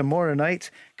tomorrow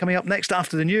night. Coming up next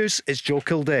after the news, it's Joe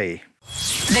Kilday.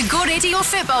 The Go Radio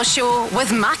Football Show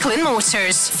with Macklin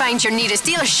Motors. Find your nearest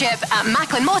dealership at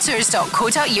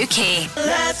macklinmotors.co.uk.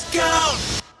 Let's go!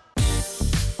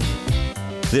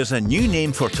 There's a new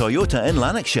name for Toyota in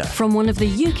Lanarkshire. From one of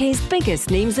the UK's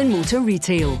biggest names in motor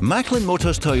retail. Macklin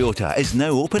Motors Toyota is now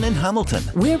open in Hamilton.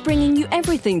 We're bringing you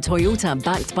everything Toyota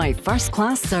backed by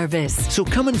first-class service. So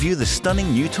come and view the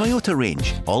stunning new Toyota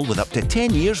range, all with up to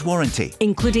 10 years warranty.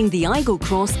 Including the Aygo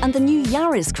Cross and the new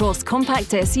Yaris Cross compact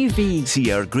SUV.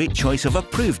 See our great choice of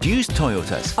approved used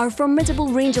Toyotas. Our formidable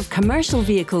range of commercial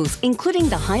vehicles, including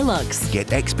the Hilux.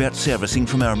 Get expert servicing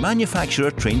from our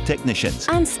manufacturer-trained technicians.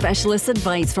 And specialist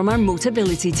advice from our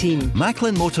Motability team.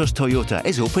 Macklin Motors Toyota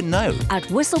is open now at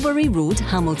Whistlebury Road,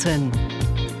 Hamilton.